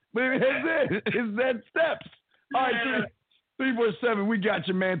out. But that's it. It's that steps. All right, 347, we got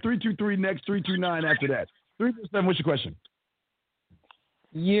you, man. 323 next, 329 after that. 347, what's your question?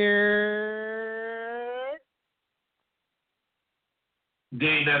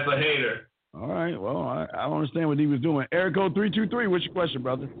 Dean, that's a hater. All right. Well, I don't understand what he was doing. Eric code 323. What's your question,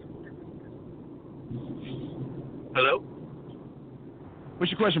 brother? Hello?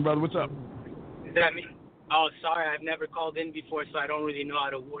 What's your question, brother? What's up? Is that me? Oh, sorry, I've never called in before, so I don't really know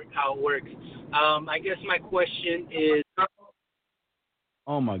how it works. I guess my question is.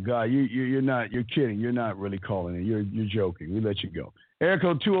 Oh my God, you're kidding. You're not really calling in. You're joking. We let you go. Eric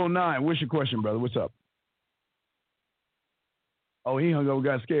code 209. What's your question, brother? What's up? Oh, he hung up,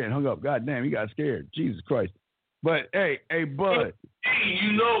 got scared, hung up. God damn, he got scared. Jesus Christ. But hey, bud. Hey,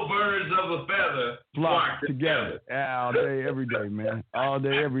 you know, birds of a feather flock together. All day, every day, man. All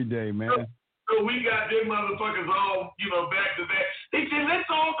day, every day, man. So we got them motherfuckers all, back to back. They said, let's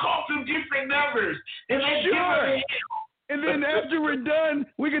all call some different numbers. And let's give her a hit. And then after we're done,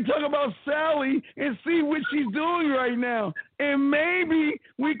 we can talk about Sally and see what she's doing right now. And maybe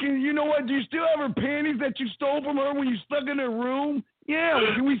we can, you know what, do you still have her panties that you stole from her when you stuck in her room? Yeah,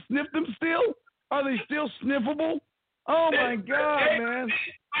 can we sniff them still? Are they still sniffable? Oh, my God, man.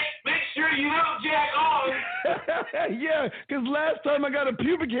 Make sure you don't jack on. Yeah, because last time I got a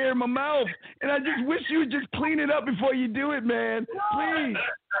pubic hair in my mouth, and I just wish you would just clean it up before you do it, man. Please.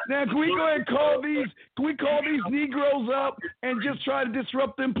 Now, can we go ahead and call these Negroes up and just try to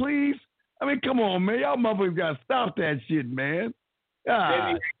disrupt them, please? I mean, come on, man. Y'all motherfuckers got to stop that shit, man.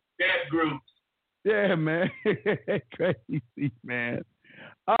 God. That group. Yeah, man. Crazy, man.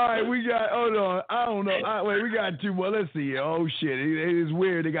 All right, we got, hold on. I don't know. Wait, we got two more. Let's see. Oh, shit. It is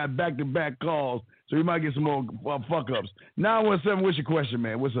weird. They got back-to-back calls, so we might get some more fuck-ups. 917, what's your question,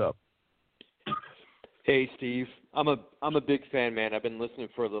 man? What's up? Hey, Steve. I'm a big fan, man. I've been listening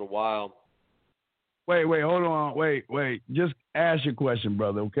for a little while. Wait, hold on. Wait. Just ask your question,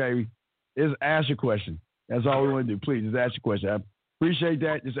 brother, okay? Just ask your question. That's all we want to do. Please, just ask your question. I appreciate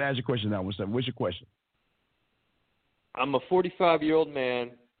that. Just ask your question, 917. What's your question? I'm a 45-year-old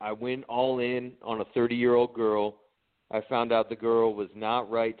man. I went all in on a 30-year-old girl. I found out the girl was not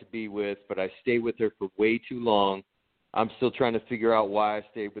right to be with, but I stayed with her for way too long. I'm still trying to figure out why I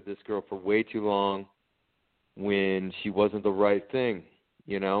stayed with this girl for way too long when she wasn't the right thing,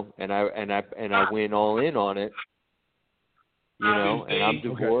 and I went all in on it, and I'm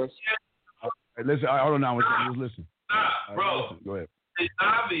divorced. Okay. Listen, hold on, just listen. Bro, listen. Go ahead. It's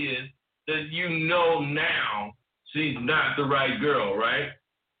obvious that you know now she's not the right girl, right?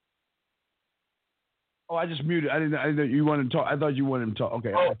 Oh, I just muted. I didn't. You wanted to talk. I thought you wanted to talk.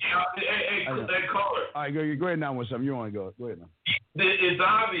 Okay. Oh, hey, caller. All right, go ahead now with something. You want to go? Go ahead now. It's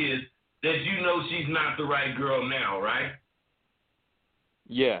obvious that you know she's not the right girl now, right?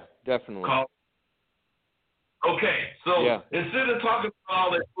 Yeah, definitely. Okay, so instead of talking about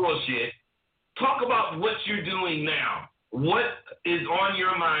all that bullshit, talk about what you're doing now. What is on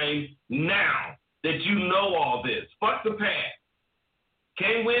your mind now that you know all this? Fuck the past.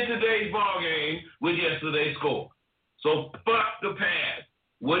 Can't win today's ball game with yesterday's score. So fuck the past.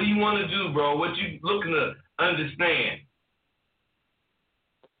 What do you want to do, bro? What you looking to understand?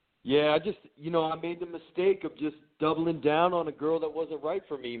 Yeah, I made the mistake of just doubling down on a girl that wasn't right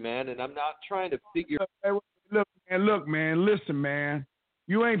for me, man, and I'm not trying to figure. Look, man, listen, man.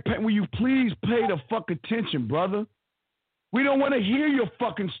 You ain't pay, will you please pay the fuck attention, brother? We don't want to hear your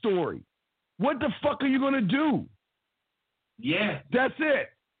fucking story. What the fuck are you going to do? Yeah. That's it.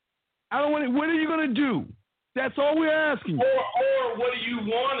 I don't want to, what are you going to do? That's all we're asking. Or what do you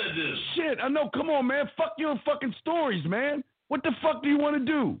want to do? Shit, I know. Come on, man. Fuck your fucking stories, man. What the fuck do you want to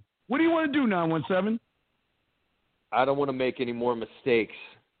do? What do you want to do, 917? I don't want to make any more mistakes,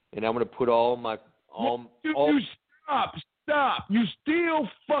 and I'm going to put all my You stop. You still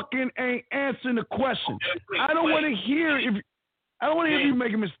fucking ain't answering the question. I don't want to hear if you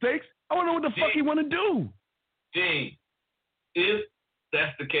making mistakes. I want to know what the fuck you want to do. Gene, if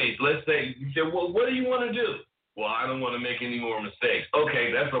that's the case, let's say you said, well, what do you want to do? Well, I don't want to make any more mistakes.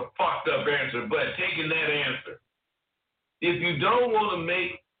 Okay, that's a fucked up answer, but taking that answer, if you don't want to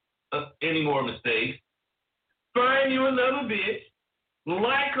make any more mistakes, find you another bitch,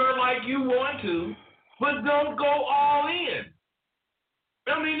 like her like you want to, but don't go all in.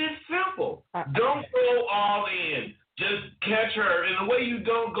 I mean, it's simple. Don't go all in. Just catch her. And the way you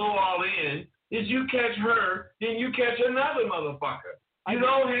don't go all in is you catch her, then you catch another motherfucker. You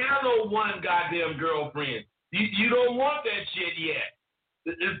don't have no one goddamn girlfriend. You don't want that shit yet.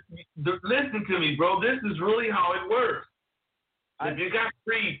 Listen to me, bro. This is really how it works. If you got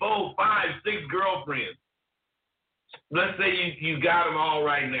 3, 4, 5, 6 girlfriends, let's say you got them all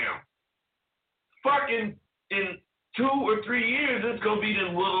right now. Fucking in 2 or 3 years, it's going to be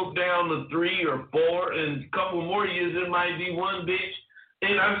then whittled down to 3 or 4, and a couple more years, it might be one bitch.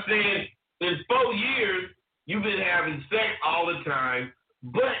 And I'm saying in 4 years, you've been having sex all the time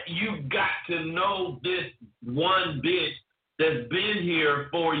But you got to know this one bitch that's been here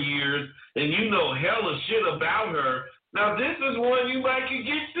 4 years, and you know hella shit about her. Now, this is one you might could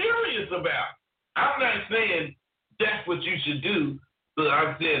get serious about. I'm not saying that's what you should do, but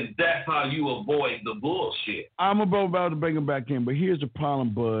I'm saying that's how you avoid the bullshit. I'm about to bring him back in, but here's the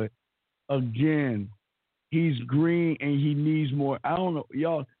problem, Bud. Again, he's green and he needs more. I don't know,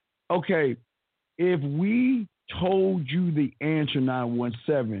 y'all. Okay, if we told you the answer,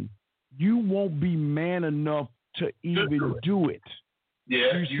 917, you won't be man enough to even do it.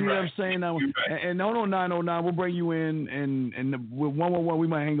 Yeah, you see what I'm saying? Now, and no, 909, we'll bring you in, and with 111, we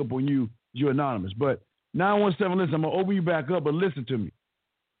might hang up on you. You're anonymous. But 917, listen, I'm going to open you back up, but listen to me.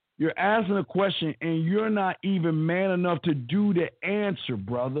 You're asking a question, and you're not even man enough to do the answer,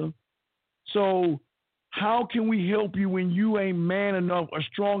 brother. So how can we help you when you ain't man enough or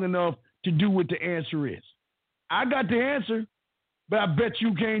strong enough to do what the answer is? I got the answer, but I bet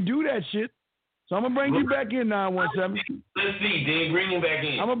you can't do that shit. So I'm going to bring you back in, 917. Let's see, Dean. Bring him back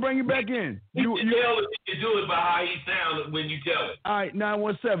in. I'm going to bring you back in. You tell him to do it by how he sounds when you tell it. All right,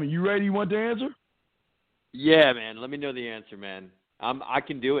 917. You ready? You want the answer? Yeah, man. Let me know the answer, man. I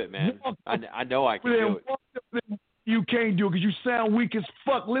can do it, man. I know I can do it. You can't do it because you sound weak as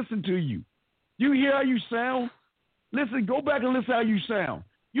fuck. Listen to you. You hear how you sound? Listen, go back and listen how you sound.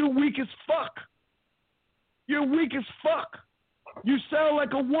 You're weak as fuck. You're weak as fuck. You sound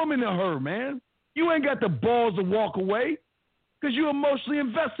like a woman to her, man. You ain't got the balls to walk away because you're emotionally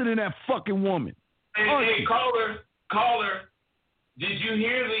invested in that fucking woman. Hey, caller, did you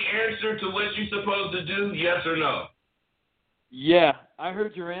hear the answer to what you're supposed to do, yes or no? Yeah, I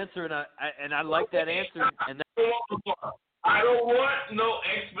heard your answer, and I like that answer. And I don't want no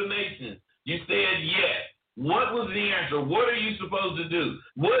explanation. You said yes. What was the answer? What are you supposed to do?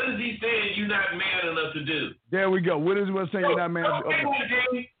 What is he saying you're not man enough to do? There we go. What is he saying you're not man enough to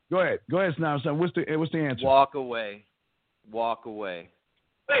do? Go ahead, Snow. What's the answer? Walk away. Walk away.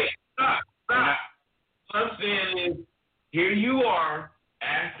 Hey, stop. What I'm saying is, here you are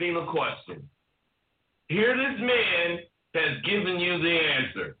asking a question. Here this man has given you the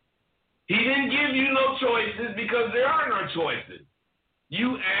answer. He didn't give you no choices because there are no choices.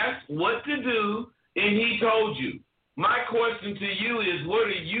 You asked what to do, and he told you. My question to you is, what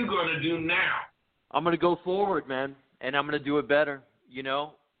are you going to do now? I'm going to go forward, man, and I'm going to do it better. You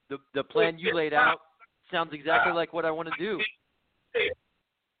know, the plan you laid out sounds exactly like what I want to do.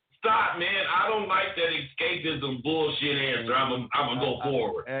 Stop, man. I don't like that escapism bullshit answer. I'm going to go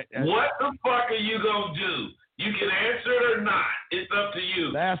forward. What the fuck are you going to do? You can answer it or not. It's up to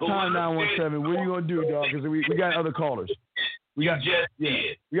you. Last time, 917. What are you going to do, dog? Because we got other callers. We got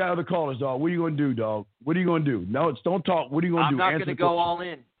other callers, dog. What are you going to do, dog? What are you going to do? No, don't talk. What are you going to do? I'm not going to go all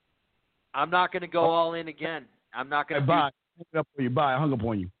in. I'm not going to go all in again. I'm not going to. Bye. Bye. I hung up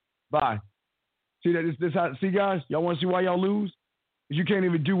on you. Bye. See that? This how? See, guys, y'all want to see why y'all lose? Because you can't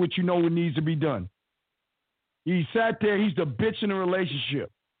even do what you know what needs to be done. He sat there. He's the bitch in the relationship.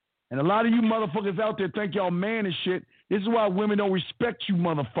 And a lot of you motherfuckers out there think y'all man and shit. This is why women don't respect you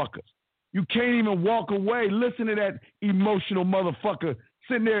motherfuckers. You can't even walk away. Listen to that emotional motherfucker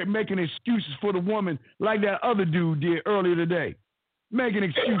sitting there making excuses for the woman like that other dude did earlier today. Making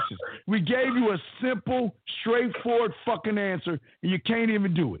excuses. We gave you a simple, straightforward fucking answer, and you can't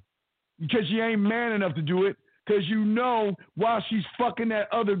even do it. Because you ain't man enough to do it, because you know while she's fucking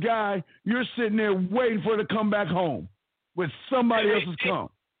that other guy, you're sitting there waiting for her to come back home with somebody else's cum.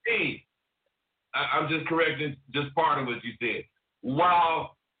 Hey, I'm just correcting just part of what you said.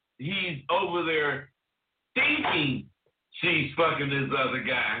 While he's over there thinking she's fucking this other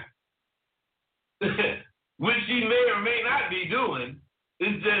guy, which he may or may not be doing,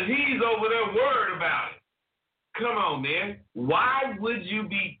 it's just he's over there worried about it. Come on, man. Why would you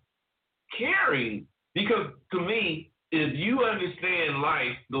be caring? Because to me, if you understand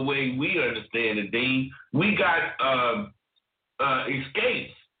life the way we understand it, Dean, we got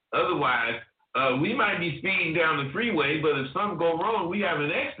escapes. Otherwise, we might be speeding down the freeway, but if something go wrong, we have an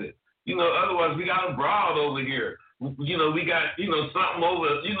exit. You know, otherwise we got a broad over here. You know, we got, you know, something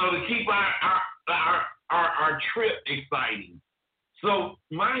over, you know, to keep our trip exciting. So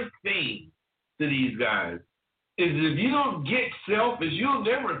my thing to these guys is if you don't get selfish, you'll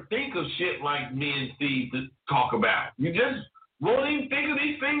never think of shit like me and Steve to talk about. You just won't even think of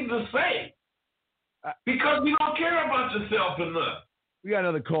these things to say because you don't care about yourself enough. We got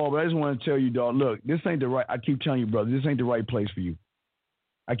another call, but I just want to tell you, dog, look, this ain't the right, I keep telling you, brother, this ain't the right place for you.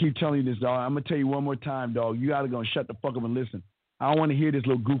 I keep telling you this, dog. I'm going to tell you one more time, dog. You got to go and shut the fuck up and listen. I don't want to hear this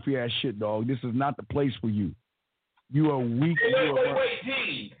little goofy ass shit, dog. This is not the place for you. You are weak. Wait,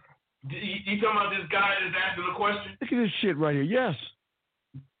 T. You talking about this guy that's asking the question? Look at this shit right here. Yes.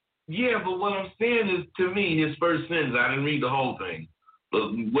 Yeah, but what I'm saying is, to me, his first sentence, I didn't read the whole thing.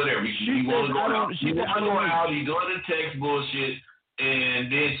 But whatever. He want to go out. He want to go out. He doing the text bullshit. And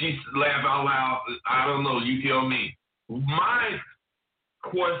then she laughed out loud. I don't know. You tell me. My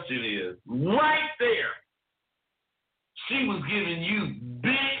question is, right there, she was giving you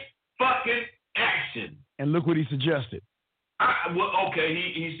big fucking action. And look what he suggested. Okay,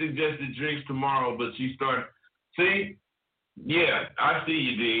 he suggested drinks tomorrow, but she started. See? Yeah, I see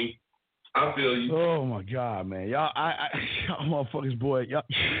you, D. I feel you. Oh my God, man, y'all, y'all motherfuckers, boy, y'all.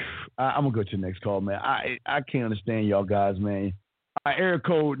 I'm gonna go to the next call, man. I can't understand y'all guys, man. Area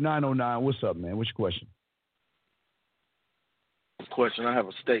code 909. What's up, man? What's your question? Question. I have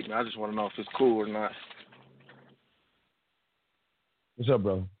a statement. I just want to know if it's cool or not. What's up,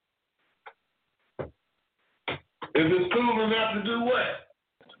 brother? Is it cool enough to do what?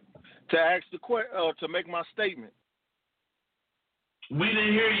 To ask the to make my statement. We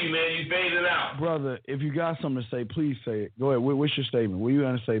didn't hear you, man. You faded out. Brother, if you got something to say, please say it. Go ahead. What's your statement? What are you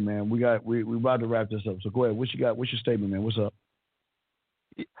gonna say, man? We about to wrap this up. So go ahead. What you got? What's your statement, man? What's up?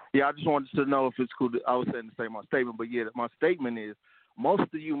 Yeah, I just wanted to know if it's cool. I was saying to say my statement, but yeah, my statement is most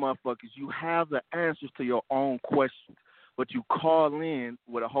of you motherfuckers, you have the answers to your own questions, but you call in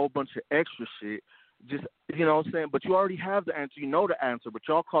with a whole bunch of extra shit. Just, you know what I'm saying? But you already have the answer. You know the answer, but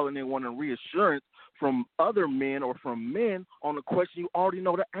y'all calling in wanting reassurance from other men or from men on a question you already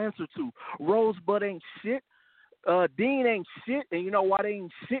know the answer to. Rosebud ain't shit. Dean ain't shit, and you know why they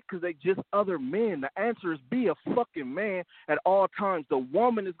ain't shit? Because they just other men. The answer is be a fucking man at all times. The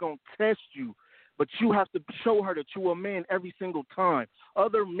woman is going to test you, but you have to show her that you're a man every single time.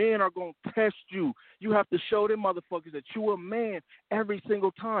 Other men are going to test you. You have to show them motherfuckers that you're a man every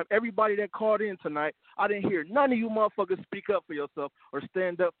single time. Everybody that called in tonight, I didn't hear none of you motherfuckers speak up for yourself or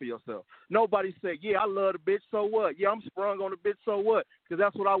stand up for yourself. Nobody said, yeah, I love the bitch, so what? Yeah, I'm sprung on the bitch, so what? Because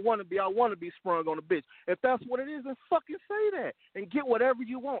that's what I want to be. I want to be sprung on the bitch. If that's what it is, then fucking say that and get whatever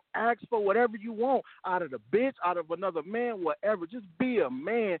you want. Ask for whatever you want out of the bitch, out of another man, whatever. Just be a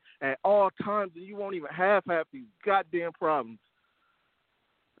man at all times, and you won't even have these goddamn problems.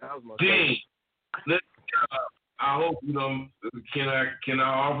 That was my Dean, I hope you know. Can I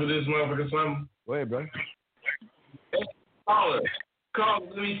offer this motherfucker something? Go ahead, bro. Caller,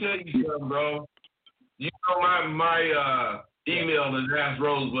 let me tell you something, bro. You know my email is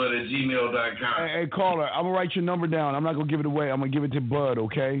askrosebud@gmail.com. Hey, caller, I'm gonna write your number down. I'm not gonna give it away. I'm gonna give it to Bud,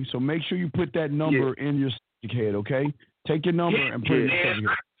 okay? So make sure you put that number in your head, okay? Take your number and put it in your subject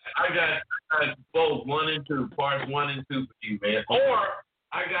head. I got both 1 and 2, parts 1 and 2 for you, man. Or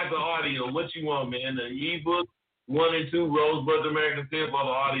I got the audio. What you want, man? The ebook 1 and 2, Rosebud American Tip, or the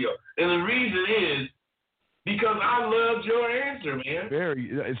audio. And the reason is because I loved your answer, man.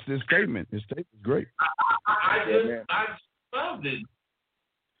 It's the statement. The statement's great. I just loved it.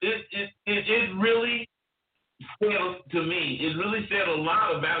 It really said to me. It really said a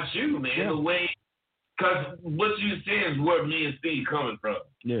lot about you, man. Yeah. The way. Because what you saying is where me and Steve coming from.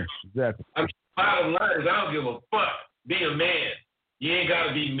 Yeah, exactly. I mean, bottom line is I don't give a fuck. Be a man. You ain't got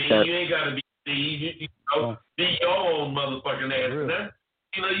to be me. You ain't got to be Steve. You know, be your own motherfucking ass. That's,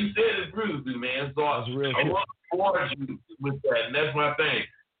 you know, you said it brutally, man. So I want to reward you with that, and that's my thing.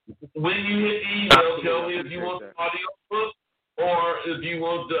 When you hit the email, tell me if you want the audio book or if you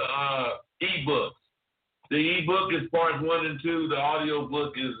want the e-books. The e-book is parts 1 and 2. The audio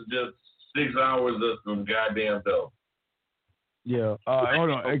book is just 6 hours of some goddamn dope. Yeah. Hold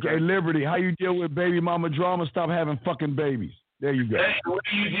on. Hey, Liberty, how you deal with baby mama drama? Stop having fucking babies. There you go. Hey, when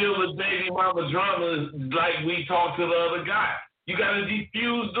you deal with baby mama drama, like we talked to the other guy, you got to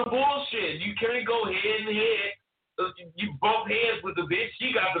defuse the bullshit. You can't go head and head. You bump heads with the bitch.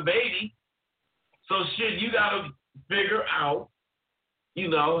 She got the baby. So shit, you got to figure out, you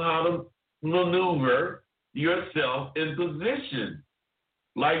know, how to maneuver yourself in position.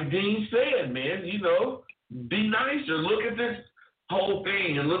 Like Dean said, man, you know, be nicer. Look at this whole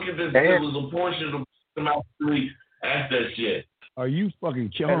thing and look at this. It was a portion of them actually ask that shit. Are you fucking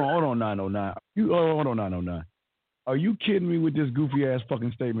kidding? Hold on, 909. Hold on, 909. Are you kidding me with this goofy ass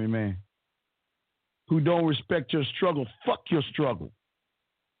fucking statement, man? Who don't respect your struggle? Fuck your struggle.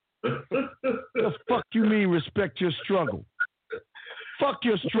 The fuck you mean respect your struggle? Fuck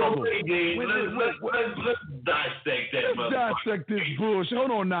your struggle. Let's dissect that. Let's dissect this bullshit.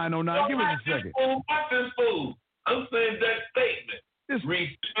 Hold on, 909. Give me a second. Fuck this fool. I'm saying that statement.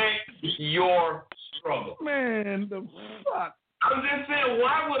 Respect your struggle. Man, the fuck. I'm just saying,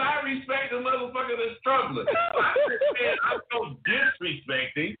 why would I respect a motherfucker that's struggling? I'm just saying I'm so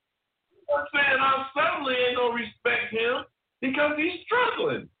disrespecting. I'm saying I certainly ain't gonna respect him because he's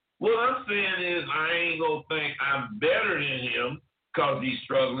struggling. What I'm saying is I ain't gonna think I'm better than him because he's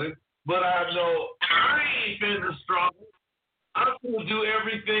struggling. But I know I ain't finna struggle. I'm gonna do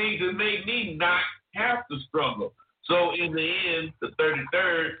everything to make me not have to struggle. So in the end, the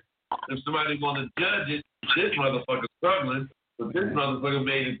 33rd, if somebody want to judge it, this motherfucker struggling, but this motherfucker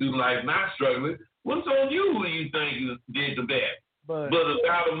made it through life not struggling. What's on you who you think did the best? But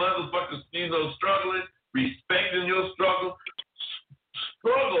about a motherfucker, struggling, respecting your struggles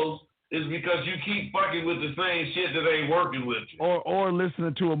is because you keep fucking with the same shit that ain't working with you. Or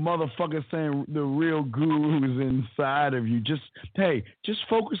listening to a motherfucker saying the real guru is inside of you. Just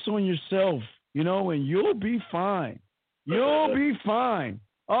focus on yourself, and you'll be fine. You'll be fine.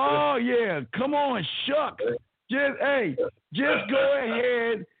 Oh yeah, come on, shucks. Just go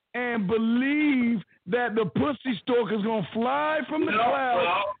ahead and believe that the pussy stalker's gonna fly from the clouds.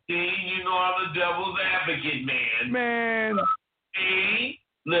 Well, I'm the devil's advocate, man. Man.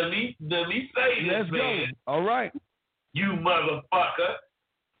 Let me say this, Let's man. go. All right. You motherfucker.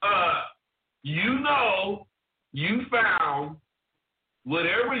 You found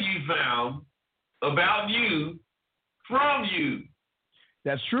whatever you found about you from you.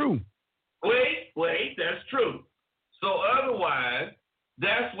 That's true. Wait, that's true. So otherwise,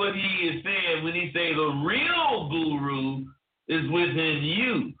 that's what he is saying when he say the real guru is within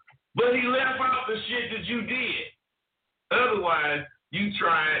you. But he left out the shit that you did. Otherwise, you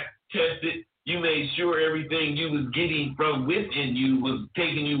tried, tested, you made sure everything you was getting from within you was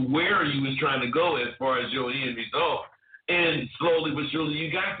taking you where you was trying to go as far as your end result. And slowly but surely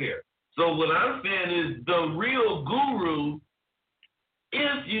you got there. So what I'm saying is the real guru,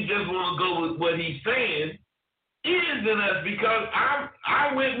 if you just want to go with what he's saying, is in us because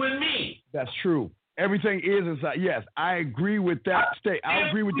I went with me. That's true. Everything is inside. Yes, I agree with that. I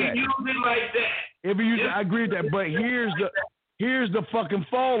agree with that. If you use it like that. I agree with that. But here's the fucking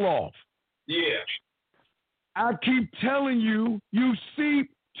fall off. Yeah. I keep telling you, you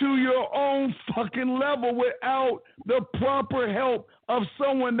seep to your own fucking level without the proper help of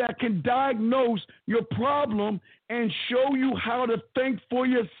someone that can diagnose your problem and show you how to think for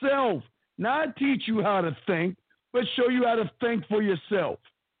yourself. Not teach you how to think, but show you how to think for yourself.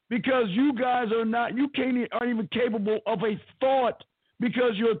 Because you guys aren't even capable of a thought,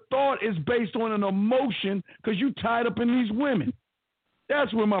 because your thought is based on an emotion because you tied up in these women.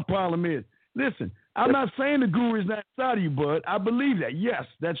 That's where my problem is. Listen, I'm not saying the guru is not inside of you, bud. I believe that. Yes,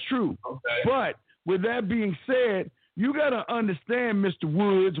 that's true. Okay. But with that being said, you got to understand, Mr.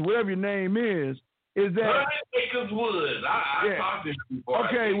 Woods, whatever your name is that Jacobs Woods. I talked to you before.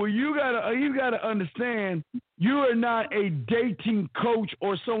 Okay, well you gotta understand you are not a dating coach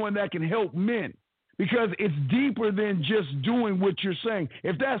or someone that can help men, because it's deeper than just doing what you're saying.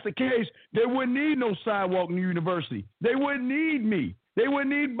 If that's the case, they wouldn't need no sidewalk in the university. They wouldn't need me. They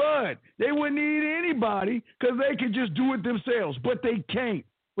wouldn't need Bud. They wouldn't need anybody because they could just do it themselves, but they can't.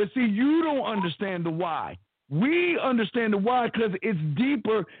 But see, you don't understand the why. We understand the why because it's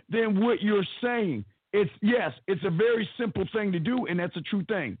deeper than what you're saying. It's a very simple thing to do, and that's a true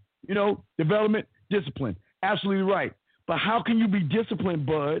thing. Development, discipline. Absolutely right. But how can you be disciplined,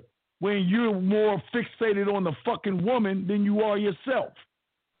 Bud, when you're more fixated on the fucking woman than you are yourself?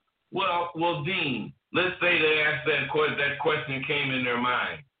 Well, Dean, let's say they asked that question came in their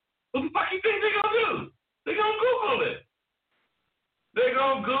mind. What the fuck you think they're going to do? They're going to Google it. They're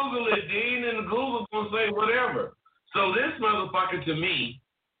going to Google it, Dean, and Google's going to say whatever. So this motherfucker, to me,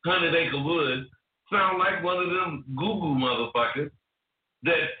 100 Acre Woods, sound like one of them Google motherfuckers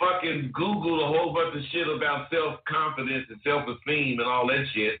that fucking Googled a whole bunch of shit about self-confidence and self-esteem and all that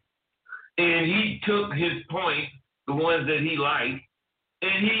shit. And he took his points, the ones that he liked,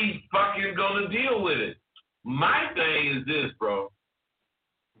 and he fucking gonna deal with it. My thing is this, bro.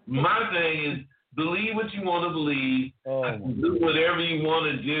 My thing is believe what you want to believe. Do whatever you want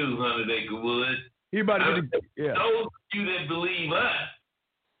to do, 100 Acre Woods. Those of you that believe us,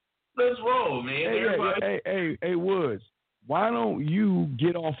 let's roll, man. Hey, Woods, why don't you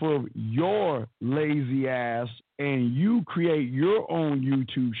get off of your lazy ass and you create your own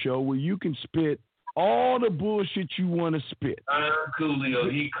YouTube show where you can spit all the bullshit you want to spit?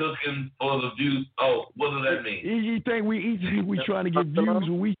 Coolio, he cooking for the views. Oh, what does that mean? He think we trying to get views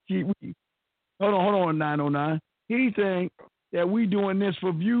when we hold on 909. He think that we doing this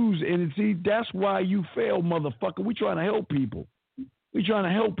for views, and see, that's why you fail, motherfucker. We trying to help people. We trying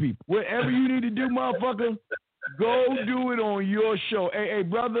to help people. Whatever you need to do, motherfucker, go do it on your show. Hey,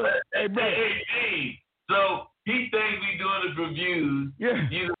 brother. Hey. So he think we doing it for views. Yeah.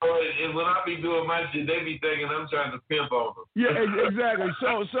 And when I be doing my shit, they be thinking I'm trying to pimp on them. Yeah, exactly.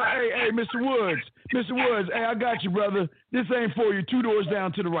 So, hey, Mr. Woods, hey, I got you, brother. This ain't for you. 2 doors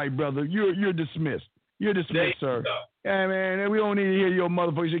down to the right, brother. You're dismissed. You're dismissed, sir. Yeah, man, we don't need to hear your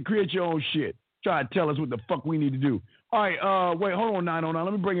motherfuckers shit. Create your own shit. Try to tell us what the fuck we need to do. All right, wait, hold on, 909.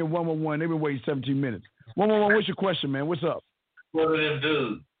 Let me bring in 111. They've been waiting 17 minutes. 111, what's your question, man? What's up? What are them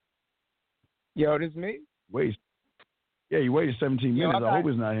dudes? Yo, this is me? Wait. Yeah, you waited 17 minutes. I hope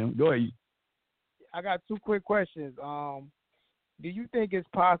it's not him. Go ahead. I got two quick questions. Do you think it's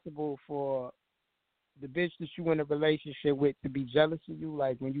possible for the bitch that you in a relationship with to be jealous of you?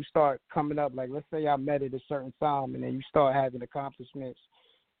 Like when you start coming up, like let's say I met at a certain time and then you start having accomplishments,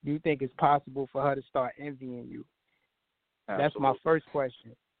 do you think it's possible for her to start envying you? Absolutely. That's my first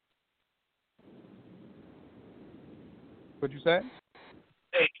question. What'd you say?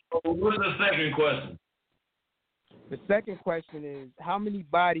 Hey, what's the second question? The second question is, how many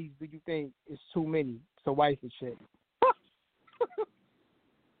bodies do you think is too many to wife a chick?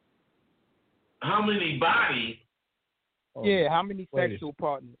 How many bodies? Yeah, how many sexual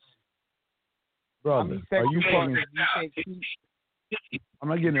partners? Brother, how many sexual partners do you think I'm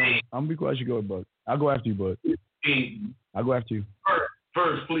not getting it. I'm going to be quiet. You go, bud. I'll go after you, bud. I'll go after you.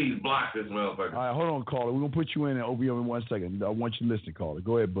 First, please block this motherfucker. All right, hold on, caller. We're going to put you in and open you up in 1 second. I want you to listen, caller.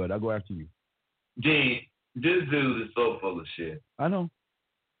 Go ahead, bud. I'll go after you. Gee, this dude is so full of shit. I know.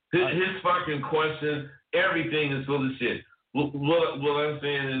 His fucking questions, everything is full of shit. What I'm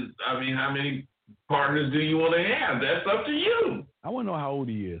saying is, I mean, how many partners do you want to have? That's up to you. I want to know how old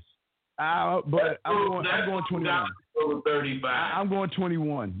he is. But I'm going 21. 35. I'm going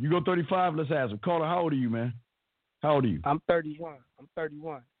 21. You go 35? Let's ask him. Caller, how old are you, man? How old are you? I'm 31.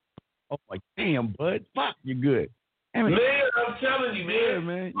 Oh, my damn, bud. Fuck, you're good. Man, I'm telling you, man. Yeah,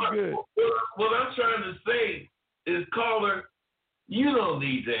 man, you're good. What I'm trying to say is, caller, you don't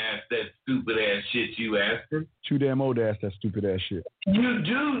need to ask that stupid ass shit you asking. Too damn old to ask that stupid ass shit. You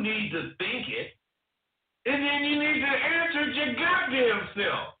do need to think it, and then you need to answer it your goddamn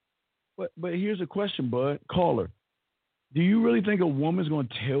self. But here's a question, bud. Caller, do you really think a woman's going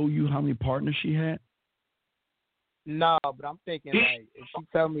to tell you how many partners she had? No, but I'm thinking, like, if she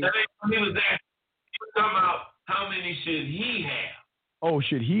tell me... He was talking about how many should he have. Oh,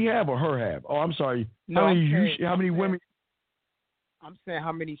 should he have or her have? Oh, I'm sorry. No, how many women... I'm saying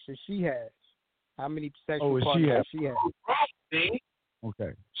how many should she have? How many sexual partners she has?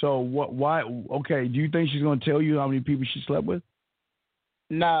 Okay. So why? Okay. Do you think she's gonna tell you how many people she slept with?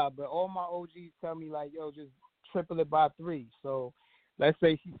 Nah, but all my OGs tell me like, yo, just triple it by 3. So let's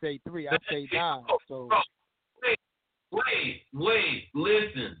say she say 3, I say 9. So wait,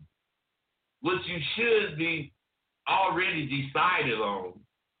 listen. What you should be already decided on.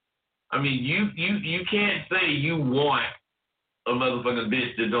 I mean, you can't say you want a motherfucking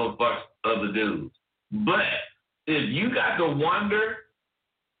bitch that don't fuck other dudes. But if you got to wonder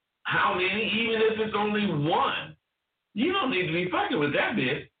how many, even if it's only one, you don't need to be fucking with that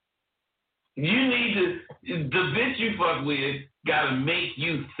bitch. You need to, the bitch you fuck with got to make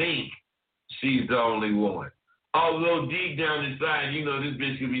you think she's the only one. Although deep down inside, you know this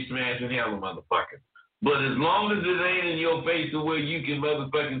bitch could be smashing hell of motherfuckers. But as long as it ain't in your face to where you can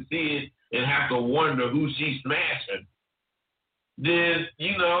motherfucking see it and have to wonder who she's smashing, then,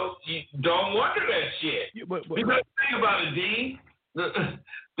 you know, you don't wonder that shit. Yeah, but because think about it, Dean.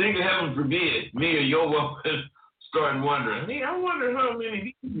 Think of heaven forbid, me or your woman starting wondering. Hey, I wonder how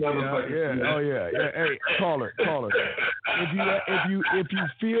many motherfuckers. Yeah. Oh yeah. Hey, caller. If you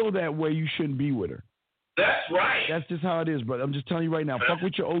feel that way, you shouldn't be with her. That's right. That's just how it is, brother. I'm just telling you right now. Fuck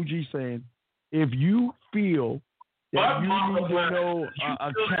what your OG saying. If you feel that you need to know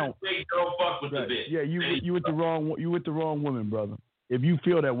a count, don't fuck with the bitch. Yeah, you with the wrong woman, brother. If you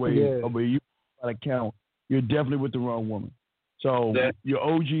feel that way, but you got a count, you're definitely with the wrong woman. So your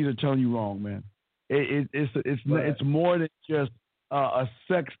OGs are telling you wrong, man. It's more than just a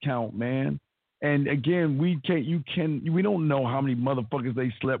sex count, man. And again, we don't know how many motherfuckers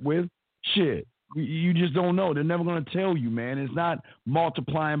they slept with. Shit. You just don't know. They're never going to tell you, man. It's not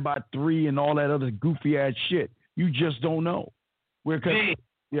multiplying by 3 and all that other goofy ass shit. You just don't know.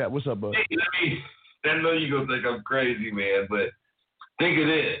 Yeah, what's up, bud? I know you're going to think I'm crazy, man, but think of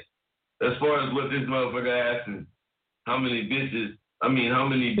this. As far as what this motherfucker asking, how many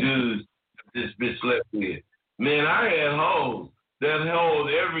dudes this bitch slept with? Man, I had hoes that hold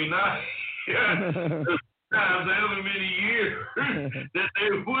every night. However many years that they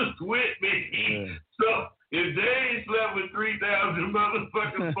was with me. Yeah. So if they ain't slept with 3,000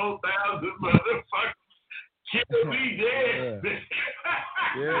 motherfuckers, 4,000 motherfuckers, kill me dead.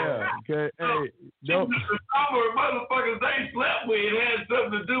 Yeah. Okay. Hey, the number of motherfuckers they slept with had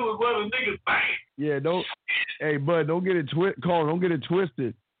something to do with what a nigga think. Yeah. Hey, bud, don't get it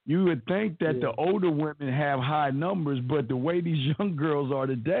twisted. You would think that the older women have high numbers, but the way these young girls are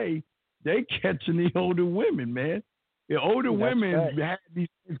today, they catching the older women, man. The older women had these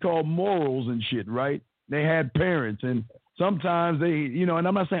things called morals and shit, right? They had parents, and sometimes they, you know, and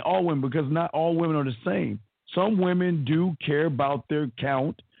I'm not saying all women because not all women are the same. Some women do care about their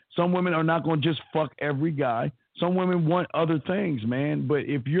count. Some women are not going to just fuck every guy. Some women want other things, man. But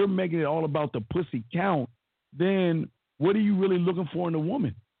if you're making it all about the pussy count, then what are you really looking for in a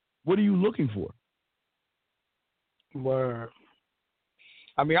woman? What are you looking for? Word.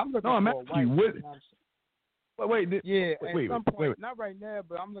 I mean, I'm looking for a wife. Wait, not right now,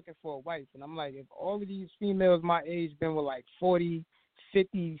 but I'm looking for a wife. And I'm like, if all of these females my age been with like 40,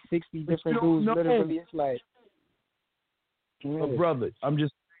 50, 60 different dudes, literally, it's like. But brother, I'm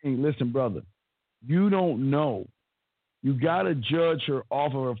just saying, listen, brother, you don't know. You got to judge her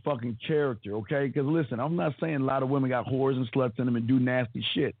off of her fucking character, okay? Because listen, I'm not saying a lot of women got whores and sluts in them and do nasty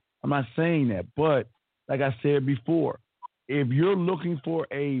shit. I'm not saying that. But like I said before, if you're looking for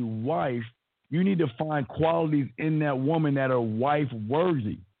a wife, you need to find qualities in that woman that are wife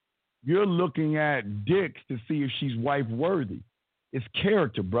worthy. You're looking at dicks to see if she's wife worthy. It's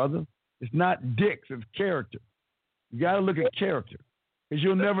character, brother. It's not dicks, it's character. You got to look at character. Because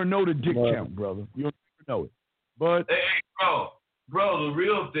you'll never know the dick count, brother. You'll never know it. But hey, bro, the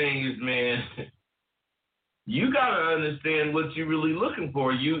real thing is, man, you got to understand what you're really looking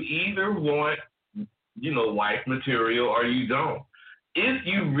for. You either want, you know, wife material or you don't. If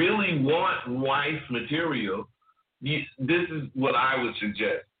you really want wife material, this is what I would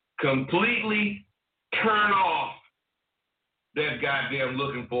suggest. Completely turn off that goddamn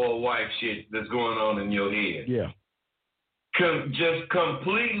looking for a wife shit that's going on in your head. Yeah. Just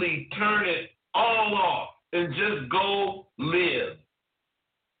completely turn it all off and just go live.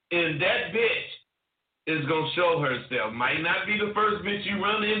 And that bitch is going to show herself. Might not be the first bitch you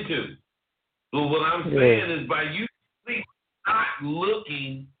run into. But what I'm saying is by you not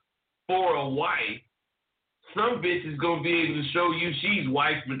looking for a wife, some bitch is going to be able to show you she's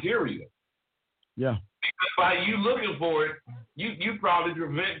wife material. Yeah. Because by you looking for it, you probably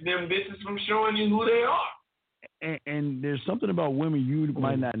prevent them bitches from showing you who they are. And there's something about women you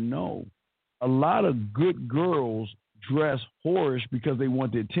might not know. A lot of good girls dress whorish because they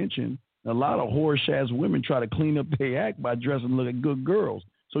want the attention. A lot of whorish-ass women try to clean up their act by dressing like good girls.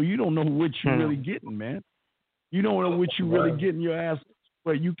 So you don't know what you're really getting, man. You don't know what you're really getting your ass.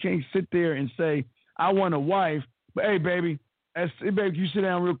 But you can't sit there and say, I want a wife. But, hey, baby, can you sit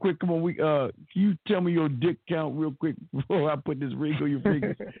down real quick? Come on, can you tell me your dick count real quick before I put this ring on your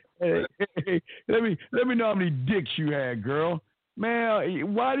finger? hey, let me know how many dicks you had, girl.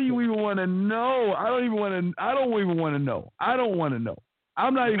 Man, why do you even want to know? I don't even want to know. I don't want to know.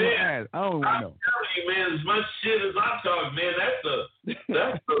 I'm not even going to ask. I don't want to know. I'm telling you, man, as much shit as I talk, man, that's the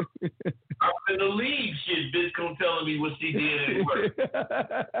I'm in the league shit, bitch come telling me what she did at work.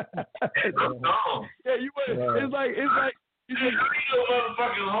 I'm gone. Yeah, it's like you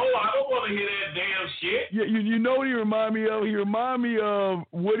motherfucking hoe. I don't want to hear that damn shit. Yeah, you know what he remind me of? He remind me of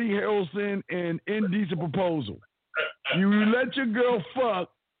Woody Harrelson in Indecent Proposal. You let your girl fuck,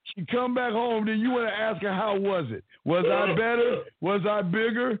 she come back home, then you want to ask her, how was it? Was I better? Was I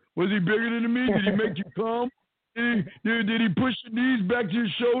bigger? Was he bigger than me? Did he make you come? Did he push your knees back to your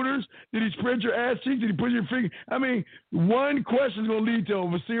shoulders? Did he spread your ass cheeks? Did he put your finger? I mean, one question is going to lead to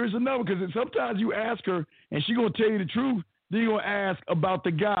a serious enough because sometimes you ask her and she's going to tell you the truth. Then you're going to ask about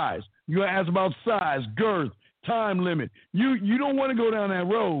the guys. You're going to ask about size, girth, time limit. You don't want to go down that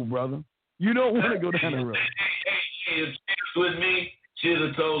road, brother. You don't want to go down that road. Hey, if she was with me, she'd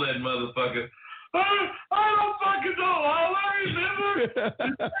have told that motherfucker, I don't fucking know. All I remember this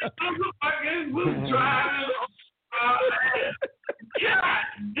motherfucker was driving on. God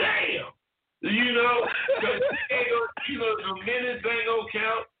damn. You know, the minutes ain't gonna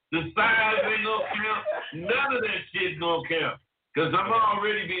count. The size ain't gonna count. None of that shit's gonna count. Because I'm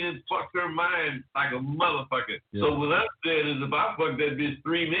already being fucked her mind like a motherfucker. Yeah. So what I'm saying is if I fuck that bitch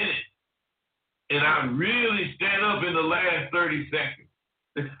 3 minutes and I really stand up in the last 30 seconds,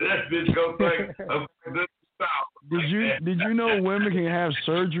 that bitch goes like a stop. Did you know women can have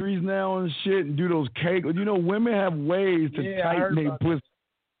surgeries now and shit and do those cake? You know, women have ways to tighten their pussy.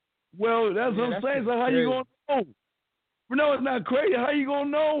 Well, that's what I'm saying. So how you gonna know? No, it's not crazy. How you gonna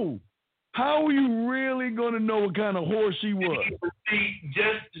know? How are you really gonna know what kind of whore she was? See,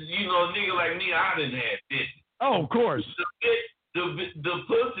 just a nigga like me, I done had this. Oh, of course. The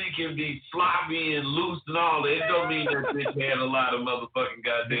pussy can be sloppy and loose and all that. It don't mean that bitch had a lot of motherfucking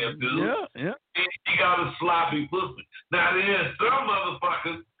goddamn dudes. Yeah. She got a sloppy pussy. Now, there's some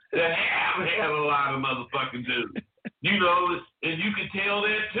motherfuckers that have had a lot of motherfucking dudes. And you can tell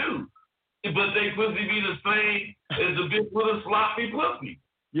that too. But they pussy be the same as a bitch with a sloppy pussy.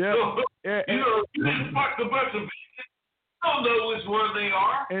 Yeah. So, you know, you just fucked a bunch of bitches. You don't know which one they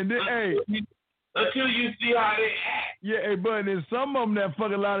are. And then, until you see how they act. Yeah, hey, but there's some of them that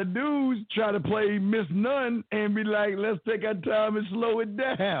fuck a lot of dudes try to play Miss None and be like, let's take our time and slow it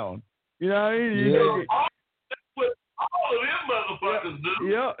down. You know what I mean? That's what all of them motherfuckers do.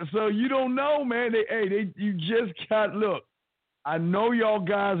 Yeah, so you don't know, man. You just got, look, I know y'all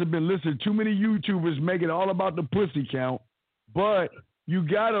guys have been listening to too many YouTubers make it all about the pussy count, but you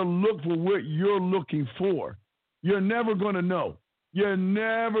got to look for what you're looking for. You're never going to know. You're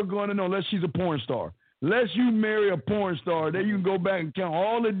never going to know unless she's a porn star. Unless you marry a porn star, then you can go back and count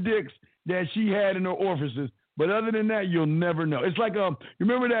all the dicks that she had in her orifices. But other than that, you'll never know. It's like, you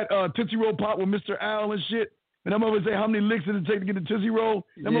remember that Tootsie Roll Pop with Mr. Owl and shit? And I'm over say, how many licks did it take to get the Tootsie Roll?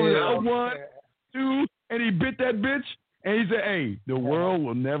 And I'm over say, 1, 2, and he bit that bitch. And he said, hey, the world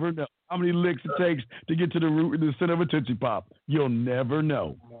will never know how many licks it takes to get to the root and the center of a Tootsie Pop. You'll never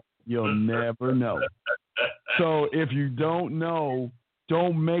know. You'll never know. So if you don't know,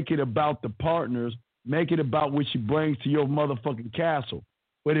 don't make it about the partners. Make it about what she brings to your motherfucking castle.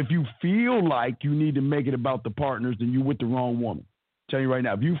 But if you feel like you need to make it about the partners, then you're with the wrong woman. I'm telling you right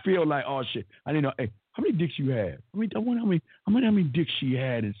now. If you feel like, oh shit, I didn't know. Hey, how many dicks you had? I wonder how many dicks she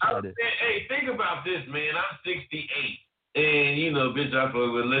had inside it. Hey, think about this, man. I'm 68. And, you know, bitch, I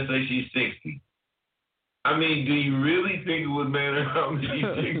fuck with, let's say she's 60. I mean, do you really think it would matter how many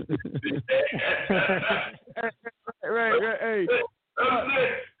dicks? Right, hey. I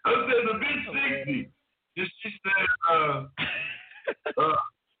said the bitch 60. She said,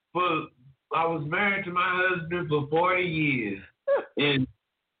 I was married to my husband for 40 years. And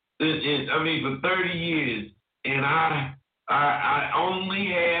for 30 years. And I only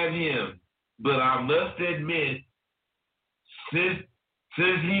had him. But I must admit, since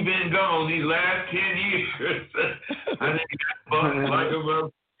he been gone these last 10 years, I didn't get fucked like a mother.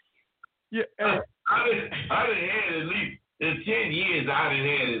 Yeah, I didn't had at least in 10 years. I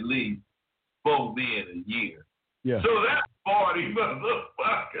didn't had at least 4 men a year. Yeah. So that's 40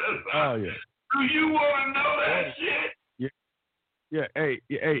 motherfuckers. Oh yeah. Do you want to know that shit? Yeah. Hey,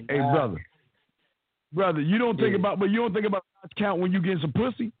 brother. You don't think about, but you don't think about count when you get some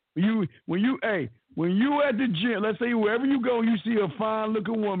pussy. When you at the gym, let's say wherever you go, you see a fine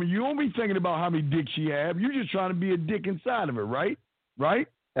looking woman. You don't be thinking about how many dicks she have. You're just trying to be a dick inside of her, right? Right?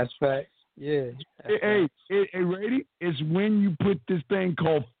 That's facts. Yeah. Hey, Rady, it's when you put this thing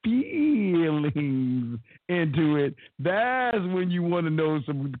called feelings into it. That's when you want to know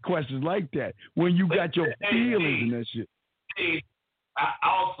some questions like that. When you got your feelings and that shit. Hey,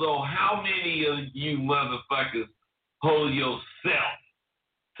 also, how many of you motherfuckers hold yourself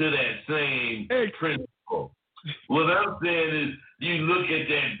to that same principle? What I'm saying is, you look at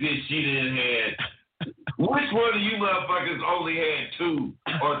that bitch she didn't have. Which one of you motherfuckers only had 2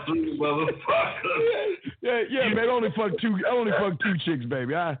 or 3 motherfuckers? Yeah, man. I only fucked 2 chicks,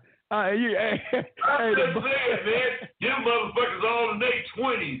 baby. I'm just saying, man. Your motherfuckers all in their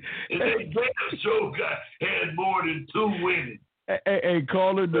 20s, and they damn sure had more than 2 women. Hey,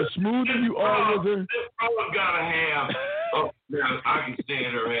 caller, the smoother you are with her. This brother gotta have. Now I can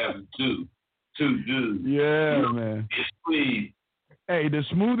stand her having 2 dudes. Yeah, man. Yes, please. Hey, the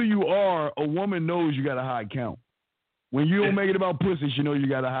smoother you are, a woman knows you got a high count. When you don't make it about pussy, she know you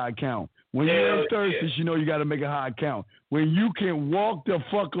got a high count. When you ain't thirsty, she know you got to make a high count. When you can walk the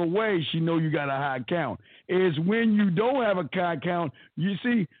fuck away, she know you got a high count. It's when you don't have a high count. You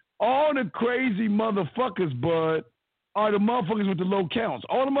see, all the crazy motherfuckers, bud, are the motherfuckers with the low counts.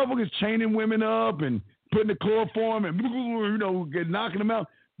 All the motherfuckers chaining women up and putting the chloroform and, knocking them out.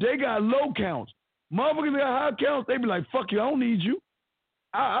 They got low counts. Motherfuckers that got high counts, they be like, fuck you, I don't need you.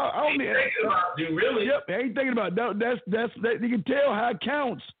 I don't need thinking about you, really. Yep, they ain't thinking about that. That's you can tell how it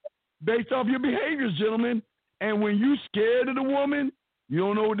counts based off your behaviors, gentlemen. And when you scared of the woman, you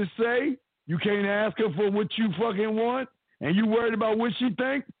don't know what to say. You can't ask her for what you fucking want, and you worried about what she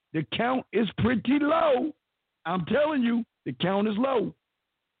think. The count is pretty low. I'm telling you, the count is low.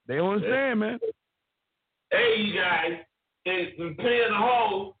 They don't understand, man. Hey, you guys, paying the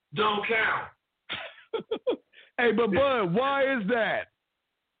hoe don't count. Hey, but Bud, why is that?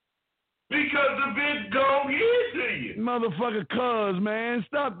 Because the bitch gon' get to you. Motherfucker, cuz, man.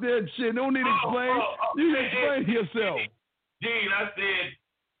 Stop that shit. Don't need to explain. You can explain to yourself. Gene, I said,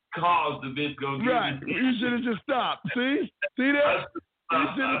 cause the bitch gon' get right. You should have just stopped. See that? You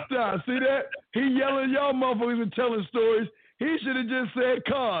should have stopped. See that? He yelling, y'all motherfuckers are telling stories. He should have just said,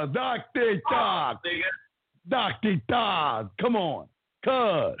 cuz, Dr. Dog. Dr. Dog. Come on.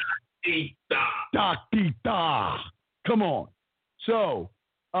 Cuz. Dr. Dog. Come on. So,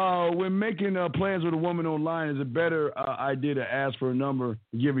 when making plans with a woman online, is a better idea to ask for a number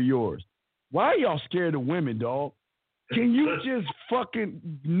and give her yours. Why are y'all scared of women, dog? Can you just fucking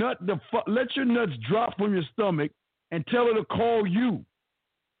let your nuts drop from your stomach and tell her to call you?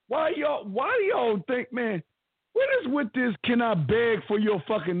 Why do y'all think, man, what is with this can I beg for your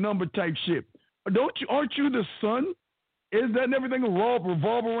fucking number type shit? Aren't you the son? Is that everything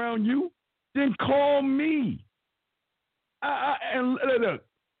revolve around you? Then call me. And look,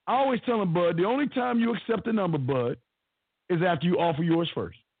 I always tell them, Bud, the only time you accept a number, Bud, is after you offer yours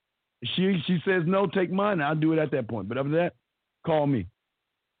first. She says, no, take mine. I'll do it at that point. But after that, call me.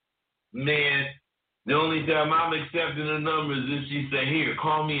 Man, the only time I'm accepting a number is if she say, here,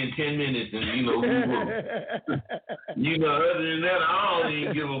 call me in 10 minutes and who will. Other than that, I don't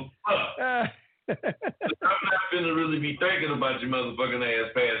even give a fuck. I'm not finna really be thinking about your motherfucking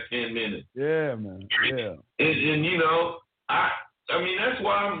ass past 10 minutes. Yeah, man. Yeah. And I mean, that's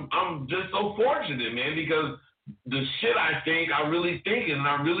why I'm just so fortunate, man, because the shit I think, I really think it and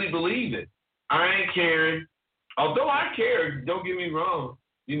I really believe it. I ain't caring. Although I care, don't get me wrong.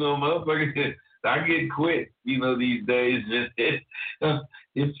 Motherfucker, I get quit, these days. It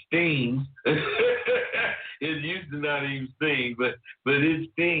stings. It used to not even sting, but it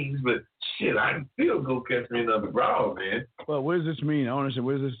stings. But shit, I can still go catch me another broad, man. Well, what does this mean? I want to say,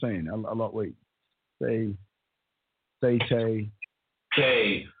 what is this saying? Wait. Say, Tay.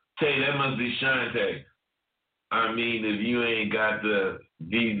 Tay, that must be Shantae. I mean, if you ain't got the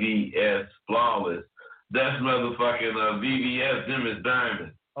VVS flawless, that's motherfucking VVS, them is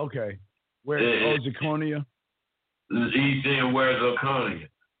diamond. Okay. Where's Zirconia? He's saying, where's Zirconia?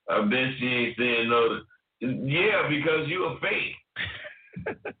 I bet she ain't saying no. Yeah, because you a fake.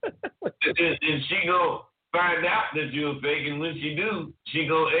 and she gonna find out that you a fake, and when she do, she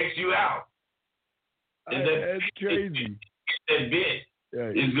gonna X you out. And that's crazy. That bit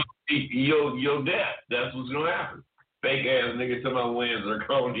is gonna be your death. That's what's gonna happen. Fake ass nigga talking about when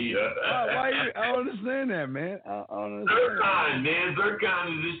Zirconia. I don't understand that, man. I don't understand. Zircon, man.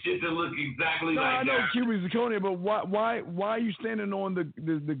 Zircon is this shit that look exactly like I know that. cubic zirconia, but why are you standing on the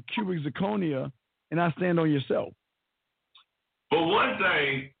cubic zirconia and I stand on yourself? For one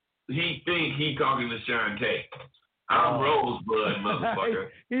thing, he think he talking to Shantae. I'm Rosebud, motherfucker.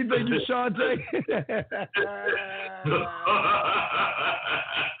 he think you Shantae?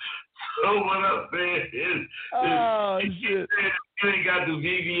 So what I'm saying is shit. You ain't got the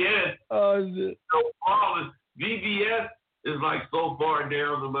VVS. Shit. So flawless. VVS is like so far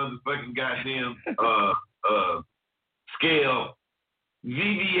down the motherfucking goddamn scale.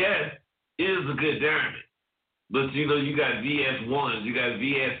 VVS is a good diamond. But you got VS1s, you got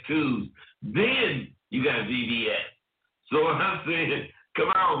VS2s, then you got VVS. So I'm saying, come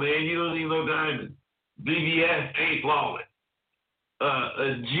on, man, you don't need no diamond. VVS ain't flawless.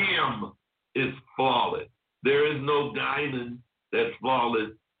 A gem is flawless. There is no diamond that's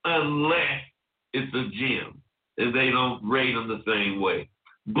flawless unless it's a gem. And they don't rate them the same way.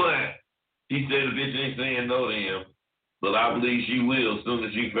 But he said the bitch ain't saying no to him. But I believe she will as soon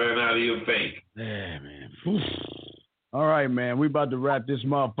as she find out he's fake. Yeah, man. All right, man. We about to wrap this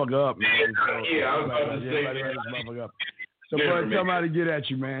motherfucker up, man. Yeah, I was about to say, wrap this motherfucker up. So, bro, tell me how to get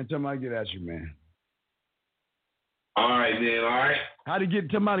at you, man. All right, man. All right.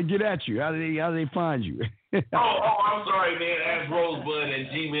 Tell me how to get at you. How do they find you? I'm sorry, man. Ask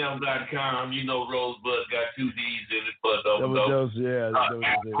rosebud@gmail.com. Rosebud got 2 D's in it for those.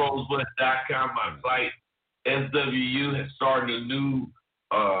 Rosebud.com, my site. SWU has started a new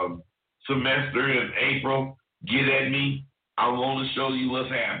semester in April. Get at me. I want to show you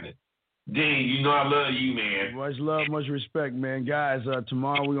what's happening. Dean, I love you, man. Much love, much respect, man. Guys,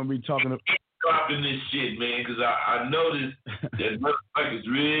 tomorrow we're going to be talking dropping this shit, man, because I noticed that motherfuckers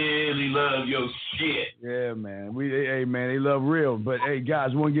really love your shit. Yeah, man. They love real. But hey,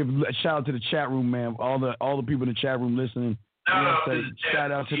 guys, we want to give a shout out to the chat room, man. All the people in the chat room listening.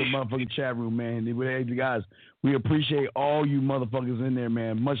 Shout out to the motherfucking chat room, man. Hey, guys, we appreciate all you motherfuckers in there,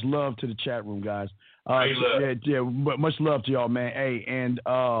 man. Much love to the chat room, guys. Much love to y'all, man. Hey, and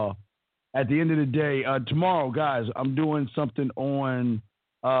at the end of the day, tomorrow, guys, I'm doing something on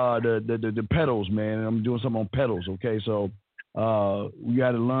the pedals, man. I'm doing something on pedals, okay? So we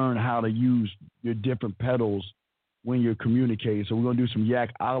got to learn how to use your different pedals when you're communicating. So we're going to do some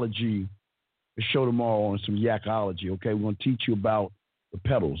yakology, a show tomorrow on some yakology, okay? We're going to teach you about the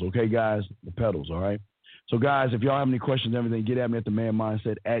pedals, okay, guys? The pedals, all right? So, guys, if y'all have any questions, everything, get at me at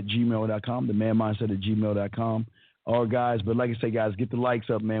themanmindset@gmail.com, themanmindset@gmail.com. All right, guys, but like I say, guys, get the likes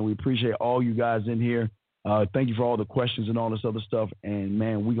up, man. We appreciate all you guys in here. Thank you for all the questions and all this other stuff. And,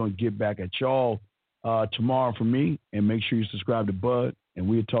 man, we're going to get back at y'all tomorrow for me. And make sure you subscribe to Bud. And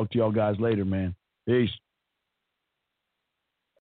we'll talk to y'all guys later, man. Peace.